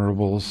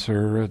 "Venerable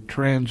Sir, a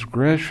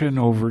transgression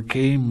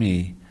overcame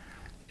me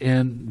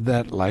in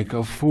that, like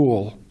a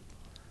fool,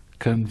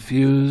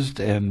 confused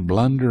and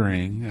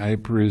blundering, I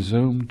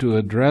presumed to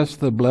address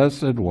the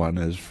Blessed One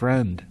as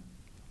friend.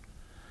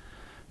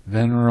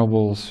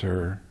 Venerable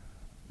Sir,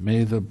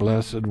 may the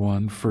Blessed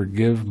One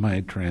forgive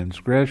my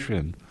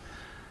transgression,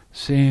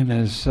 seen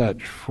as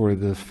such for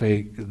the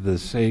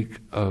sake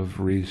of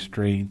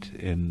restraint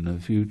in the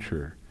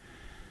future."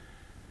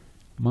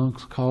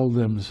 Monks called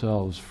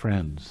themselves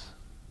friends,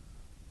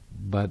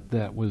 but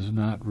that was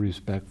not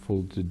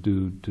respectful to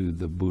do to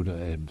the Buddha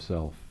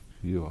himself.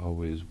 You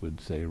always would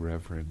say,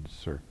 "Reverend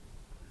Sir."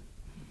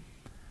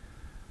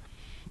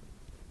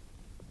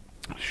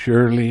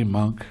 "Surely,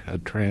 monk, a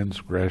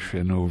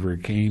transgression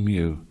overcame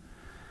you,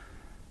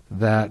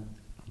 that,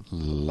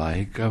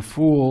 like a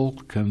fool,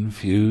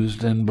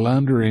 confused and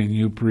blundering,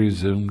 you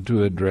presumed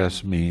to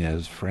address me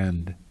as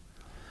friend.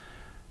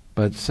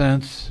 But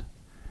since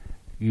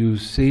you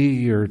see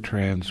your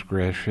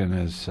transgression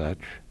as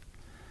such,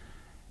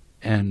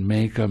 and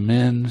make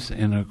amends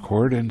in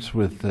accordance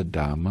with the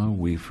Dhamma,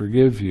 we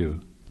forgive you.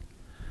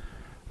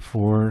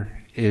 For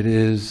it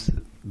is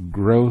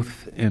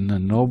growth in the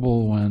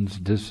Noble One's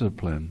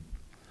discipline.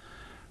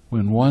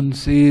 When one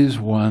sees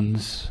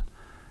one's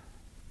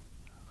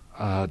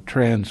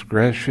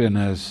transgression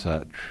as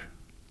such,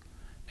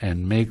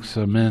 and makes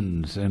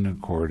amends in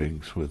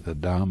accordance with the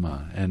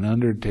Dhamma, and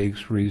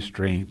undertakes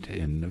restraint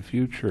in the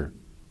future.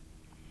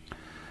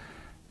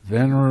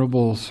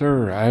 Venerable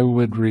Sir, I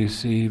would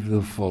receive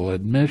the full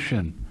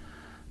admission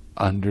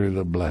under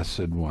the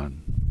Blessed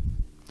One.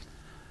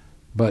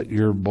 But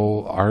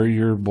are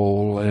your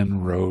bowl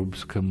and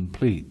robes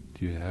complete?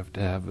 You have to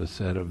have a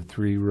set of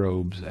 3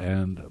 robes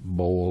and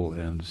bowl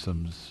and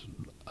some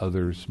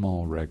other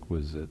small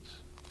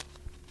requisites.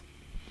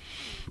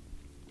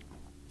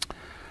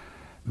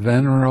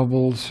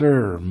 Venerable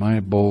Sir, my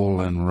bowl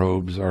and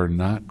robes are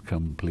not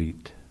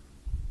complete.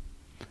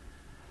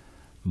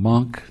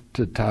 Monk,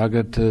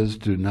 Tathagatas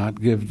do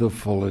not give the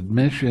full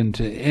admission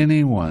to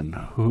anyone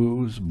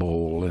whose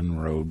bowl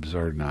and robes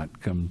are not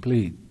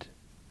complete.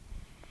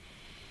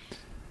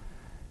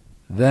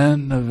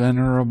 Then the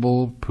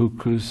Venerable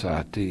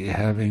Pukusati,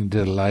 having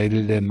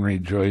delighted and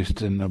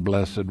rejoiced in the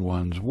Blessed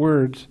One's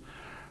words,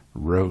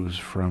 rose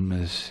from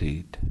his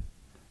seat.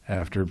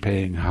 After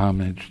paying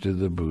homage to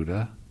the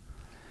Buddha,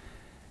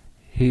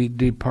 he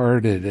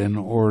departed in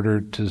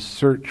order to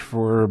search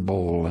for a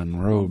bowl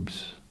and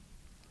robes.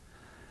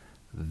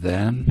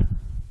 Then,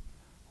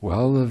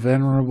 while the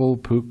Venerable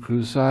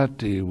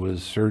Pukusati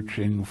was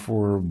searching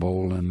for a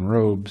bowl and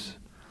robes,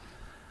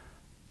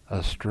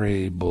 a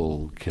stray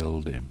bull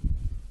killed him.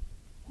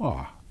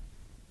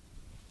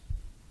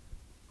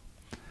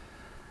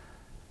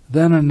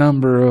 Then a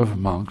number of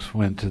monks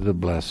went to the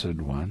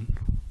Blessed One.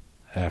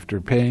 After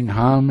paying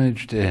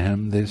homage to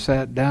him, they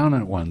sat down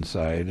at one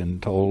side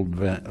and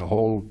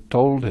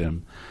told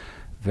him,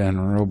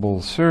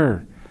 Venerable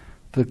Sir,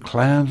 the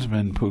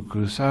clansman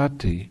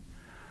Pukusati,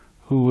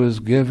 who was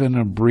given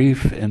a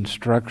brief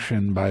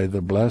instruction by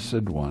the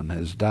Blessed One,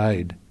 has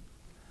died.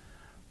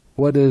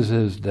 What is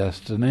his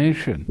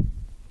destination?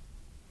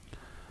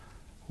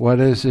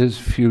 What is his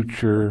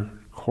future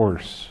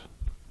course?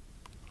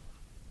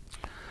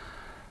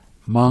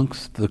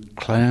 Monks, the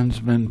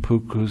clansman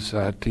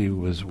Pukusati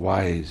was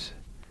wise.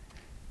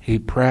 He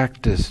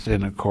practiced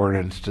in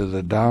accordance to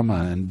the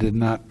Dhamma and did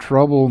not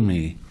trouble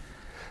me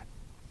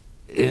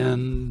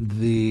in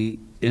the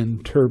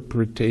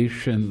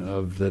interpretation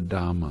of the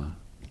Dhamma.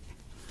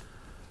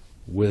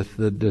 With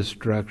the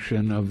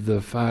destruction of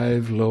the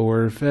 5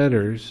 lower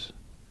fetters,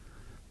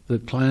 the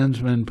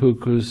clansman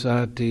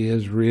Pukusati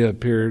has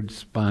reappeared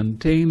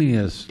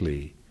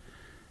spontaneously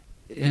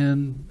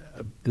in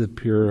the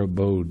pure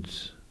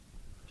abodes,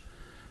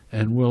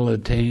 and will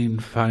attain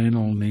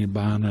final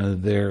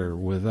nibbana there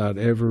without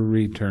ever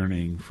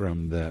returning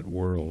from that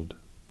world.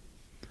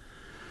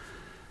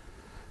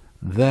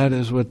 That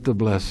is what the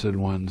Blessed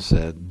One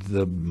said.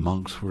 The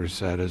monks were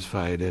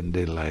satisfied and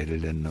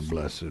delighted in the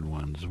Blessed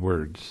One's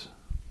words.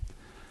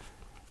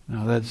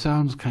 Now that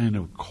sounds kind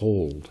of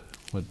cold,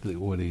 what the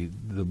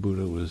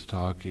Buddha was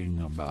talking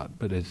about,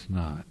 but it's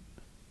not.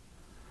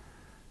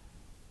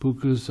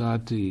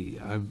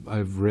 Pukusati,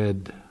 I've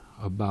read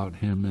about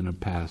him in a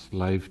past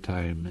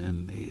lifetime,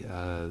 and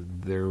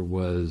there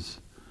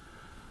was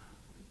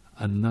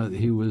another.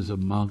 He was a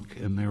monk,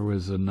 and there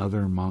was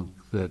another monk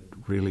that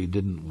really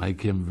didn't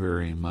like him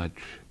very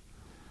much,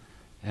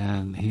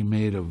 and he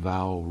made a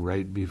vow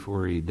right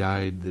before he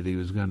died that he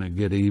was going to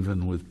get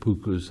even with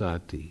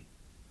Pukusati.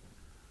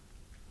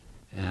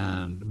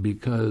 And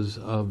because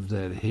of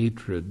that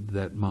hatred,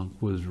 that monk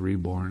was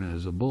reborn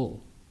as a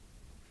bull.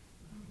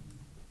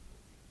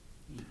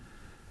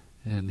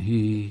 And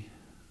he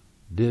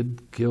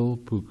did kill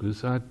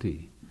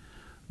Pukusati.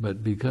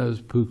 But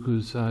because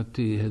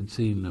Pukusati had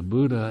seen the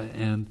Buddha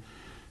and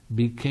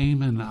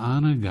became an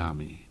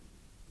anagami.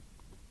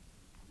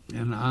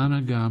 An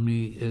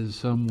anagami is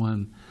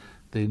someone,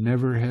 they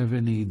never have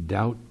any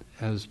doubt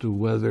as to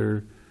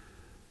whether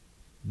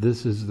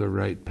this is the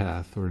right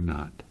path or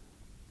not.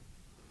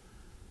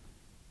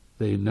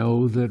 They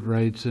know that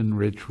rites and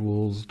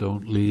rituals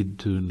don't lead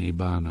to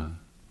nibbana.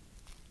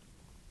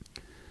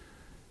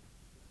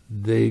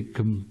 They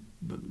become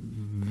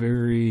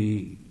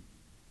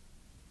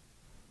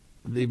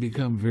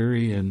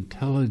very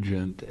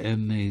intelligent,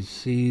 and they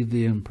see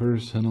the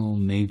impersonal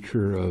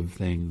nature of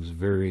things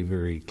very,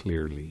 very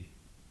clearly.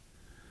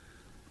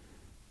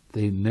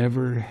 They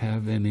never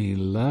have any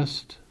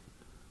lust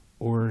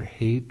or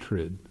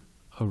hatred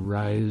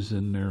arise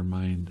in their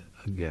mind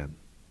again.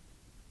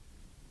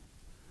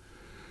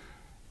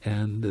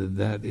 And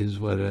that is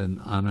what an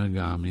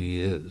anagami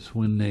is.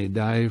 When they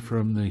die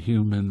from the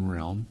human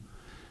realm,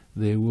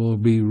 they will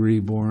be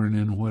reborn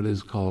in what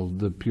is called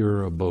the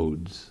pure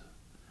abodes.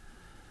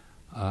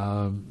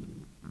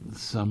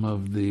 Some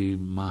of the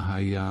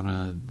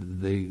Mahayana,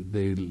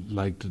 they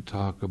like to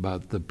talk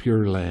about the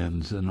pure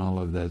lands and all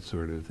of that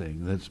sort of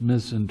thing. That's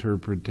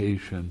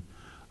misinterpretation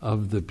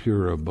of the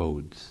pure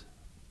abodes.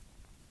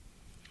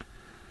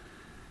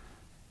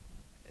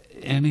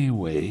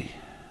 Anyway,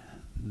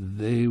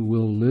 they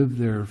will live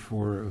there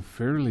for a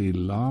fairly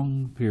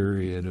long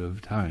period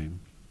of time.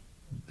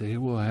 They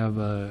will have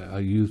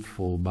a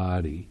youthful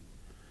body,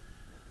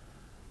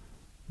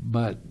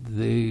 but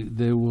they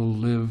will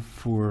live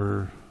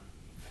for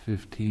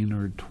 15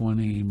 or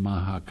 20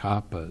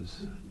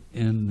 mahakapas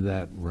in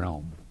that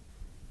realm.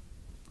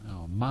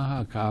 Now,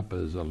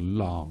 mahakapa is a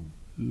long,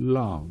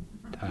 long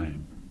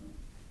time.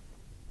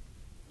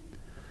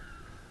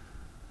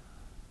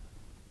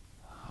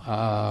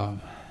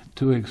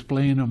 To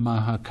explain a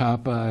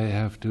mahakapa, I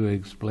have to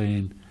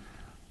explain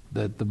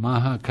that the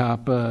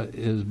mahakapa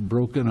is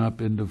broken up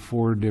into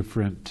 4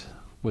 different,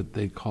 what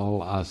they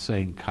call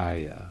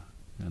asankaya,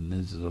 and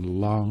this is a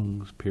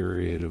long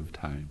period of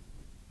time.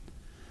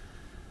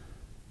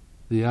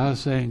 The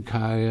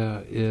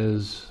asankaya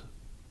is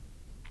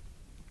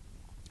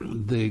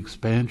the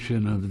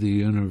expansion of the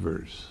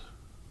universe,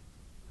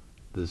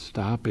 the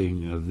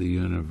stopping of the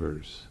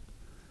universe,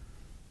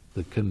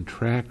 the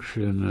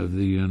contraction of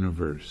the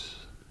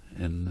universe,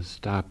 and the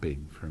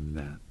stopping from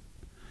that.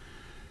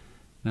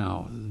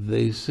 Now,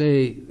 they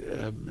say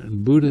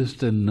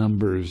Buddhist and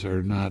numbers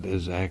are not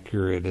as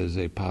accurate as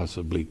they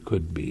possibly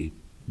could be,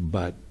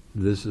 but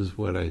this is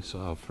what I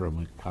saw from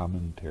a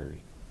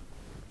commentary.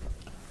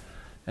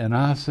 An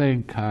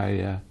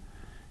asankaya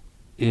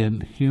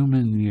in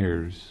human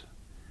years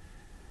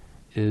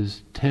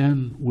is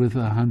 10 with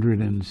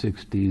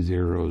 160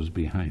 zeros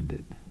behind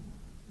it.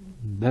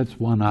 That's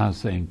one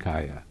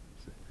asankaya.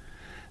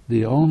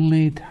 The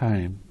only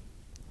time,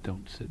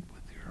 don't sit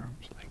with your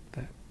arms like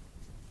that.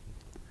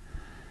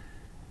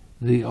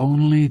 The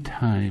only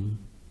time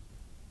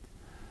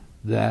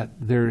that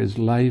there is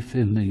life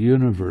in the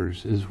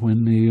universe is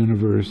when the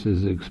universe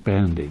is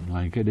expanding,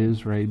 like it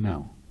is right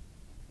now.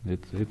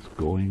 It's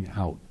going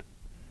out.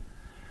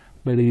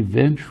 But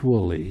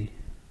eventually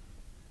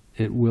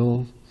it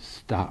will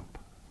stop,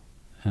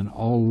 and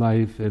all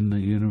life in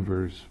the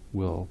universe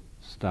will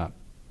stop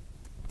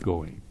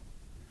going.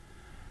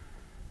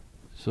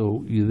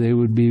 So they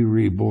would be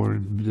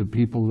reborn. The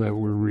people that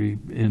were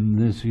in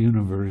this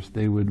universe,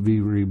 they would be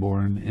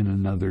reborn in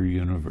another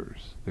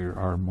universe. There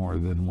are more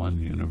than one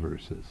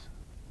universes.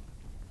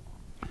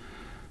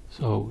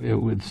 So it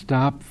would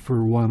stop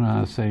for one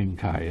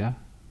asankaya.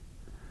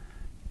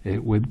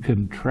 It would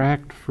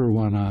contract for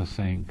one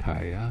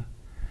asankaya,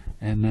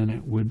 and then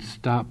it would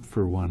stop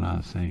for one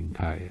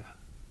asankaya.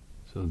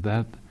 So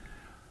that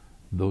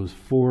those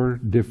 4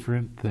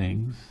 different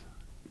things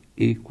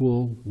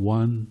equal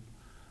one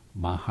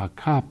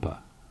mahakapa.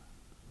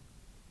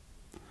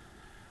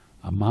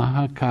 A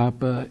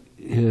mahakapa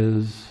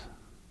is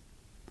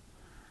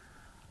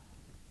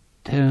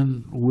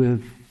 10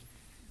 with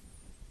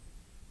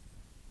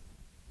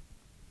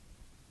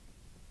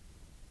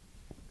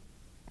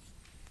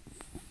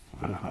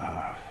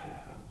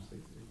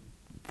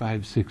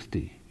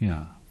 560,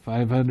 yeah,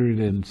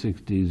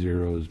 560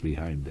 zeros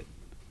behind it.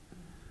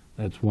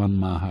 That's one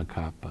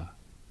mahakapa.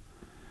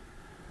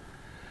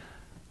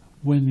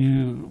 When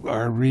you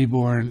are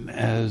reborn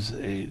as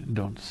a,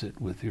 don't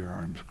sit with your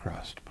arms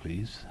crossed,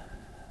 please.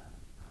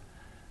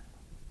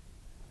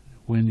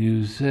 When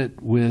you sit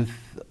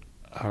with,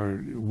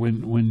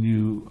 when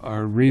you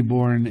are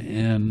reborn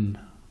in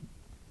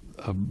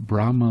a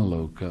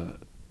Brahmaloka,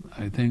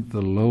 I think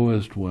the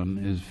lowest one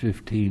is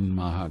 15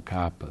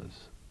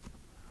 mahakapas.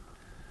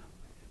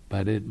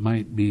 But it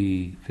might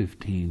be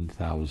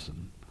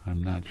 15,000.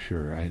 I'm not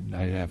sure. I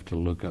have to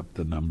look up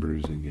the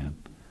numbers again.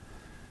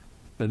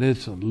 But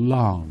it's a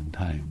long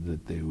time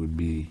that they would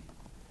be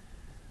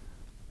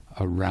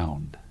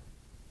around.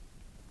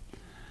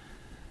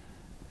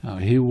 Now,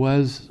 he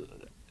was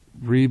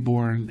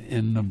reborn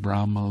in the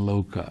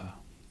Brahmaloka,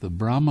 The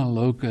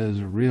Brahmaloka is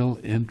a real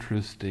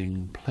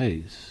interesting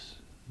place.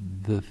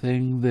 The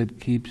thing that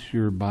keeps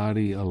your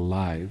body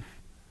alive,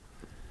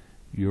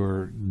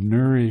 your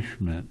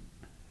nourishment,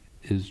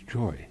 is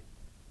joy.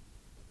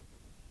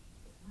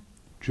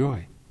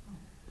 Joy.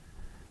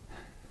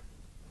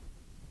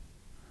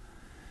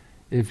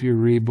 If you're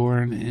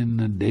reborn in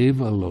the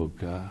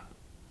Devaloka,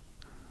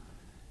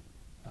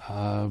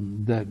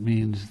 that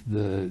means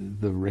the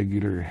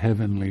regular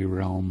heavenly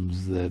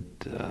realms that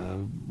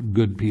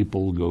good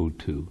people go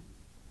to.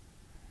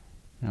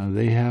 Now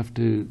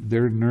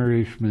their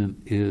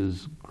nourishment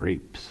is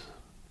grapes,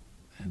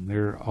 and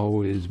they're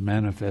always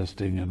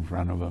manifesting in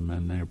front of them,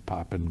 and they're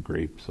popping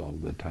grapes all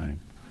the time.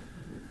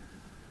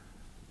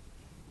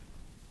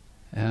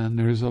 And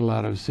there's a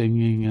lot of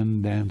singing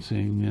and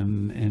dancing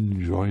and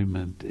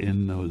enjoyment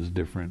in those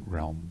different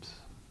realms.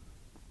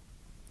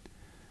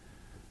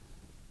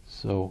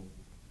 So,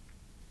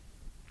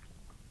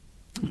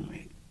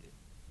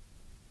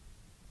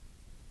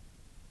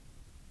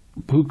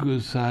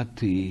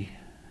 Pukusati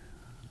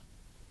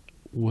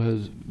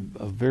was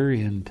a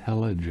very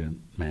intelligent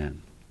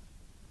man.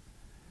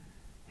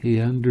 He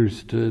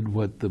understood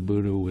what the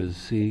Buddha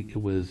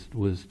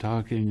was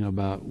talking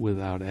about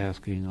without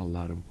asking a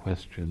lot of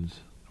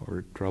questions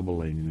or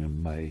troubling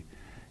him by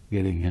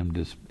getting him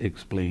to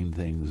explain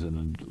things in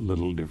a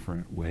little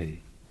different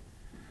way.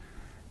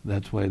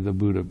 That's why the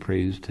Buddha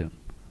praised him.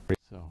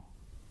 So,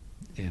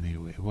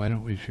 anyway, why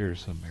don't we share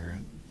some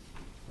merit?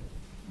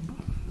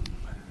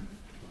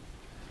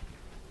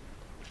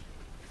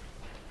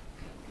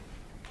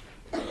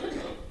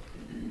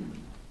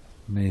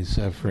 May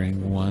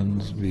suffering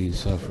ones be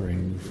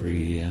suffering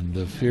free, and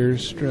the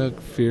fear-struck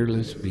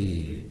fearless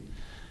be.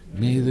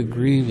 May the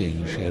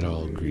grieving shed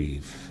all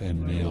grief,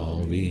 and may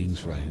all beings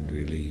find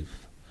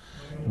relief.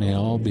 May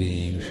all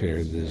beings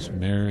share this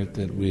merit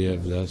that we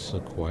have thus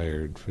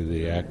acquired for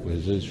the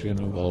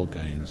acquisition of all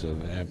kinds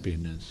of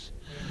happiness.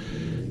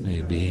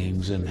 May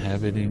beings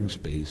inhabiting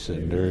space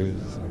and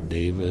earth,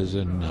 devas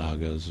and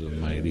nagas of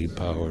mighty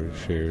power,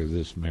 share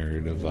this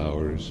merit of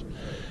ours.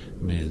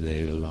 May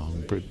they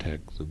long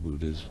protect the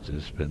Buddha's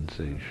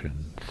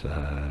dispensation.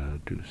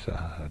 Sadhu,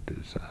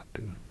 sadhu,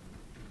 sadhu.